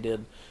stuff that he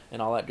did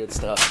and all that good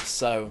stuff.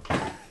 So,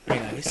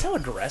 he's so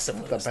aggressive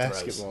with the his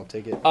basketball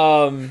ticket.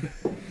 throws.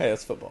 Hey,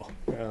 that's football.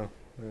 Oh,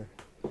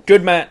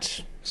 Good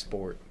match.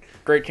 sport.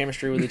 Great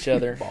chemistry with each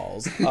other.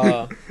 Balls.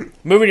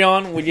 Moving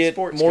on, we get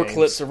Sports more games.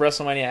 clips of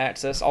WrestleMania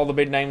Access. All the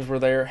big names were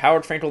there.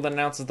 Howard Finkel then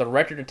announces the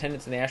record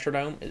attendance in the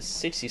Astrodome is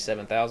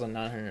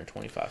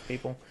 67,925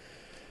 people.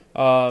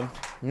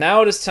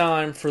 Now it is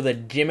time for the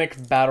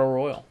Gimmick Battle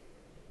Royal.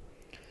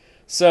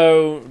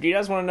 So, do you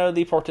guys want to know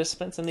the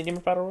participants in the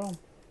Gimmick Battle Royal?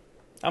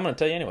 I'm going to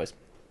tell you anyways.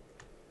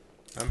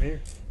 I'm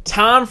here.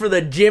 Time for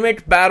the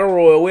Gimmick Battle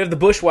Royal. We have the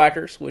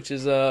Bushwhackers, which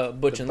is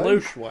Butch and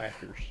Luke.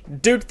 Bushwhackers.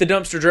 Duke the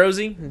Dumpster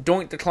Drozy,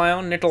 Doink the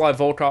Clown, Nikolai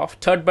Volkov,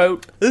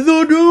 Tugboat,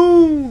 The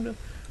Dune,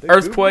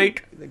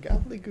 Earthquake, The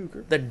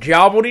gobbledygooker. the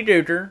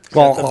Jobbledy-Dooker,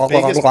 The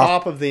biggest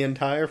pop of the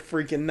entire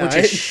freaking night.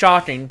 which is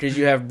shocking because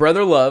you have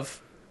Brother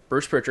Love,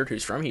 Bruce Pritchard,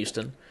 who's from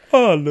Houston,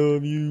 I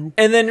love you.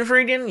 and then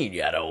freaking you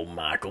got old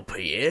Michael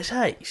P.S.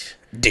 Hayes.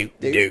 Duke.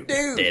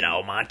 Did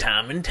all my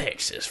time in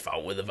Texas,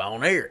 fought with the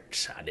Von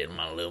Erichs. I did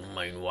my little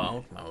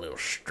moonwalk, my little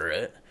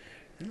strut.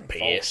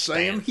 P.S.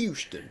 Sam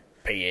Houston.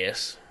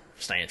 P.S.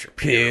 stands for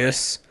purely.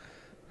 Piss.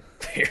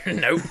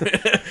 Nope.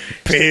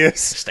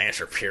 Piss. Stands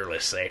for purely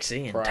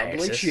sexy in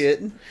Probably Texas.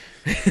 shitting.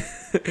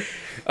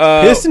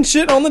 Piss and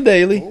shit on the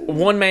daily.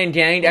 One Man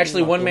Gang.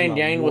 Actually, One Man my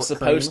Gang was Lord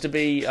supposed to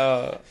be.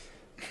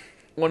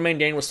 One Man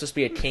Gang was supposed to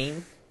be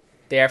Akeem,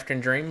 the African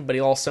Dream, but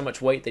he lost so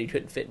much weight that he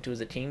couldn't fit into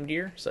his Akeem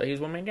gear, so he was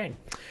One Man Gang.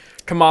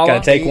 Kamala.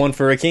 Gotta take one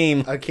for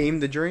Akeem. Akeem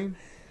the Dream.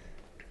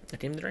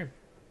 Akeem the Dream.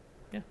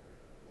 Yeah.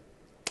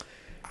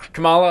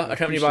 Kamala,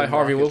 accompanied by Houston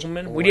Harvey Rockets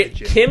Wiggleman. We get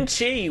legend. Kim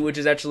Chi, which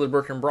is actually the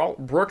Brooklyn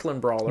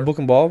Brawler. Book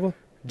and Ball.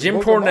 Jim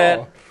Book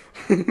Cornette,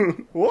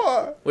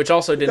 What? which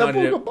also did That not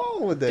book of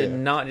ball with did that.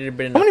 not need to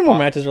be in How many more the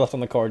matches are left on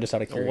the card? Just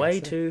out of curiosity. way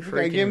too You gotta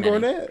freaking give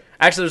him many. Cornette.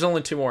 Actually, there's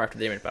only two more after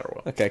the Image Battle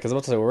Royal. Okay, because I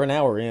was about to say we're an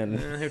hour in.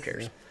 Who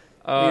cares?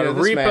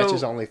 This match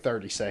is only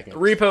 30 seconds.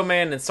 Repo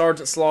Man and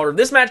Sergeant Slaughter.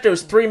 This match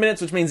goes 3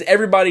 minutes, which means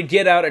everybody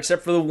get out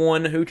except for the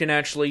one who can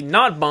actually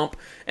not bump,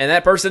 and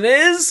that person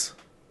is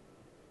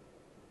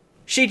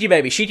Sheety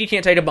Baby. Sheety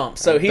can't take a bump,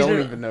 so I he's don't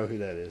even know who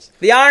that is.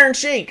 the Iron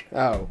Sheik.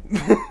 Oh.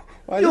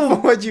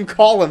 Why'd you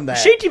call him that?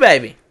 Sheety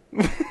Baby.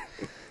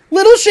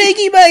 Little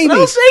shaky baby.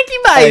 Little Shaky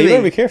Hey, you better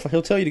Baby. be careful.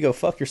 He'll tell you to go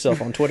fuck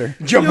yourself on Twitter.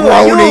 You're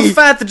Jabroni.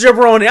 fat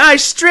jabroni. I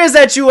stress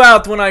at you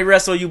out when I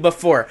wrestle you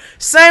before.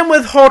 Same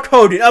with Hulk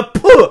Hogan. A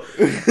puh.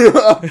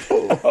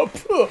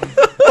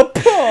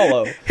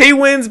 Apollo. He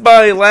wins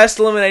by last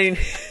eliminating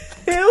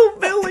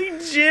Hillbilly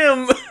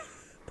Jim.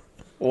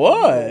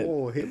 What?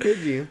 Oh, hit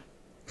you.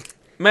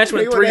 Match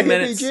went He went 3 ahead,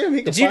 minutes. Jim.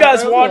 He could Did you fire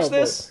guys out watch of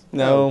this?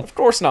 No. Of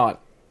course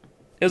not.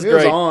 It was It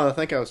was great. on. I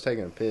think I was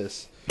taking a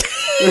piss.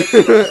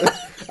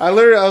 I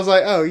was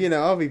like, oh,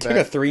 I'll be Took a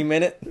back.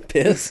 3-minute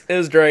piss. It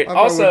was great. I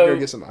probably went to Also, go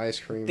get some ice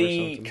cream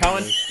the or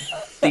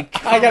something.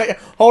 I gotta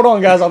hold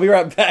on, guys. I'll be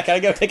right back. I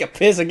gotta go take a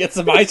piss and get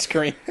some ice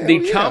cream. the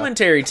yeah.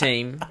 commentary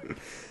team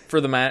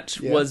for the match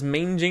Yeah. was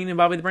Mean Gene and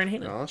Bobby the Brain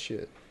Heenan. Oh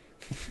shit!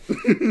 And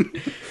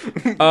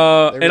They really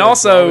brought it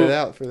also,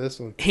 out for this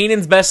one.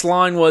 Heenan's best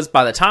line was,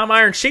 "By the time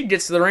Iron Sheik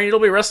gets to the ring, it'll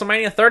be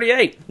WrestleMania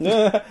 38."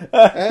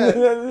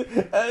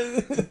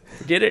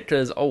 Get it?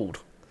 Because old.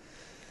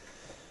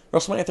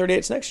 WrestleMania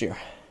 38's next year.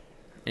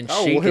 And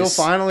Oh, Sheik well, he'll is,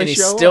 finally and he's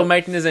show still up.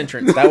 making his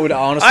entrance. That would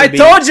honestly I be.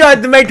 told you I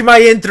had to make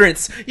my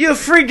entrance. You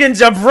freaking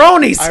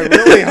jabronis. I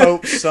really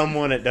hope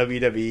someone at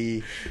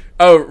WWE.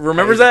 Oh,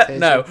 remembers Pays that?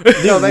 No.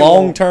 attention. No, they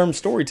long-term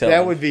storytelling.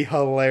 That would be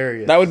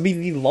hilarious. That would be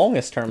the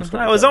longest term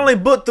storytelling. I was only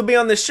booked to be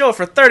on this show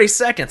for 30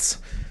 seconds.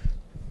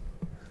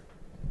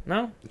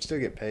 No? You'd still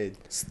get paid.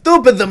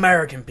 Stupid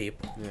American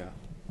people.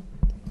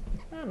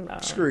 Yeah.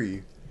 Screw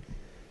you.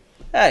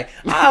 Hey,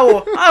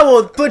 I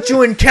will put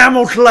you in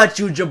camel clutch,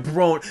 you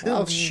jabron.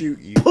 I'll shoot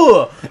you.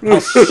 Puh.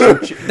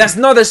 That's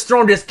not as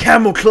strong as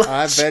camel clutch.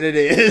 I bet it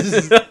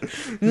is.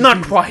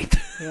 Not quite.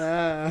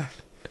 Ah.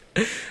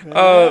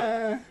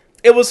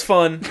 It was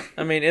fun.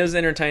 I mean, it was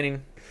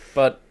entertaining,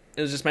 but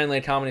it was just mainly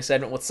a comedy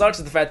segment. What sucks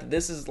is the fact that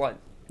this is like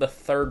the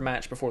third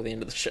match before the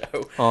end of the show.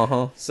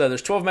 Uh-huh. So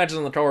there's 12 matches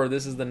on the card.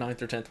 This is the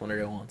 9th or 10th one to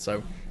go on.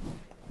 So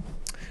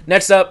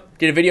next up,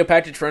 get a video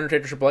package for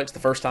Undertaker Triple H the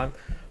first time.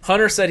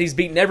 Hunter said he's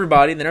beaten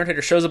everybody. The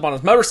Undertaker shows up on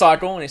his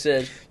motorcycle and he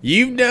says,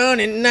 "You've done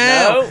it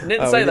now." No,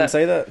 didn't say that.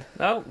 Say that.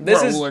 No,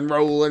 this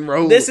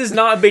rolling. This is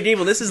not a Big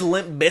Evil. This is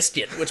Limp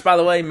Bizkit, which, by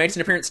the way, makes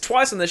an appearance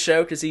twice on this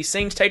show because he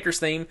sings Taker's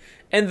theme,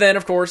 and then,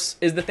 of course,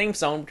 is the theme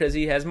song because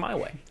he has My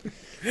Way.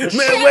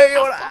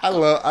 I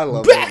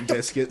love Limp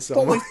Bizkit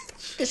so much.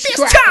 This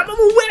time I'm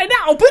gonna win it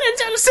out. Put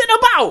it in the center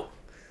bow.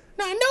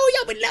 Now, I know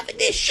y'all been loving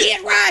this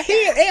shit right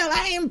here,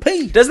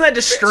 LIMP. Doesn't that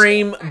just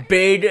scream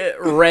big,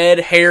 red,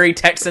 hairy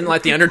Texan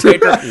like the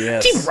Undertaker?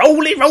 Yes. Keep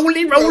rolling.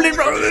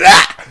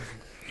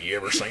 You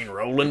ever seen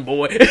Rolling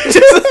Boy?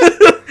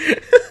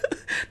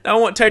 Now I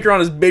want Taker on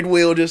his big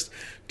wheel, just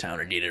time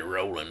to get it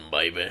rolling,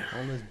 baby.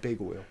 On his big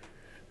wheel.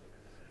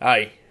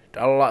 Hey, I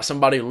don't like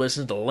somebody who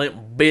listens to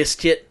Limp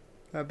Bizkit.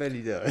 I bet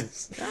he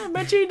does. I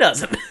bet you he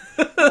doesn't.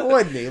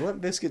 Wouldn't he?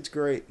 Limp Bizkit's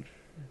great.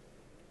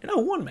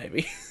 One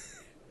maybe.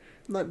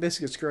 Limp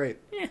Bizkit's great.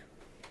 Yeah.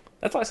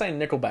 That's like saying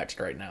Nickelback's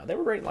great now. They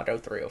were great in like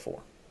 03,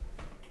 04.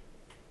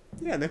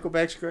 Yeah,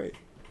 Nickelback's great.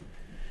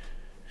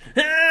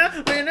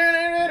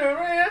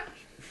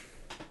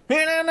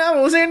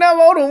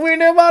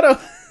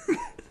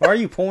 Why are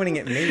you pointing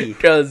at me?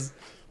 Because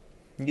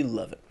you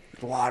love it.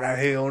 Why the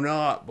hell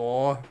not,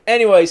 boy?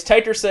 Anyways,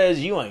 Taker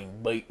says, you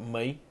ain't beating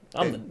me.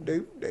 I'm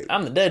Dude.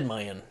 the dead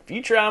man. If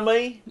you try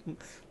me...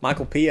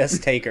 Michael P.S.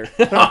 Taker.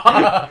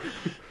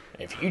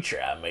 If you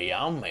try me,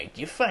 I'll make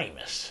you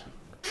famous.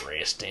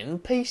 Rest in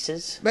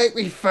pieces. Make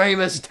me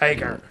famous,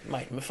 Taker.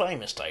 Make me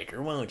famous,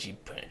 Taker. Why don't you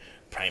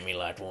pay me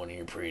like one of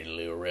your pretty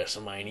little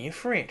WrestleMania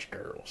French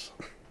girls?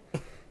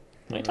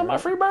 Ain't talking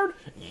about Freebird?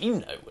 You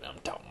know what I'm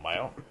talking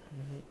about.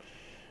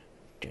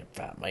 Didn't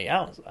fight me.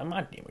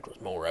 My gimmick was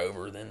more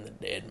over than the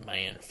dead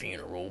man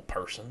funeral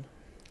person.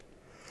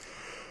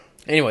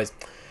 Anyways,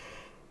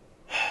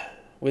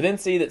 we then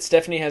see that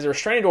Stephanie has a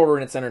restraining order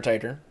in its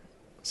Undertaker.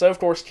 So, of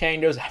course,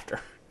 Kane goes after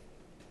her.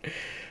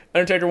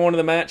 Undertaker won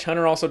the match.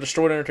 Hunter also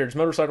destroyed Undertaker's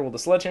motorcycle with a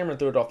sledgehammer and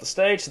threw it off the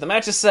stage. So the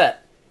match is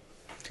set.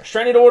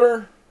 Restraining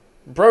order,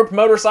 broke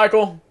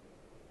motorcycle,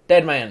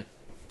 dead man.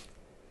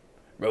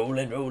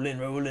 Rolling.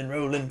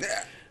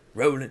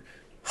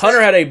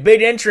 Hunter had a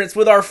big entrance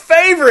with our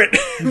favorite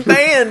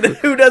band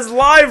who does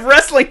live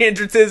wrestling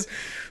entrances,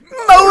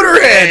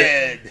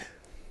 Motorhead.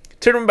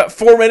 Took him about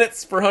 4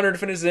 minutes for Hunter to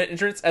finish his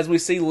entrance as we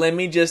see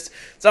Lemmy just,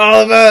 it's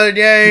all about the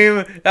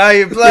game, how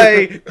you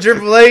play.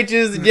 Triple H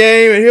is the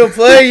game and he'll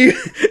play you.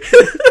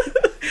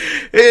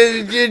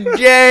 It's just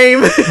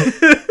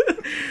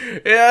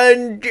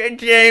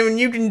game and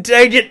you can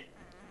take it.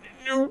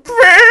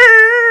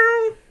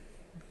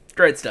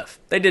 Great stuff.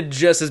 They did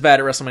just as bad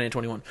at WrestleMania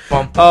 21.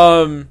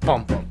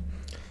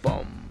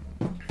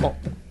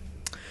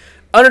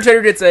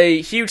 Undertaker gets a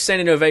huge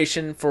standing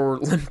ovation for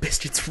Limp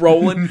Bizkit's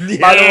Rollin'.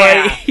 Yeah. By the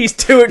way, he's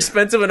too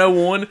expensive in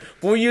 01.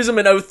 We'll use him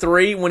in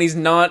 03 when he's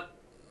not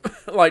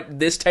like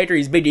this Taker.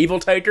 He's Big Evil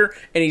Taker,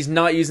 and he's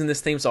not using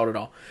this theme song at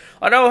all.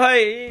 Like, oh,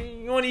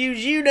 hey, you want to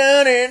use you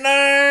down here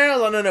now?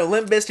 Like, no.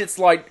 Limp Bizkit's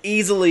like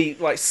easily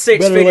like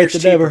six figures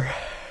cheaper. Never.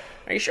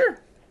 Are you sure?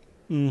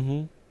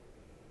 Mm-hmm.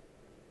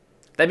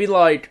 That'd be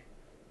like...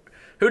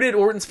 Who did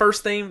Orton's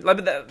first theme?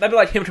 That'd be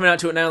like him coming out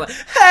to it now like,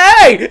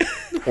 hey!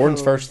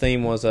 Orton's first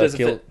theme was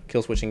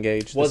Kill Switch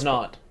Engage. Was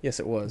not. Yes,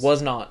 it was.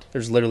 Was not.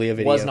 There's literally a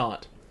video. Was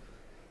not.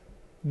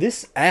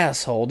 This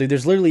asshole, dude,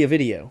 there's literally a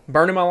video.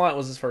 Burning My Light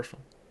was his first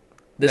one.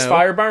 This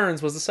Fire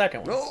Burns was the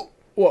second one. Oh.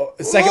 Well,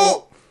 the second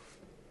one...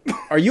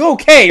 Are you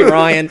okay,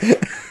 Ryan?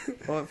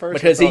 Well, at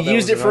first because he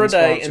used it for a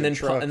day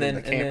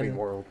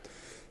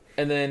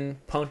and then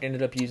Punk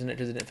ended up using it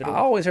because it didn't fit. I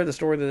always heard the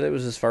story that it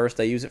was his first.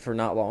 They used it for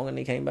not long, and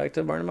he came back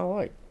to Burning My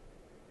Light.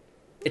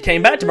 It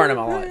came back to Burning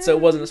My Light, so it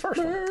wasn't his first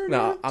one.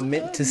 No, I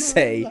meant to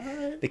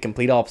say the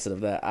complete opposite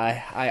of that.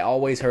 I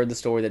always heard the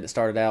story that it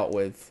started out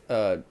with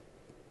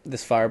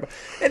this fire.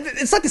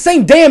 It's like the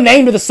same damn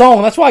name to the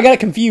song. That's why I got it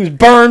confused.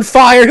 Burn,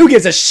 fire. Who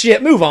gives a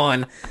shit? Move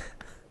on.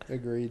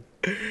 Agreed.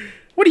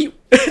 What do you...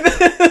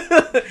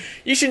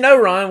 You should know,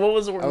 Ryan. What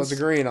was... I was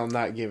agreeing on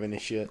not giving a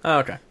shit. Oh,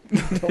 okay.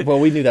 Well,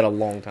 we knew that a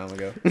long time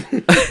ago.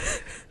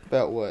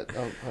 About what?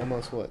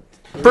 Almost what?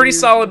 Pretty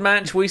solid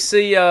match. We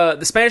see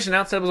the Spanish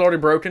announce table was already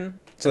broken.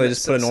 So they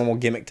just put a normal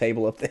gimmick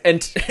table up there.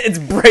 And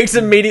it breaks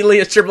immediately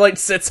as Triple H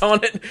sits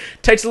on it.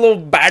 Takes a little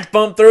back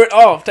bump through it.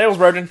 Oh, table's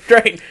broken.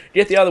 Great.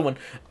 Get the other one.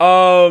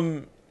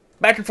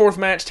 Back and forth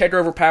match. Taker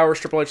overpowers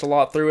Triple H a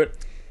lot through it.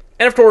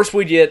 And of course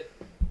we get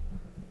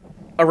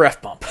a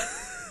ref bump.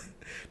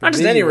 Not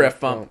just any ref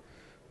bump.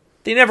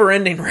 The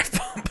never-ending ref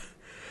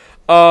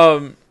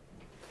bump.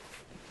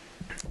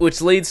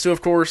 Which leads to,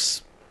 of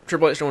course,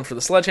 Triple H going for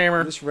the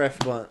sledgehammer. This ref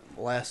bump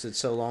lasted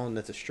so long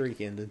that the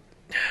streak ended.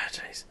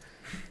 Jeez.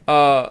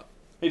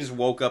 He just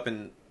woke up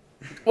and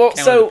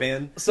counted the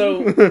pin.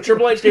 So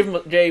Triple H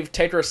gave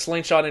Taker a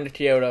slingshot into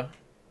Kyoto.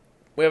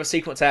 We have a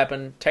sequence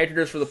happen. Taker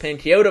goes for the pin.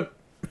 Kyoto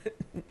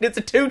gets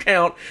a 2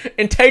 count,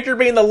 and Taker,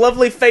 being the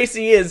lovely face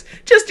he is,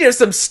 just gives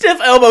some stiff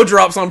elbow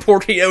drops on poor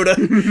Kyoto.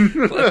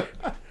 Like,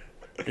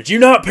 did you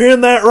not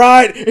pin that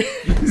right?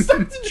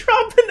 Starts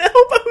dropping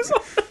elbows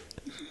on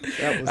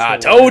him. I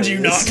told you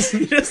not.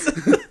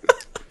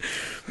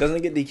 Doesn't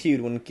it get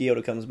DQ'd when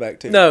Kyoto comes back,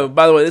 too? No,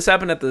 by the way, this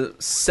happened at the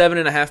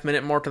 7.5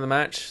 minute mark of the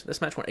match.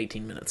 This match went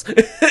 18 minutes.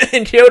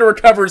 And Kyoto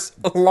recovers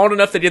long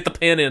enough to get the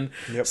pin in.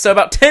 Yep. So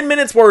about 10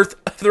 minutes worth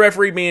of the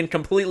referee being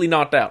completely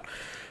knocked out.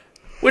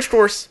 Which, of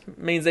course,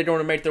 means they're going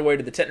to make their way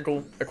to the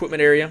technical equipment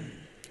area.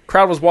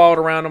 Crowd was wild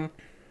around them.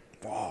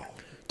 Wow.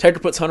 Taker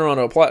puts Hunter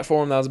onto a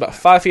platform that was about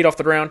 5 feet off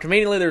the ground.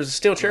 Conveniently, there's a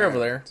steel chair over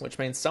there, which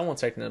means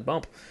someone's taking a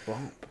bump.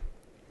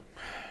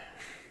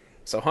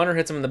 So Hunter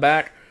hits him in the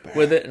back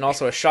with it, and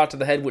also a shot to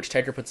the head, which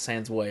Taker puts his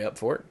hands way up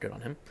for it. Good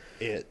on him.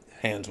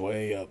 Hands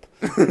way up.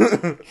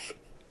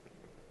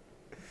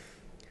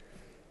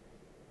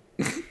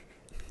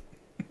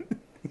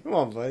 Come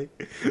on, buddy.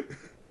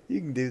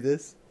 You can do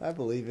this. I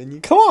believe in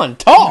you. Come on,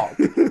 talk!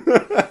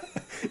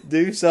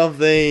 Do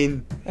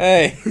something.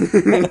 Hey.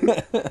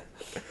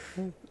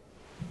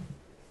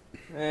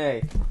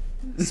 Hey.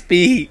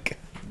 Speak.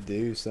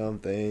 Do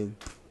something.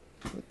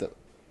 What the?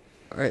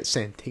 All right,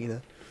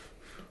 Santina.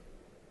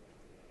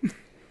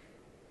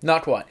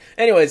 Not quite.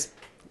 Anyways,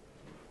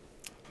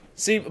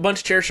 see a bunch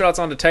of chair shots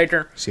onto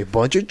Taker. See a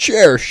bunch of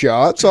chair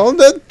shots on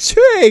the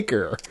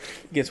Taker.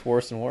 It gets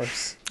worse and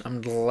worse.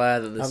 I'm glad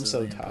that this I'm is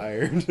so the-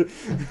 tired.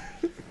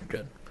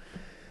 Good.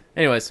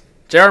 Anyways,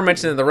 JR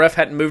mentioned that the ref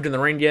hadn't moved in the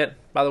ring yet.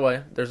 By the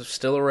way, there's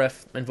still a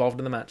ref involved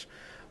in the match.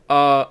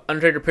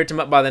 Undertaker picked him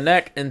up by the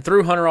neck and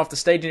threw Hunter off the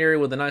staging area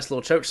with a nice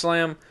little choke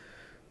slam.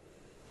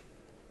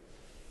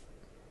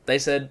 They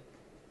said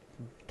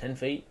 10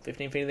 feet,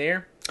 15 feet in the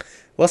air.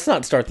 Let's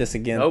not start this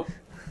again. Nope,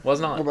 was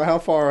not. About how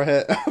far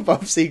ahead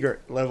above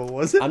secret level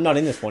was it? I'm not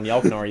in this one.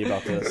 Y'all can argue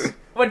about this.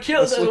 What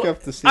kills, Let's look up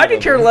the sea I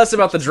could care level. less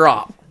about the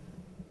drop.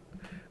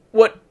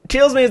 What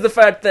kills me is the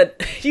fact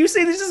that you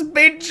see this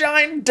big,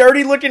 giant,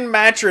 dirty-looking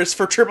mattress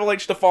for Triple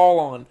H to fall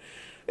on.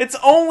 It's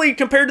only,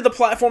 compared to the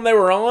platform they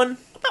were on,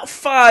 about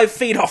 5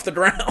 feet off the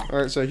ground. All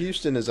right, so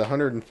Houston is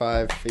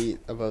 105 feet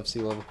above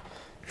sea level.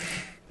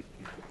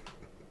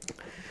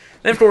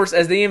 And of course,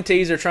 as the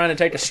EMTs are trying to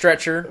take a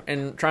stretcher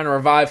and trying to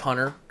revive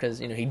Hunter, because,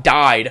 he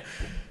died,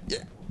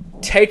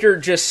 Taker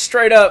just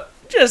straight up,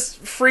 just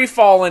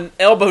free-falling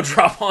elbow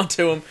drop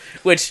onto him,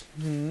 which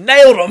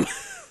nailed him.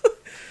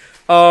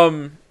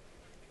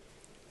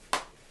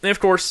 And of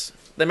course,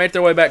 they make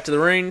their way back to the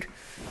ring.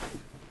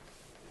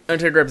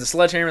 Undertaker grabs the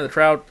sledgehammer. The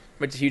crowd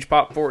makes a huge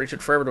pop for it. He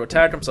took forever to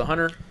attack him, so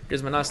Hunter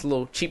gives him a nice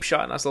little cheap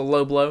shot, nice little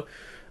low blow.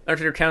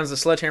 Undertaker counters the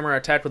sledgehammer,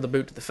 attacked with a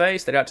boot to the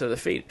face. They got to the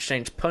feet,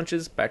 exchanged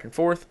punches back and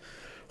forth.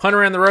 Hunter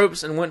ran the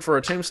ropes and went for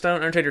a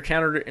tombstone. Undertaker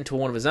countered it into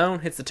one of his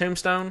own, hits the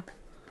tombstone.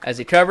 As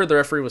he covered, the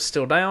referee was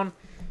still down.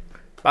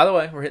 By the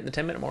way, we're hitting the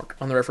 10-minute mark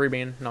on the referee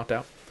being knocked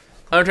out.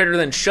 Undertaker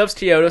then shoves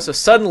Kyoto, so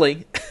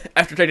suddenly,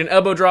 after taking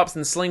elbow drops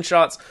and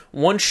slingshots,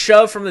 one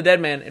shove from the dead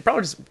man, and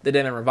probably just the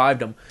dead man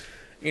revived him,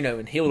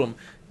 and healed him,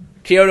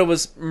 Kyoto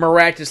was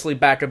miraculously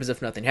back up as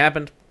if nothing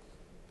happened.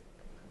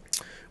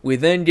 We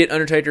then get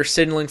Undertaker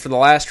signaling for the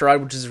last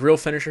stride, which is his real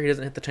finisher. He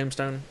doesn't hit the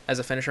tombstone as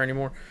a finisher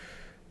anymore.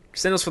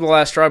 Signals for the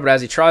last stride, but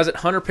as he tries it,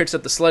 Hunter picks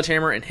up the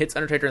sledgehammer and hits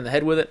Undertaker in the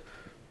head with it.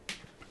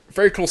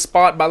 Very cool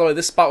spot. By the way,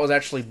 this spot was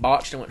actually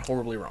botched and went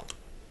horribly wrong.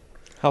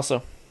 How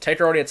so?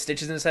 Taker already had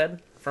stitches in his head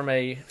from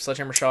a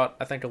sledgehammer shot,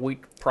 I think, a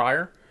week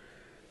prior.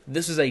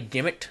 This is a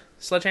gimmicked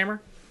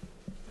sledgehammer,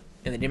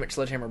 and the gimmicked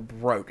sledgehammer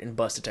broke and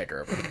busted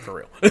Taker open, for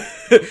real.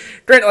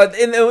 Granted,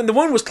 and the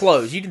wound was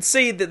closed. You can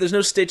see that there's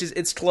no stitches.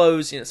 It's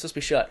closed. It's supposed to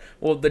be shut.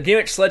 Well, the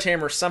gimmicked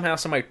sledgehammer, somehow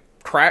somebody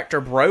cracked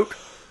or broke,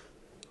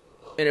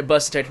 and it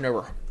busted him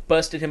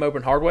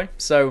open hard way.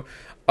 So,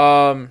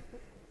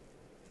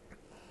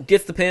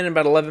 gets the pin in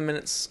about 11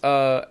 minutes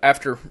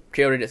after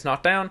Kyoto gets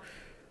knocked down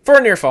for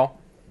a near fall.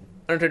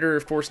 Undertaker,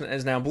 of course,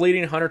 is now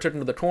bleeding. Hunter took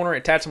him to the corner,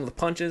 attached him with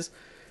punches,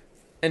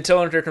 until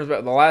Undertaker comes back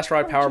with the last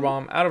ride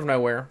powerbomb out of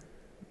nowhere.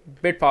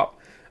 Big pop.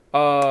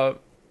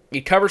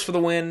 He covers for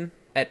the win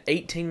at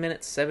 18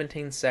 minutes,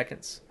 17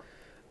 seconds.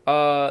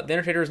 The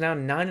Undertaker is now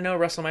 9-0 at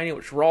WrestleMania,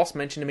 which Ross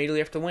mentioned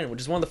immediately after the win, which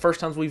is one of the first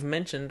times they've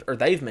mentioned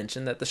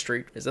that the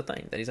streak is a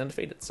thing, that he's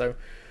undefeated. So,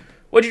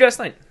 what do you guys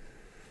think?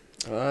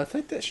 I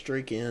think that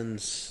streak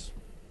ends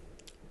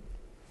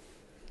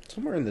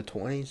somewhere in the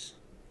 20s.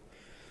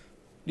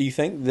 Do you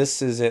think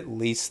this is at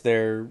least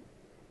their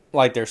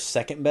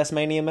second best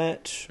Mania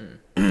match?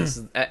 This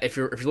is, if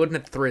you're looking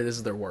at the three, this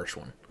is their worst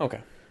one.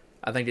 Okay.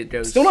 I think it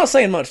goes... Still not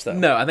saying much, though.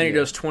 No, I think it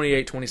goes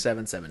 28,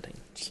 27, 17.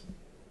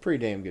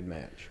 Pretty damn good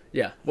match.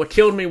 Yeah. What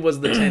killed me was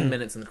the 10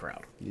 minutes in the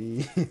crowd.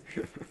 You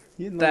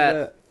didn't That...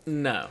 love that.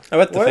 No. I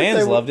bet the What if fans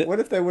they loved it. What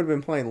if they would have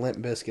been playing Limp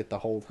Bizkit the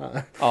whole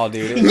time? Oh,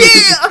 dude.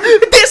 Yeah!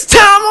 This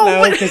time No,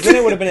 only! because then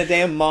it would have been a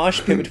damn mosh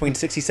pit between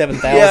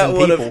 67,000 Yeah, it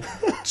would've. people.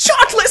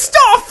 Chocolate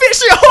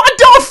starfish and hot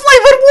dog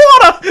flavored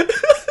water!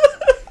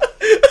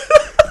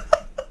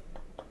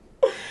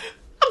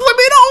 I'm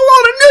blaming it all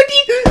on a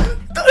noogie!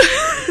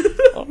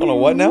 I don't know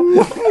what now.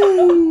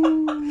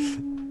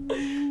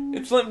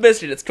 It's Limp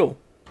Bizkit, it's cool.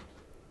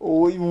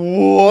 Wait,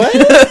 what?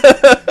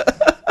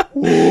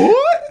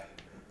 What?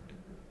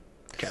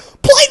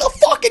 Play the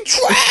fucking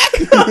track!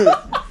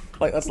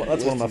 Like that's one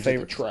of my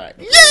favorite track.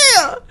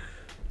 Yeah!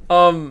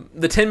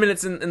 The 10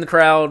 minutes in the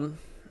crowd,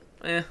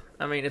 I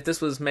I mean, if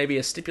this was maybe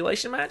a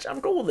stipulation match,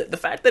 I'm cool with it. The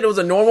fact that it was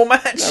a normal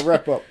match. Now,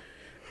 wrap up.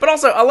 But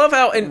also, I love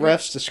how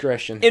Ref's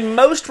discretion. in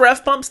most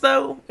ref bumps,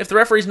 though, if the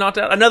referee's knocked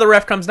out, another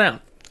ref comes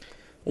down.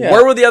 Yeah.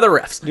 Where were the other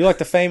refs? Do you like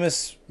the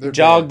famous They're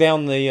jog dead.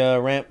 down the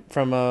ramp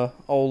from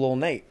old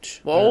Nate?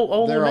 Well,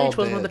 old they're all Nate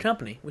wasn't with dead. the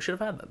company. We should have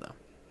had that,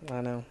 though.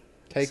 I know.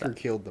 Taker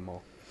killed them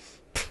all.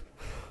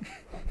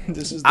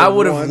 This is I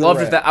would have one loved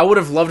ref. if that. I would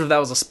have loved if that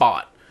was a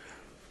spot.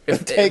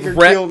 If Taker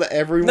ref- killed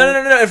everyone.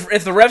 No.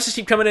 If the refs just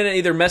keep coming in and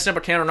either messing up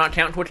a count or not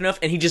counting quick enough,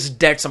 and he just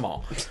decks them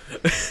all.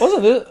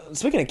 Wasn't this,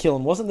 speaking of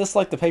killing, wasn't this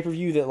like the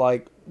pay-per-view that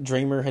like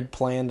Dreamer had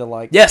planned to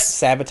like Yes.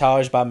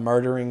 sabotage by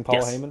murdering Paul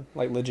Yes. Heyman?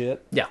 Like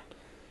legit? Yeah.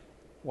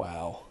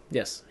 Wow.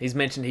 Yes. He's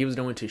mentioned he was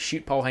going to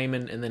shoot Paul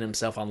Heyman and then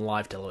himself on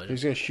live television.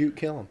 He's gonna shoot,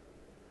 kill him.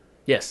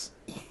 Yes.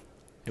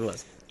 He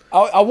was.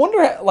 I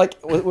wonder like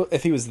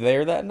if he was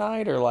there that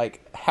night or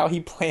like how he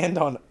planned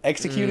on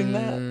executing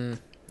that.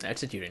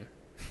 Executing.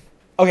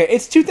 Okay,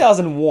 it's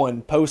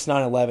 2001, post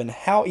 9/11.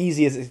 How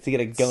easy is it to get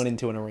a gun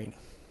into an arena?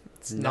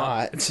 It's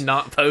not. It's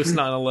not post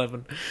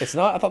 9/11. It's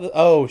not. I thought.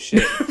 Oh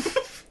shit.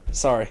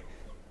 Sorry.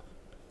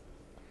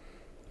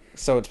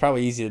 So it's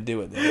probably easy to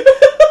do it then.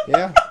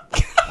 Yeah.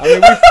 I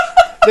mean,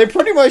 they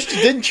pretty much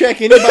didn't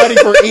check anybody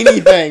for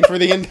anything for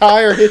the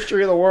entire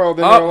history of the world.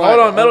 And Oh, they're like, hold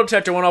on. Metal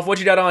detector went off. What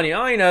you got on you?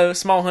 Oh, you know,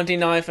 small hunting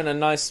knife and a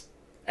nice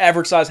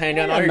average size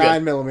handgun. Oh, a you're 9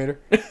 good. millimeter.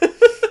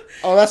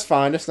 Oh, that's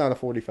fine. That's not a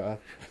 45.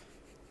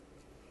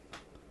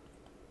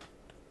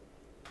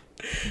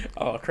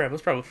 Oh, crap.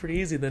 That's probably pretty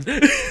easy then.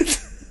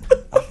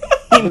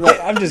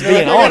 I'm just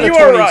being I got a You honest.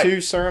 are 22,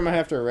 right. sir. I'm gonna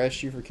have to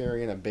arrest you for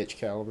carrying a bitch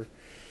caliber.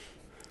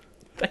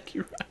 Thank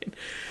you, Ryan.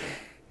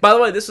 By the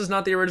way, this was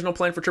not the original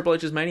plan for Triple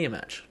H's Mania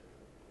match.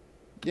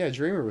 Yeah,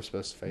 Dreamer was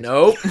supposed to face.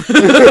 Nope.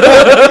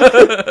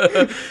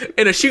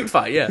 In a shoot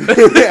fight, yeah.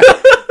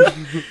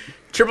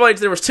 Triple H,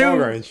 there was Long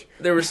range.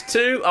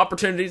 two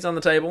opportunities on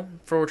the table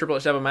for Triple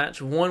H to have a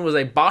match. One was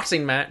a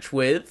boxing match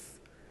with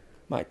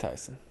Mike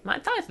Tyson.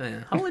 Mike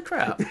Tyson. Holy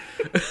crap!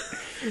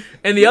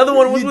 And the other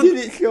one was You with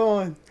did it,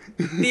 Sean.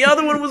 the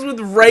other one was with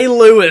Ray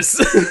Lewis.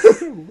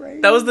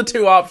 That was the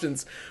two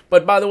options.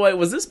 But by the way,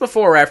 was this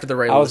before or after the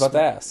Ray I was Lewis? about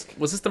to ask.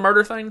 Was this the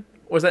murder thing?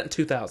 Or was that in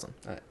 2000?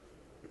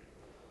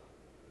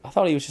 I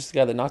thought he was just the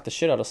guy that knocked the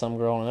shit out of some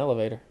girl on an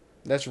elevator.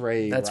 That's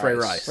Ray. That's Rice. Ray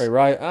Rice. Ray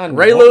Rice. I know.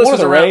 Ray One Lewis of was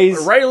the around.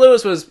 Rays. Ray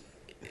Lewis was,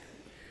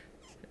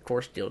 of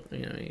course,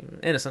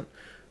 innocent.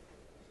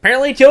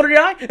 Apparently, he killed a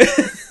guy.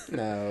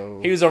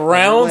 No. He was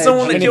around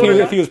someone that And killed a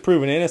guy. if he was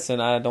proven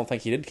innocent, I don't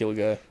think he did kill a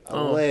guy.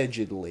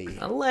 Allegedly.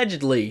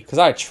 Allegedly, Because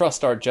I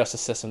trust our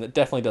justice system that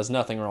definitely does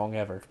nothing wrong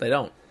ever. they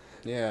don't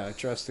Yeah, I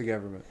trust the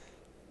government.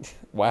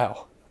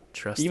 Wow.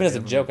 trust. Even the as a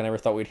government. joke, I never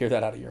thought we'd hear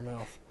that out of your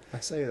mouth. I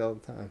say it all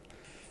the time.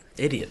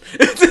 Idiot.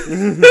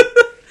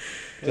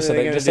 Just so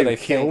they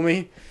kill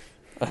me.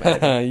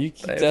 You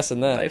keep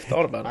guessing that. They've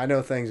thought about it. I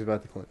know things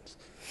about the Clintons.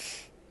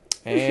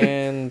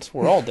 And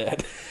we're all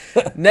dead.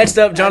 Next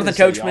up, Jonathan I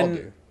didn't say y'all Coachman.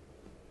 do.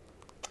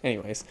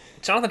 Anyways.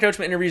 Jonathan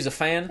Coachman interviews a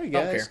fan. Hey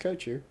Don't guys, care.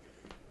 Coach here.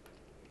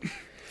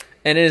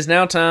 And it is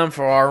now time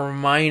for our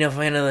main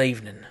event of the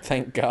evening.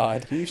 Thank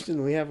God.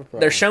 Houston, we have a problem.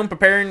 They're shown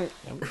preparing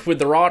with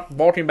The Rock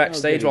walking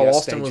backstage good, he while got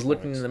Austin stage was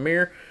looking frights. in the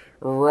mirror.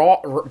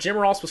 Jim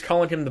Ross was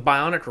calling him the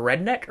bionic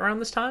redneck around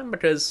this time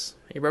because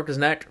he broke his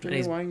neck and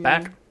he's Wang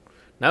back. Yang.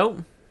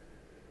 No,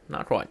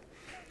 not quite.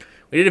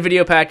 We did a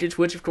video package,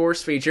 which of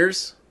course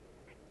features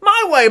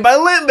 "My Way" by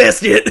Limp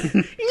Bizkit.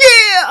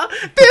 Yeah,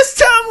 this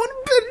time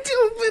we've been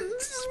doing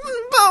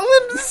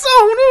the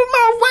song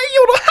 "My Way"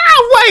 on the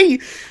highway.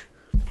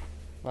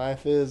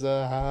 Life is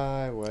a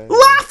highway.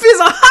 Life is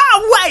a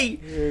highway.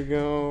 You're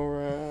going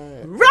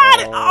right. Ride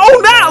it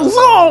all night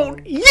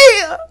long.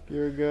 Yeah.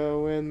 You're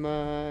going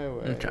my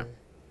way. Okay.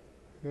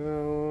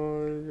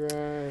 Going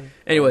right.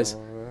 Anyways.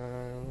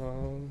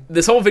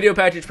 This whole video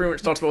package pretty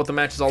much talks about what the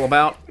match is all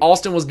about.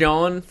 Austin was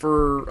gone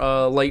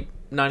for late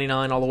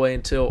 99 all the way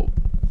until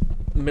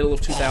middle of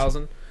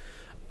 2000.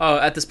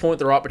 At this point,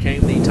 The Rock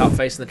became the top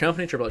face in the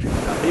company. Triple H became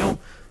the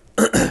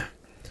top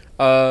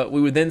heel.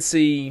 We would then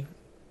see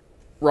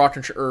Rock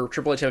or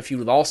Triple H have a feud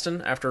with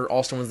Austin after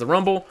Austin wins the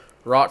Rumble.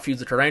 Rock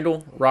feuds with Kurt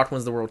Angle. Rock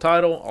wins the World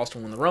title.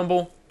 Austin won the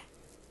Rumble.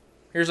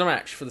 Here's a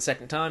match for the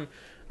second time.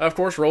 Of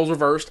course, roles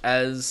reversed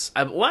as...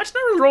 Well, actually,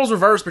 not really roles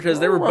reversed because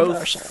they were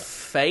both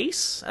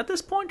face at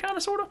this point, kind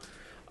of, sort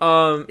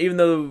of. Even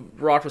though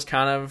Rock was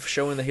kind of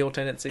showing the heel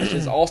tendencies.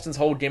 Because Austin's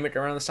whole gimmick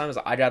around this time is,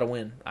 I gotta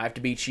win. I have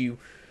to beat you.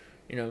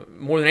 You know,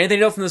 more than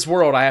anything else in this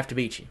world, I have to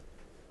beat you.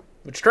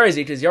 Which is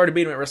crazy, because you already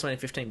beat him at WrestleMania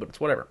 15, but it's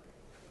whatever.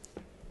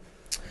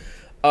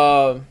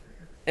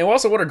 And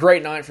also, what a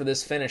great night for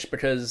this finish,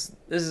 because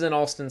this is in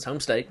Austin's home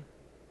state,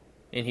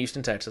 in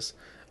Houston, Texas.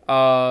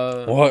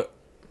 What?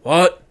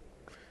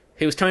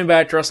 He was coming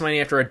back to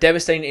WrestleMania after a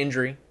devastating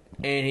injury,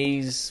 and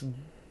he's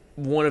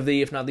one of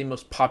the, if not the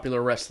most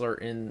popular wrestler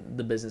in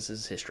the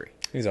business's history.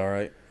 He's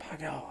alright. My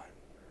God.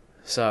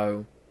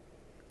 So,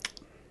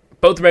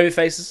 both the baby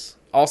faces.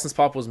 Austin's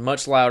pop was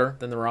much louder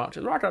than The Rock.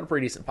 The Rock got a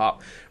pretty decent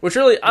pop, which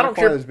really, I don't Not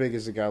quite care. as big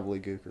as the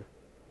gobbledygooker.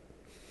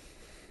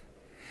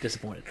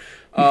 disappointed.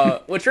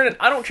 Which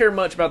I don't care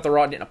much about The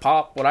Rock getting a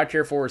pop. What I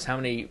care for is how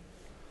many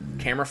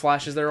camera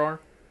flashes there are.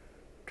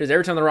 Because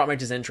every time The Rock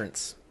makes his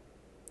entrance,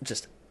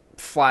 just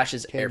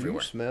flashes Can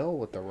everywhere. you smell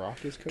what the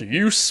Rock is Do cooking?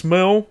 you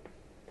smell?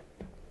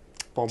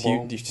 Boom, Do you,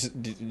 boom. do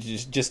you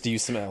just do you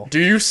smell? Do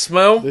you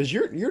smell? Does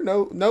your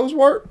nose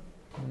work?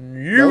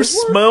 You Nose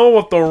work? smell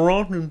what The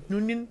Rock is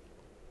cooking?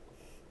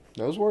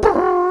 Nose work?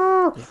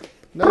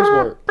 Nose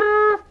work.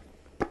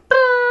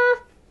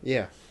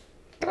 Yeah.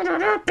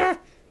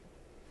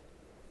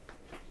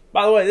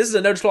 By the way, this is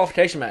a no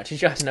disqualification match.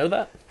 Did you guys know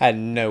that? I had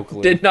no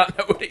clue. Did not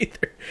know it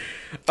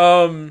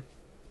either.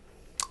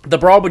 The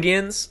brawl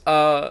begins.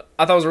 I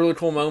thought it was a really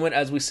cool moment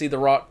as we see The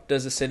Rock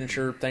does a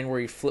signature thing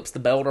where he flips the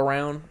belt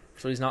around,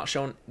 so he's not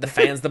showing the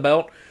fans the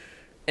belt.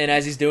 And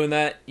as he's doing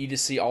that, you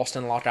just see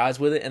Austin lock eyes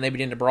with it, and they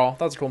begin to brawl.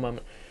 That was a cool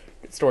moment.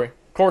 Good story.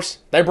 Of course,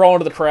 they brawl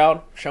into the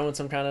crowd, showing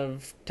some kind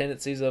of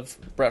tendencies of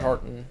Bret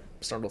Hart and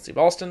Stone Cold Steve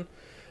Austin.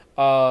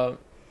 Crowd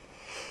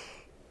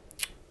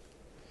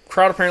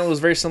apparently was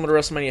very similar to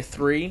WrestleMania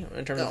 3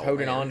 in terms of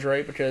Hogan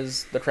Andre,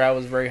 because the crowd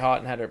was very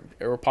hot and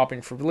they were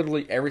popping for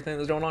literally everything that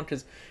was going on.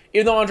 Because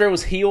even though Andre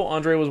was heel,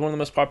 Andre was one of the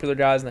most popular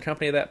guys in the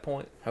company at that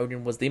point.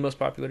 Hogan was the most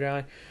popular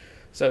guy.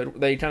 So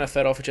they kind of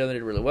fed off each other and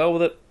did really well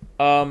with it.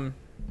 And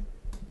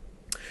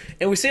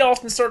we see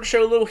Austin start to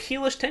show little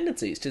heelish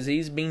tendencies because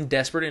he's being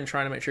desperate and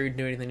trying to make sure he can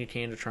do anything he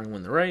can to try and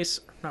win the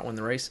race. Not win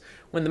the race.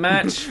 Win the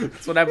match.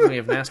 That's what happens when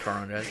you have NASCAR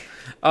on, guys.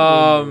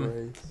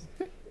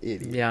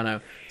 Idiot. Yeah, I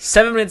know.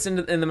 7 minutes in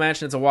the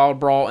match, and it's a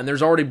wild brawl, and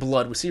there's already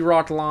blood. We see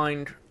Rock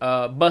lined,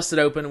 busted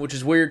open, which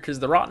is weird because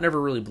The Rock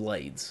never really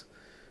blades.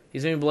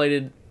 He's been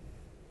bladed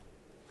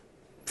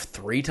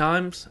 3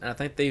 times, and I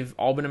think they've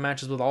all been in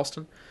matches with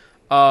Austin.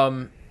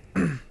 Of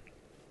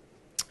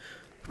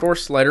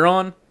course, later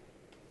on,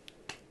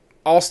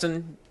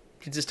 Austin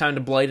gets his time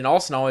to blade, and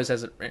Austin always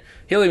has it.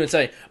 He'll even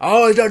say, "I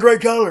always had great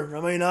color. I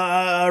mean,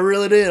 I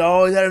really did. I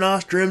always had a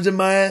nice trims in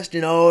my ass. I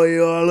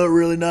look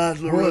really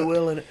nice, look really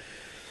well in it."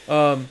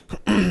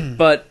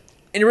 But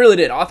and it really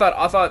did. I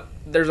thought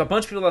there's a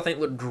bunch of people that I think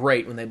look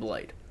great when they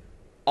blade.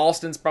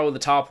 Austin's probably the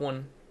top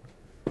one.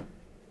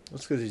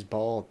 That's because he's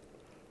bald.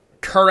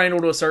 Kurt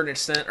Angle to a certain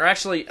extent, or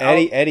actually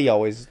Eddie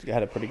always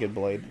had a pretty good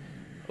blade.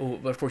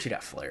 but of course you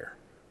got Flair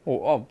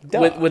Duh.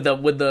 with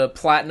the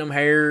platinum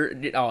hair.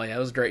 Oh yeah, it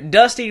was great.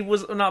 Dusty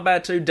was not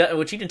bad too,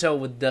 which you can tell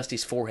with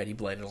Dusty's forehead he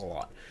bladed a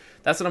lot.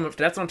 That's what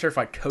I'm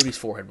terrified Cody's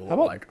forehead will How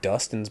look about like.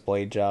 Dustin's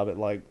blade job at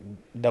like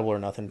Double or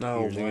Nothing 2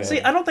 years ago?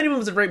 See, I don't think he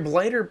was a great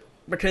blader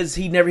because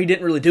he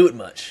didn't really do it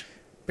much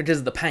because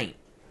of the paint.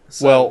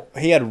 So, Well,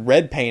 he had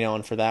red paint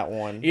on for that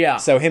one. Yeah.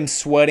 So him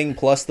sweating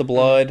plus the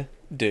blood,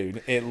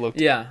 dude, it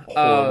looked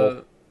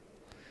horrible.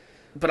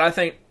 But I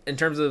think in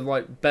terms of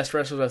like best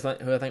wrestlers,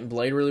 who I think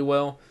blade really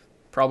well,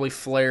 probably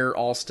Flair,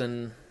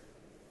 Austin.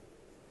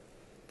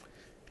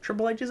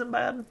 Triple H isn't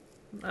bad.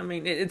 I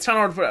mean, it's kind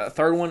of hard to put a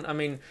third one. I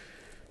mean,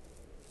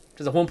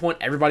 because at one point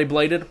everybody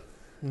bladed.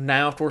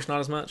 Now, of course, not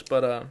as much.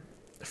 But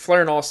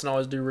Flair and Austin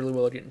always do really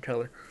well at getting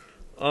color.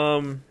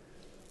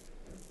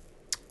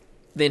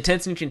 The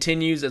intensity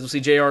continues as we see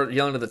JR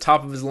yelling at the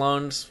top of his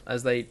lungs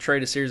as they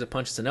trade a series of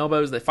punches and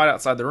elbows. They fight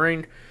outside the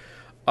ring.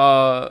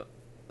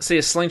 See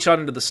a slingshot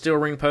into the steel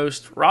ring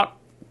post. Rock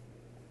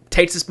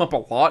takes this bump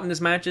a lot in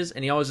his matches,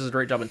 and he always does a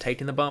great job in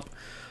taking the bump.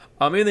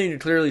 Even though you can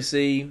clearly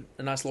see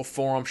a nice little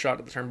forearm shot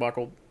at the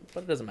turnbuckle,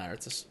 but it doesn't matter.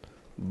 It's just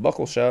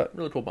Buckle shot.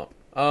 really cool bump.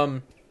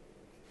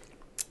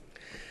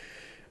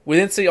 We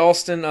then see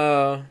Austin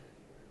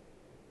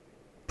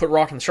put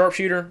Rock in the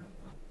sharpshooter.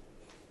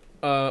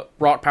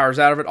 Rock powers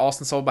out of it.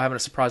 Austin sold by having a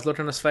surprised look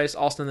on his face.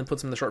 Austin then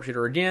puts him in the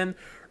sharpshooter again.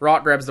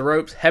 Rock grabs the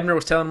ropes. Hebner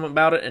was telling him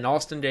about it, and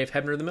Austin gave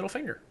Hebner the middle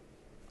finger,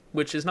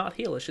 which is not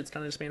heelish. It's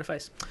kind of just being a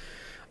face.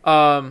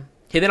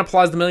 He then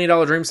applies the $1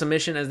 Million Dream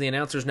submission. As the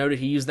announcers noted,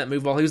 he used that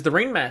move while he was the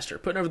ringmaster,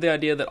 putting over the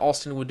idea that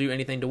Austin would do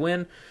anything to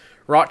win.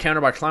 Rock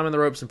countered by climbing the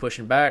ropes and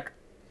pushing back,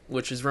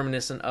 which is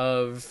reminiscent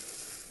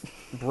of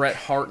Bret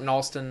Hart and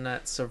Austin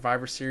at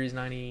Survivor Series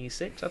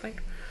 96, I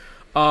think.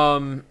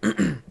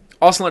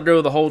 Austin let go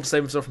of the hold to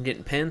save himself from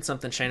getting pinned,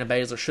 something Shayna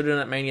Baszler should have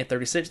done at Mania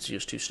 36. She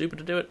was too stupid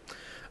to do it.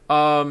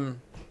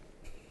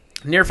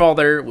 Near fall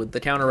there with the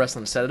counter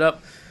wrestling to set it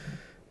up.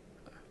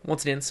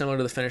 Once again, similar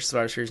to the finish of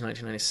Survivor Series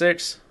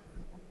 1996.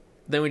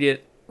 Then we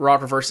get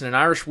Rock reversing an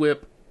Irish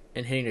whip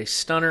and hitting a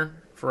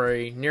stunner for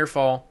a near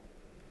fall.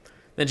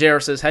 Then JR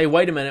says, "Hey,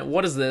 wait a minute,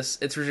 what is this?"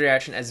 It's his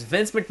reaction as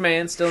Vince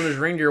McMahon, still in his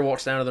ring gear,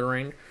 walks down to the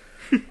ring.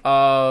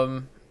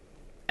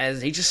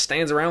 As he just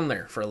stands around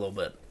there for a little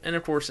bit. And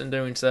of course, in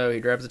doing so, he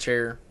grabs a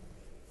chair.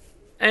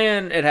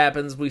 And it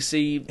happens. We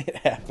see...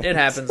 It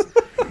happens.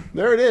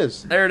 There it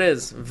is. There it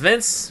is.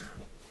 Vince...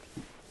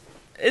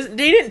 He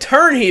didn't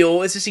turn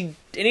heel. It's just he... And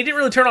he didn't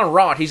really turn on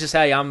Rock. He's just,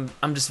 hey,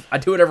 I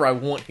do whatever I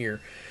want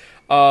here.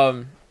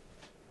 And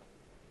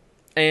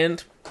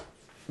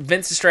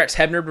Vince distracts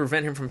Hebner to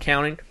prevent him from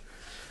counting.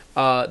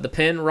 The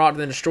pin, Rock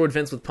then destroyed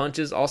Vince with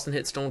punches. Austin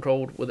hit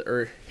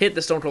hit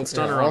the Stone Cold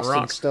Stunner on Austin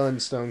Rock.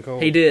 stunned Stone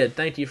Cold. He did.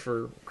 Thank you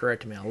for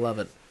correcting me. I love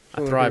it.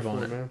 I thrive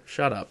on it. Man.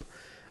 Shut up.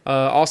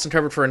 Austin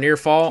covered for a near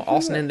fall.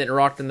 Austin then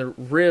rocked in the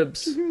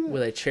ribs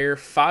with a chair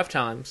 5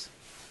 times.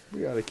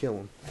 We gotta kill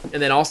him.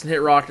 And then Austin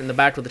hit Rock in the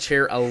back with a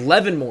chair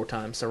 11 more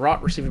times. So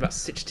Rock received about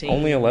 16.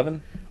 Only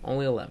 11?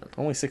 Only 11.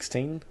 Only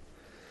 16?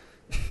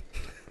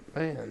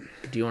 Man,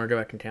 Do you want to go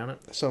back and count it?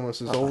 it's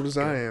almost as old as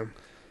I am.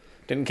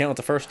 Didn't count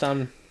the first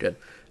time. Good.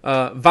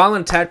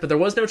 Violent attack, but there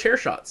was no chair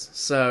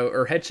shots.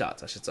 Or head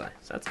shots, I should say.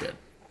 So that's good.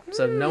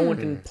 So no one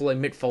can pull a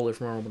Mick Foley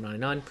from Rumble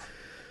 99.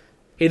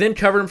 He then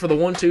covered him for the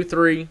 1, 2,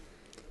 3.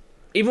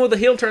 Even with the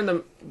heel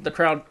turn, the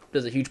crowd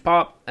does a huge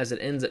pop as it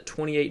ends at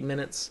 28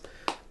 minutes.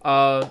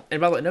 And by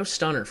the way, no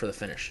stunner for the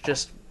finish.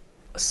 Just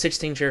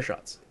 16 chair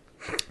shots.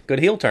 Good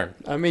heel turn.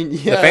 I mean,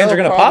 yeah, The fans are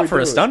going to they'll pop probably for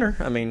a do it. stunner.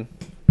 I mean,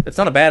 it's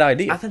not a bad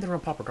idea. I think they're going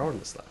to pop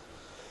regardless, though.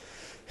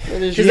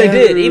 That is Because they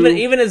did.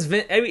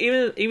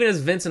 true. Even as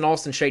Vince and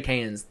Austin shake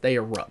hands, they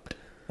erupt.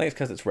 I think it's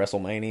because it's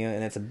WrestleMania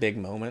and it's a big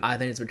moment. I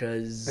think it's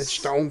because... It's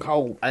Stone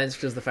Cold. I think it's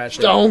because the fact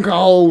that... Stone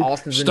Cold.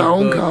 Austin's in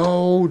Stone the book.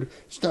 Cold.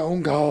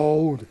 Stone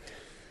Cold.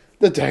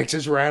 The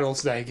Texas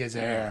rattlesnake is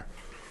here.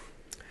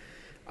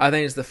 I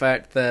think it's the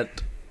fact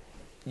that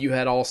you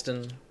had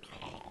Austin,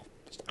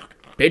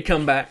 big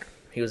comeback.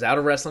 He was out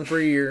of wrestling for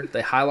a year.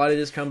 They highlighted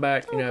his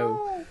comeback.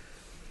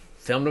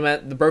 Filmed him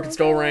at the Broken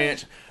Skull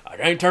Ranch. I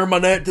can't turn my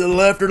neck to the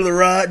left or to the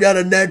right. Got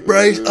a neck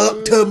brace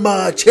up to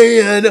my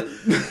chin.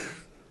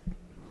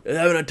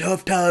 Having a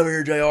tough time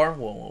here, JR.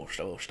 Well,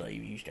 Steve,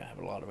 you used to have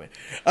a lot of it.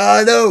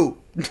 I know.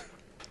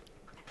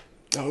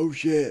 Oh,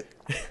 shit.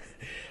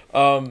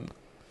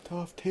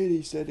 Tough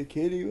titty, said the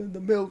kitty when the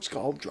milk's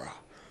gone dry.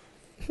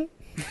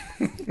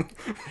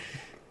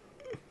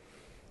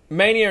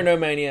 Mania or no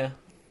Mania,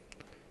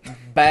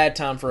 bad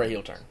time for a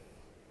heel turn.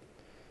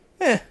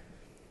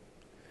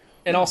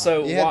 And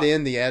also, You had to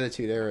end the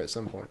Attitude Era at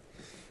some point.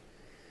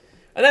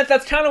 and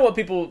that's kind of what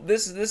people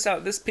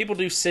people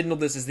do signal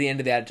this as the end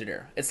of the Attitude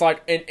Era. It's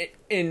like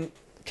in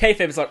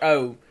kayfabe, it's like,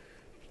 oh,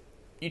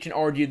 you can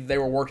argue that they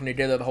were working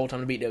together the whole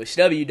time to beat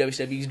WCW.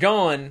 WCW's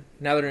gone.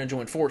 Now they're going to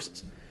join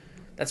forces.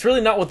 That's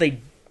really not what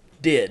they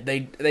did.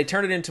 They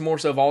turned it into more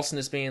so of Austin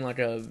as being like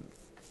a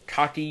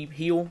cocky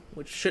heel,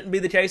 which shouldn't be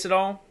the case at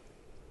all.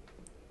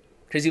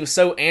 Because he was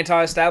so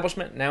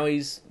anti-establishment. Now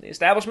he's the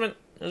establishment.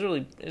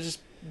 It's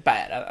just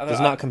bad. Does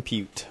not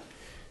compute.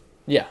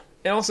 Yeah.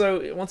 And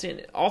also, once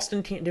again,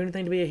 Austin can't do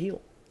anything to be a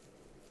heel.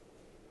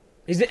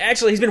 He's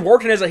been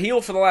working as a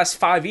heel for the last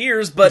 5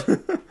 years, but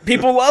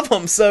people love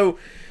him. So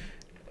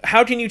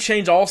how can you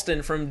change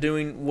Austin from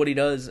doing what he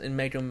does and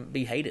make him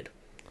be hated?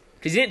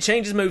 Because he didn't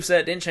change his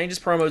moveset, didn't change his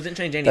promos, didn't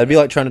change anything. That'd be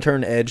like trying to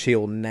turn Edge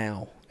heel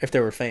now, if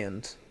there were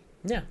fans.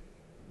 Yeah.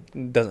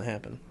 It doesn't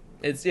happen.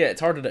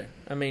 It's hard to do.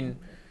 I mean...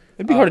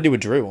 It'd be hard to do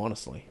with Drew,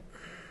 honestly.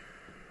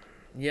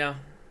 Yeah.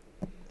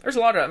 There's a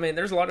lot of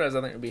guys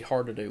I think it would be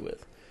hard to do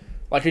with.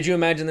 Like, could you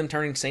imagine them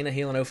turning Cena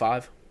heel in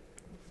 05?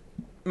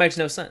 Makes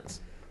no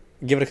sense.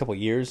 Give it a couple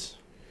years.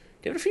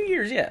 Give it a few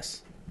years,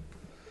 yes.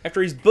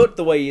 After he's booked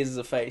the way he is as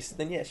a face,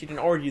 then yes, you can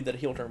argue that a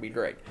heel turn would be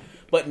great.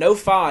 But in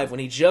 05, when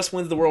he just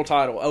wins the world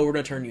title, oh, we're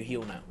going to turn you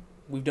heel now.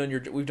 We've done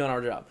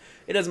our job.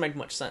 It doesn't make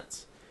much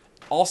sense.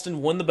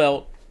 Austin won the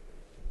belt.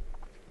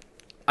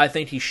 I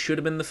think he should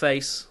have been the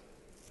face.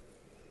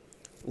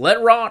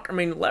 Let Rock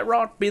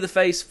be the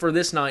face for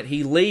this night.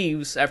 He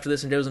leaves after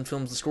this and goes and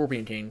films The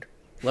Scorpion King.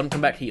 Let him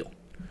come back heel.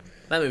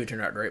 That movie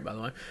turned out great, by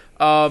the way.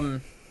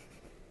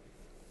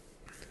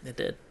 It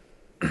did.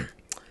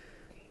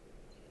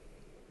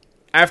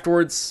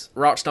 Afterwards,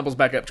 Rock stumbles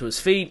back up to his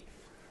feet.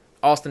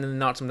 Austin then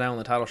knocks him down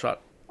with a title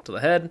shot to the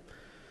head.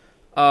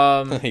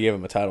 He gave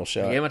him a title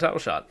shot. He gave him a title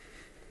shot.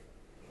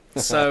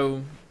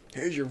 So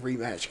Here's your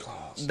rematch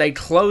clause. they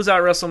close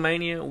out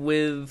WrestleMania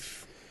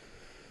with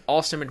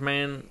Austin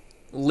McMahon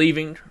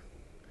leaving,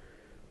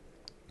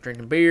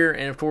 drinking beer,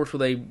 and of course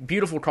with a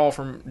beautiful call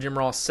from Jim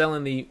Ross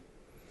selling the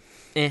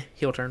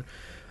heel turn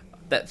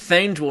that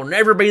things will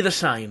never be the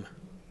same.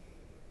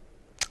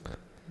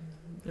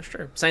 That's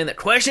true. Saying that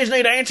questions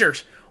need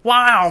answers.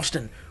 Why,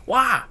 Austin?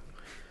 Why?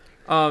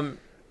 Stone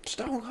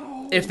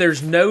Cold. If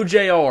there's no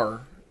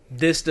JR,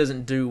 this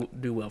doesn't do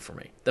well for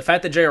me. The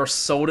fact that JR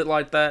sold it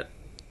like that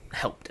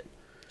helped it.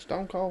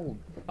 Stone Cold.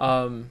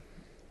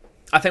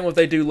 I think what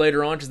they do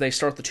later on is they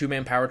start the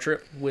 2-man power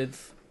trip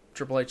with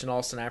Triple H and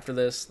Austin after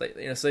this.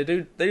 So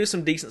they do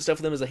some decent stuff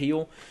with him as a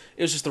heel.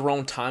 It was just the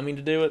wrong timing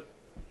to do it.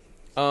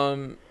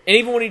 And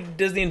even when he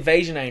does the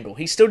invasion angle,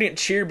 he still didn't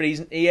cheer, but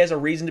he has a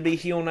reason to be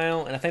heel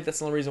now, and I think that's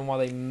the only reason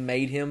why they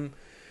made him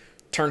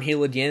turn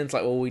heel again. It's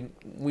like, well, we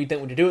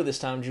think we can do it this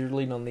time. You're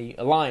leading on the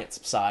Alliance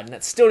side, and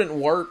that still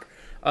didn't work.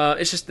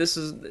 It's just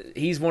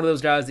he's one of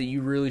those guys that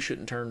you really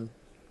shouldn't turn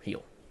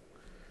heel.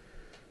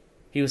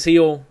 He was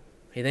heel.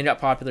 He then got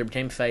popular,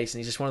 became face, and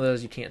he's just one of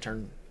those you can't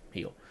turn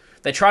heel.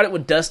 They tried it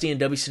with Dusty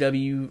and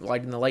WCW,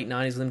 like in the late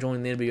 90s, with them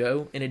joining the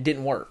NWO, and it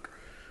didn't work.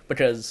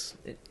 Because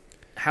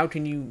how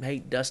can you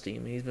hate Dusty? I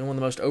mean, he's been one of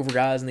the most over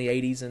guys in the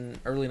 80s and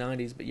early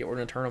 90s, but yet we're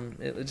going to turn him.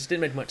 It just didn't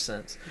make much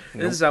sense.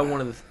 And this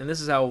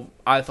is how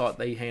I thought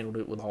they handled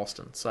it with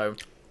Austin. So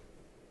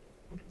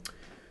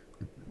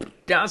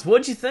Guys,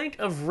 what'd you think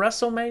of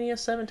WrestleMania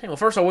 17? Well,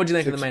 first of all, what'd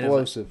you think of the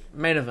Explosive.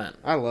 main event?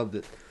 I loved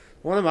it.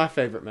 One of my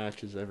favorite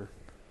matches ever.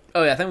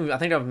 Oh yeah, I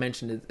think I've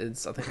mentioned it.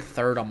 It's I think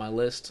third on my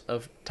list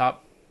of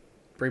top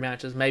 3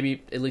 matches,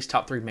 maybe at least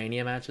top 3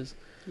 Mania matches.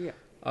 Yeah.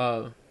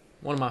 One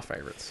of my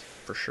favorites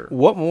for sure.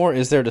 What more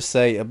is there to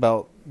say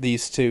about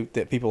these two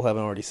that people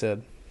haven't already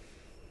said?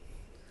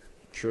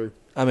 True.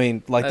 I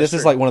mean, like That's this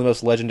is true. like one of the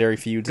most legendary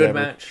feuds Good ever.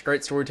 match,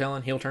 great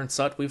storytelling, heel turn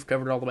sucked. We've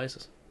covered all the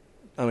bases.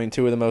 I mean,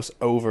 two of the most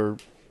over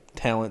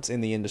talents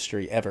in the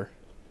industry ever,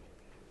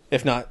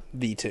 if not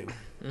the two.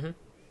 Mm-hmm.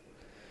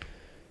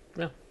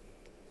 Yeah.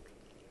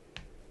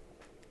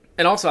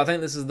 And also, I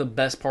think this is the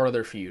best part of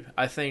their feud.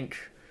 I think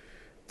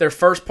their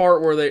first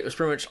part where it was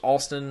pretty much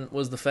Austin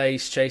was the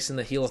face chasing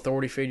the heel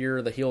authority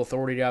figure, the heel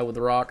authority guy with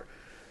the Rock.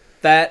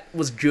 That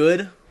was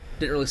good.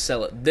 Didn't really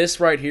sell it. This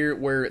right here,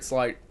 where it's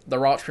like the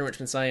Rock's pretty much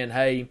been saying,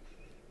 "Hey,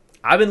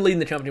 I've been leading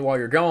the company while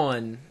you're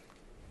gone,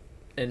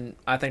 and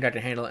I think I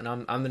can handle it,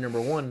 and I'm the number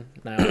one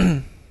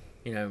now."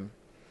 You know,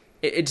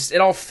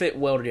 it all fit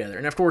well together.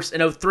 And of course,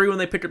 in 2003 when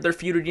they picked up their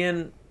feud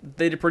again,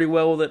 they did pretty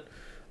well with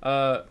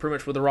it. Pretty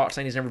much with the Rock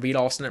saying he's never beat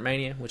Austin at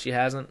Mania, which he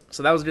hasn't.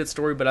 So that was a good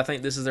story, but I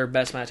think this is their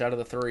best match out of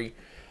the 3.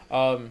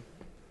 I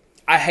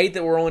hate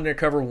that we're only going to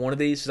cover one of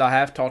these, because I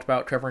have talked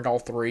about covering all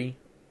 3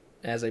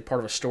 as a part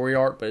of a story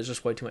arc, but it's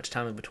just way too much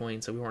time in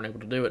between, so we weren't able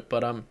to do it.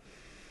 But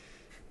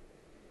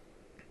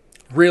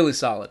really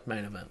solid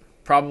main event.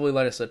 Probably,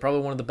 like I said,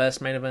 probably one of the best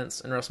main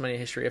events in WrestleMania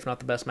history, if not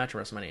the best match in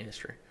WrestleMania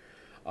history.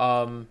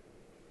 Overall,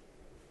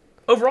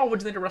 what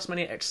do you think of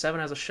WrestleMania X-Seven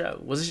as a show?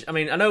 I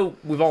mean, I know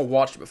we've all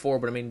watched it before,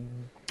 but I mean,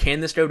 can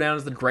this go down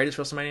as the greatest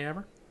WrestleMania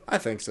ever? I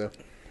think so.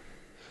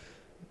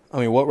 I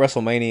mean, what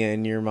WrestleMania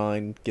in your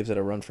mind gives it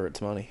a run for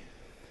its money?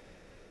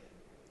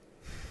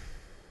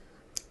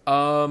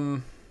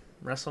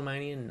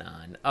 WrestleMania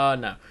 9.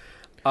 No.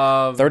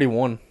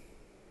 31.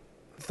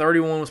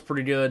 31 was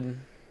pretty good.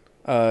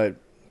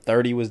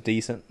 30 was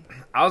decent.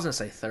 I was going to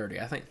say 30.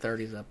 I think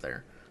 30 is up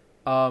there.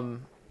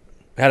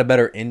 It had a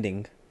better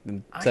ending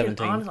than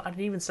 17. I didn't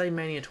even say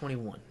Mania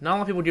 21. Not a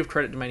lot of people give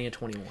credit to Mania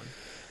 21.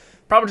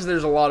 Probably because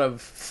there's a lot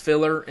of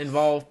filler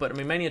involved, but I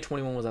mean, Mania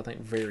 21 was, I think,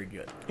 very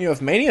good. You know,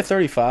 if Mania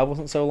 35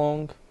 wasn't so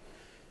long,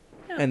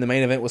 and the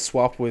main event was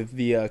swapped with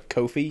the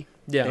Kofi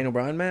Daniel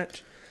Bryan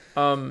match,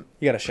 you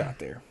got a shot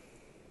there.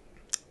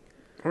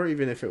 Or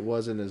even if it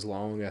wasn't as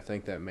long, I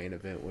think that main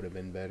event would have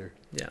been better.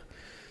 Yeah.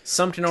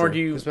 Some can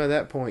argue... Because by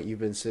that point, you've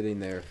been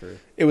sitting there for...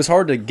 It was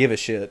hard to give a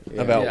shit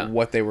about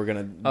what they were going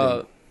to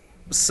do.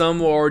 Some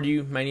will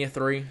argue Mania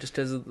 3, just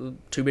because of the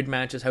 2 big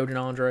matches, Hogan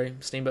Andre,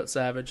 Steamboat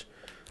Savage.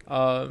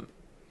 Some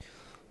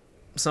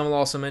will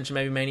also mention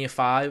maybe Mania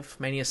 5,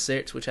 Mania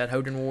 6, which had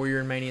Hogan Warrior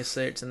in Mania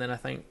 6, and then I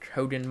think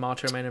Hogan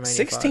Macho Man in Mania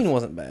 16 5.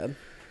 wasn't bad.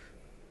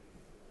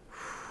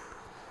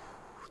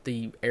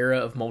 The era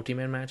of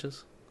multi-man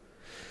matches.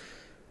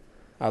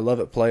 I love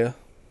it, playa.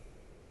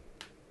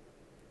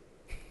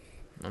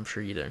 I'm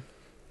sure you do.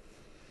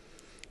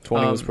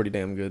 20 was pretty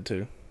damn good,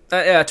 too.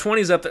 Yeah,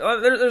 20's up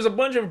there. There's a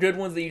bunch of good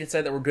ones that you can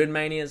say that were good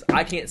Manias.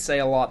 I can't say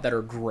a lot that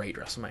are great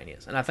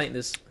WrestleManias, and I think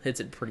this hits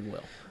it pretty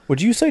well.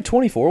 Would you say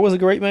 24 was a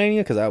great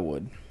Mania? Because I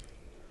would.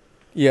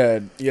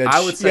 Yeah, you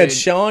had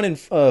Shawn and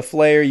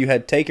Flair. You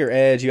had Taker,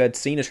 Edge. You had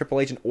Cena,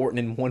 Triple H, and Orton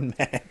in one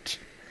match.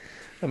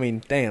 I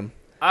mean, damn.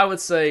 I would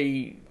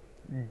say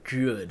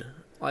good.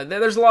 Like,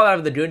 there's a lot out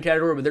of the good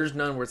category, but there's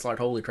none where it's like,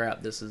 holy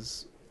crap, this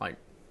is like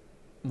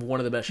one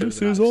of the best shows.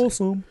 This is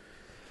awesome.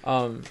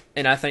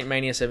 And I think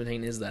Mania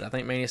 17 is that. I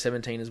think Mania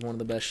 17 is one of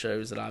the best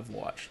shows that I've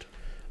watched.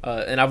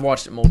 And I've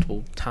watched it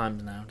multiple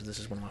times now, because this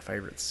is one of my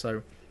favorites.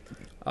 So,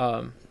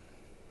 and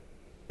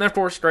of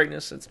course,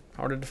 greatness. It's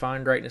hard to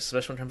define greatness,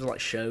 especially in terms of like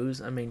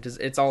shows. I mean,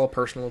 it's all a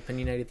personal,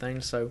 opinionated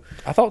thing. So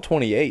I thought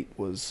 28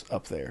 was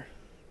up there.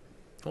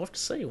 we'll have to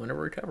see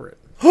whenever we cover it.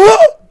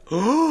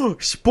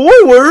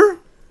 Spoiler!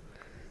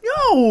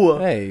 Yo!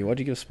 Hey, why'd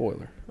you give a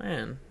spoiler?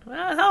 Man,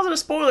 how's it a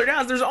spoiler,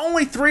 guys? There's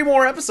only 3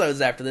 more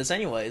episodes after this,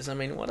 anyways. I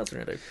mean, what else are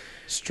we gonna do?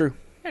 It's true.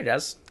 Hey,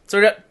 guys. So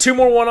we got 2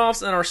 more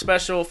one-offs in our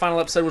special final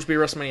episode, which will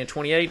be WrestleMania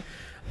 28.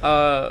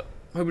 Hope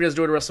you guys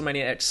enjoyed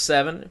WrestleMania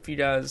X-Seven. If you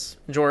guys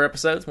enjoy our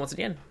episodes, once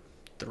again,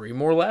 3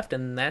 more left,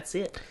 and that's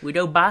it. We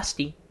go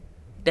Basti.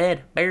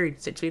 Dead.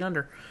 Buried. 6 feet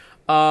under.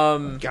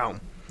 Gone.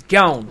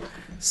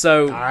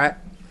 So... All right.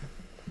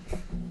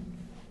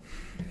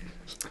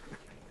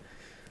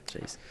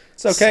 Jeez.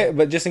 It's okay,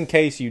 but just in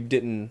case you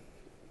didn't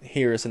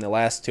hear us in the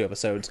last 2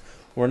 episodes,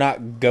 we're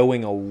not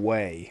going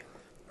away.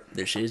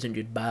 This isn't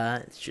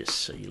goodbye. It's just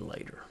see you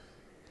later.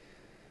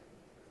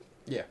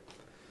 Yeah.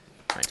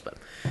 Thanks, bud.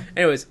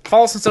 Anyways,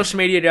 follow us on social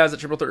media, guys, at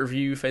Triple Threat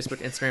Review, Facebook,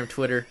 Instagram,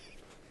 Twitter,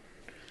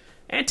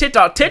 and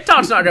TikTok.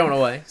 TikTok's not going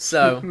away,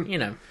 so, you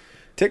know.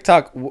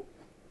 TikTok...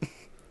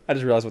 I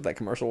just realized what that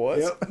commercial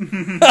was.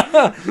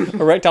 Yep.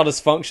 Erectile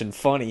dysfunction.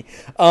 Funny.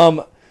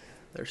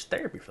 There's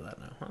therapy for that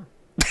now, huh?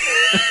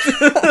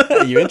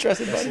 Are you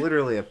interested, It's buddy?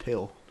 literally a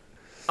pill.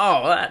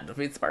 Oh, that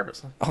defeats the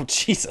purpose. Oh,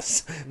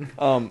 Jesus.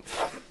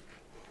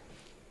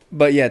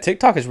 But yeah,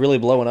 TikTok is really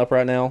blowing up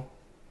right now.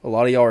 A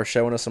lot of y'all are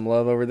showing us some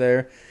love over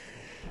there.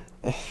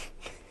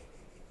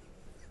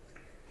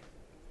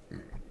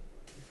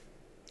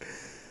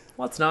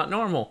 What's not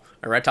normal?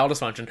 Erectile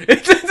dysfunction.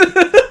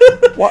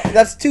 What?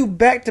 That's 2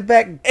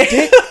 back-to-back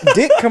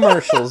dick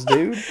commercials,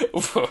 dude.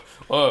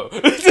 Whoa.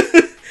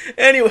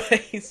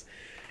 Anyways,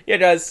 yeah,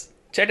 guys,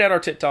 check out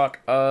our TikTok.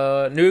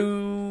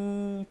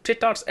 New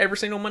TikToks every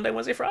single Monday,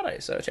 Wednesday,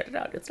 Friday. So check it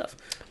out. Good stuff.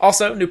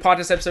 Also, new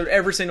podcast episode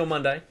every single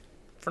Monday.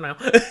 For now.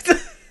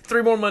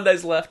 3 more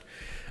Mondays left.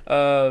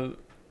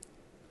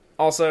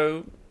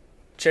 Also,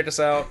 check us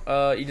out.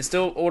 You can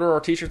still order our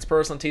t-shirts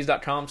personally on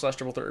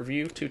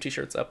tees.com/triple-threat-review. 2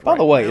 t-shirts up. By the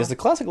right way, now. is the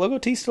classic logo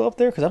tee still up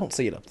there? Because I don't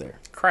see it up there.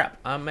 Crap.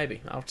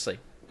 Maybe. I'll see.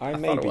 I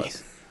thought it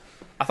was.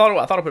 I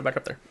thought I put it back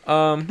up there.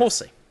 We'll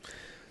see.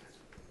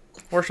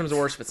 Worst comes to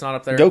worst if it's not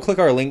up there. Go click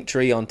our link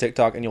tree on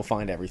TikTok and you'll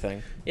find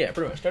everything. Yeah,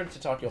 pretty much. Go to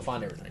TikTok, you'll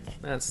find everything.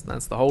 That's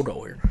the whole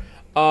goal here.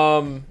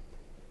 And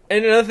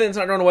another thing that's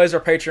not going away is our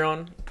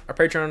Patreon. Our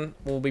Patreon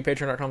will be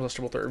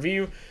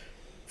patreon.com/triple-threat-review.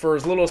 For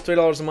as little as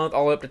 $3 a month,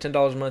 all up to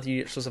 $10 a month, you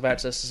get exclusive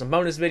access to some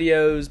bonus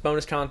videos,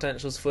 bonus content,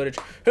 exclusive footage.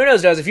 Who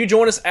knows, guys? If you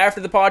join us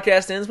after the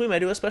podcast ends, we may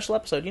do a special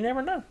episode. You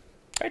never know.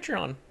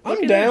 Patreon.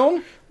 I'm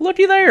down.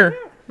 Looky there.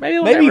 Maybe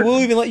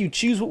we'll even let you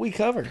choose what we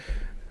cover.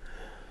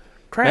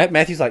 Crap.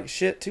 Matthew's like,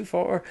 shit, too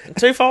far.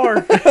 Too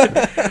far.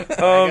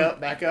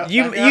 Back up.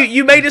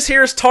 You may just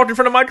hear us talk in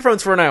front of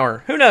microphones for an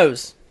hour. Who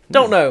knows?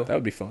 Don't know. That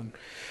would be fun.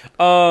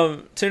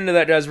 Tune into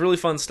that, guys. Really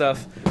fun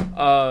stuff.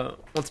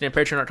 Once again,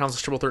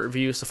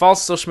 patreon.com/triple-threat-review. So follow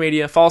us on social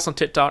media. Follow us on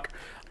TikTok.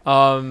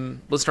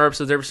 Listen to our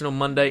episodes every single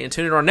Monday. And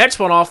tune into our next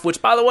one-off,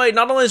 which, by the way,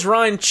 not only is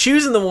Ryan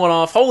choosing the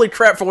one-off, holy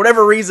crap, for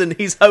whatever reason,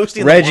 he's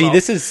hosting the Reggie, one-off.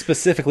 this is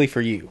specifically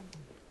for you.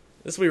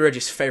 This will be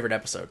Reggie's favorite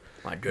episode.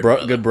 My good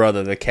brother. Good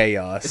brother, the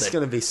chaos. It's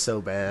going to be so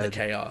The bad.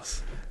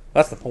 chaos.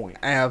 That's the point.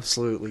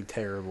 Absolutely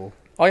terrible.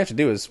 All you have to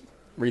do is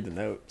read the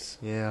notes.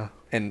 Yeah.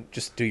 And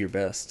just do your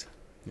best.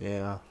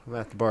 Yeah. I'm going to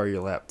have to borrow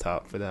your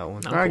laptop for that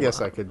one. I'm I cool guess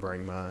with I that. could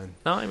bring mine.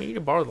 No, I mean, you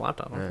can borrow the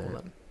laptop. I'm cool with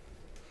Alright. that.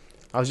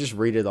 I'll just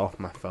read it off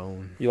my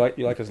phone. You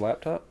like his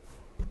laptop?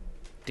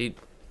 Dude,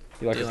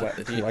 You like Do you his like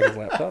the- you like his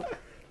laptop?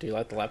 do you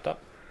like the laptop?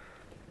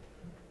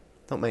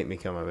 Don't make me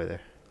come over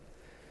there.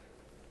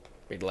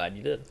 Be glad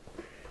you did.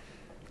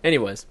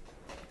 Anyways.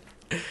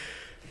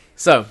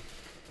 So,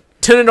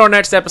 tune into our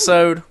next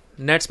episode.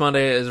 Next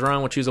Monday is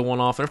Ryan will choose a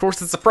one-off. And, of course,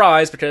 it's a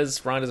surprise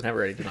because Ryan doesn't have it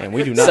ready tonight. And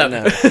we do not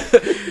know.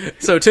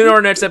 So, tune into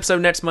our next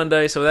episode next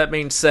Monday. So, that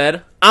being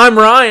said, I'm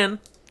Ryan.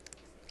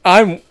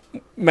 I'm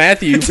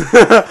Matthew.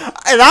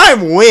 And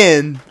I'm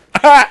Win.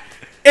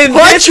 And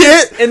Punch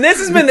it! And this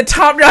has been the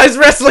Top Guys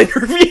Wrestling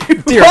Review.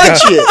 Dear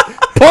Punch God. it!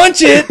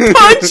 Punch it!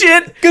 Punch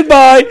it!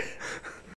 Goodbye!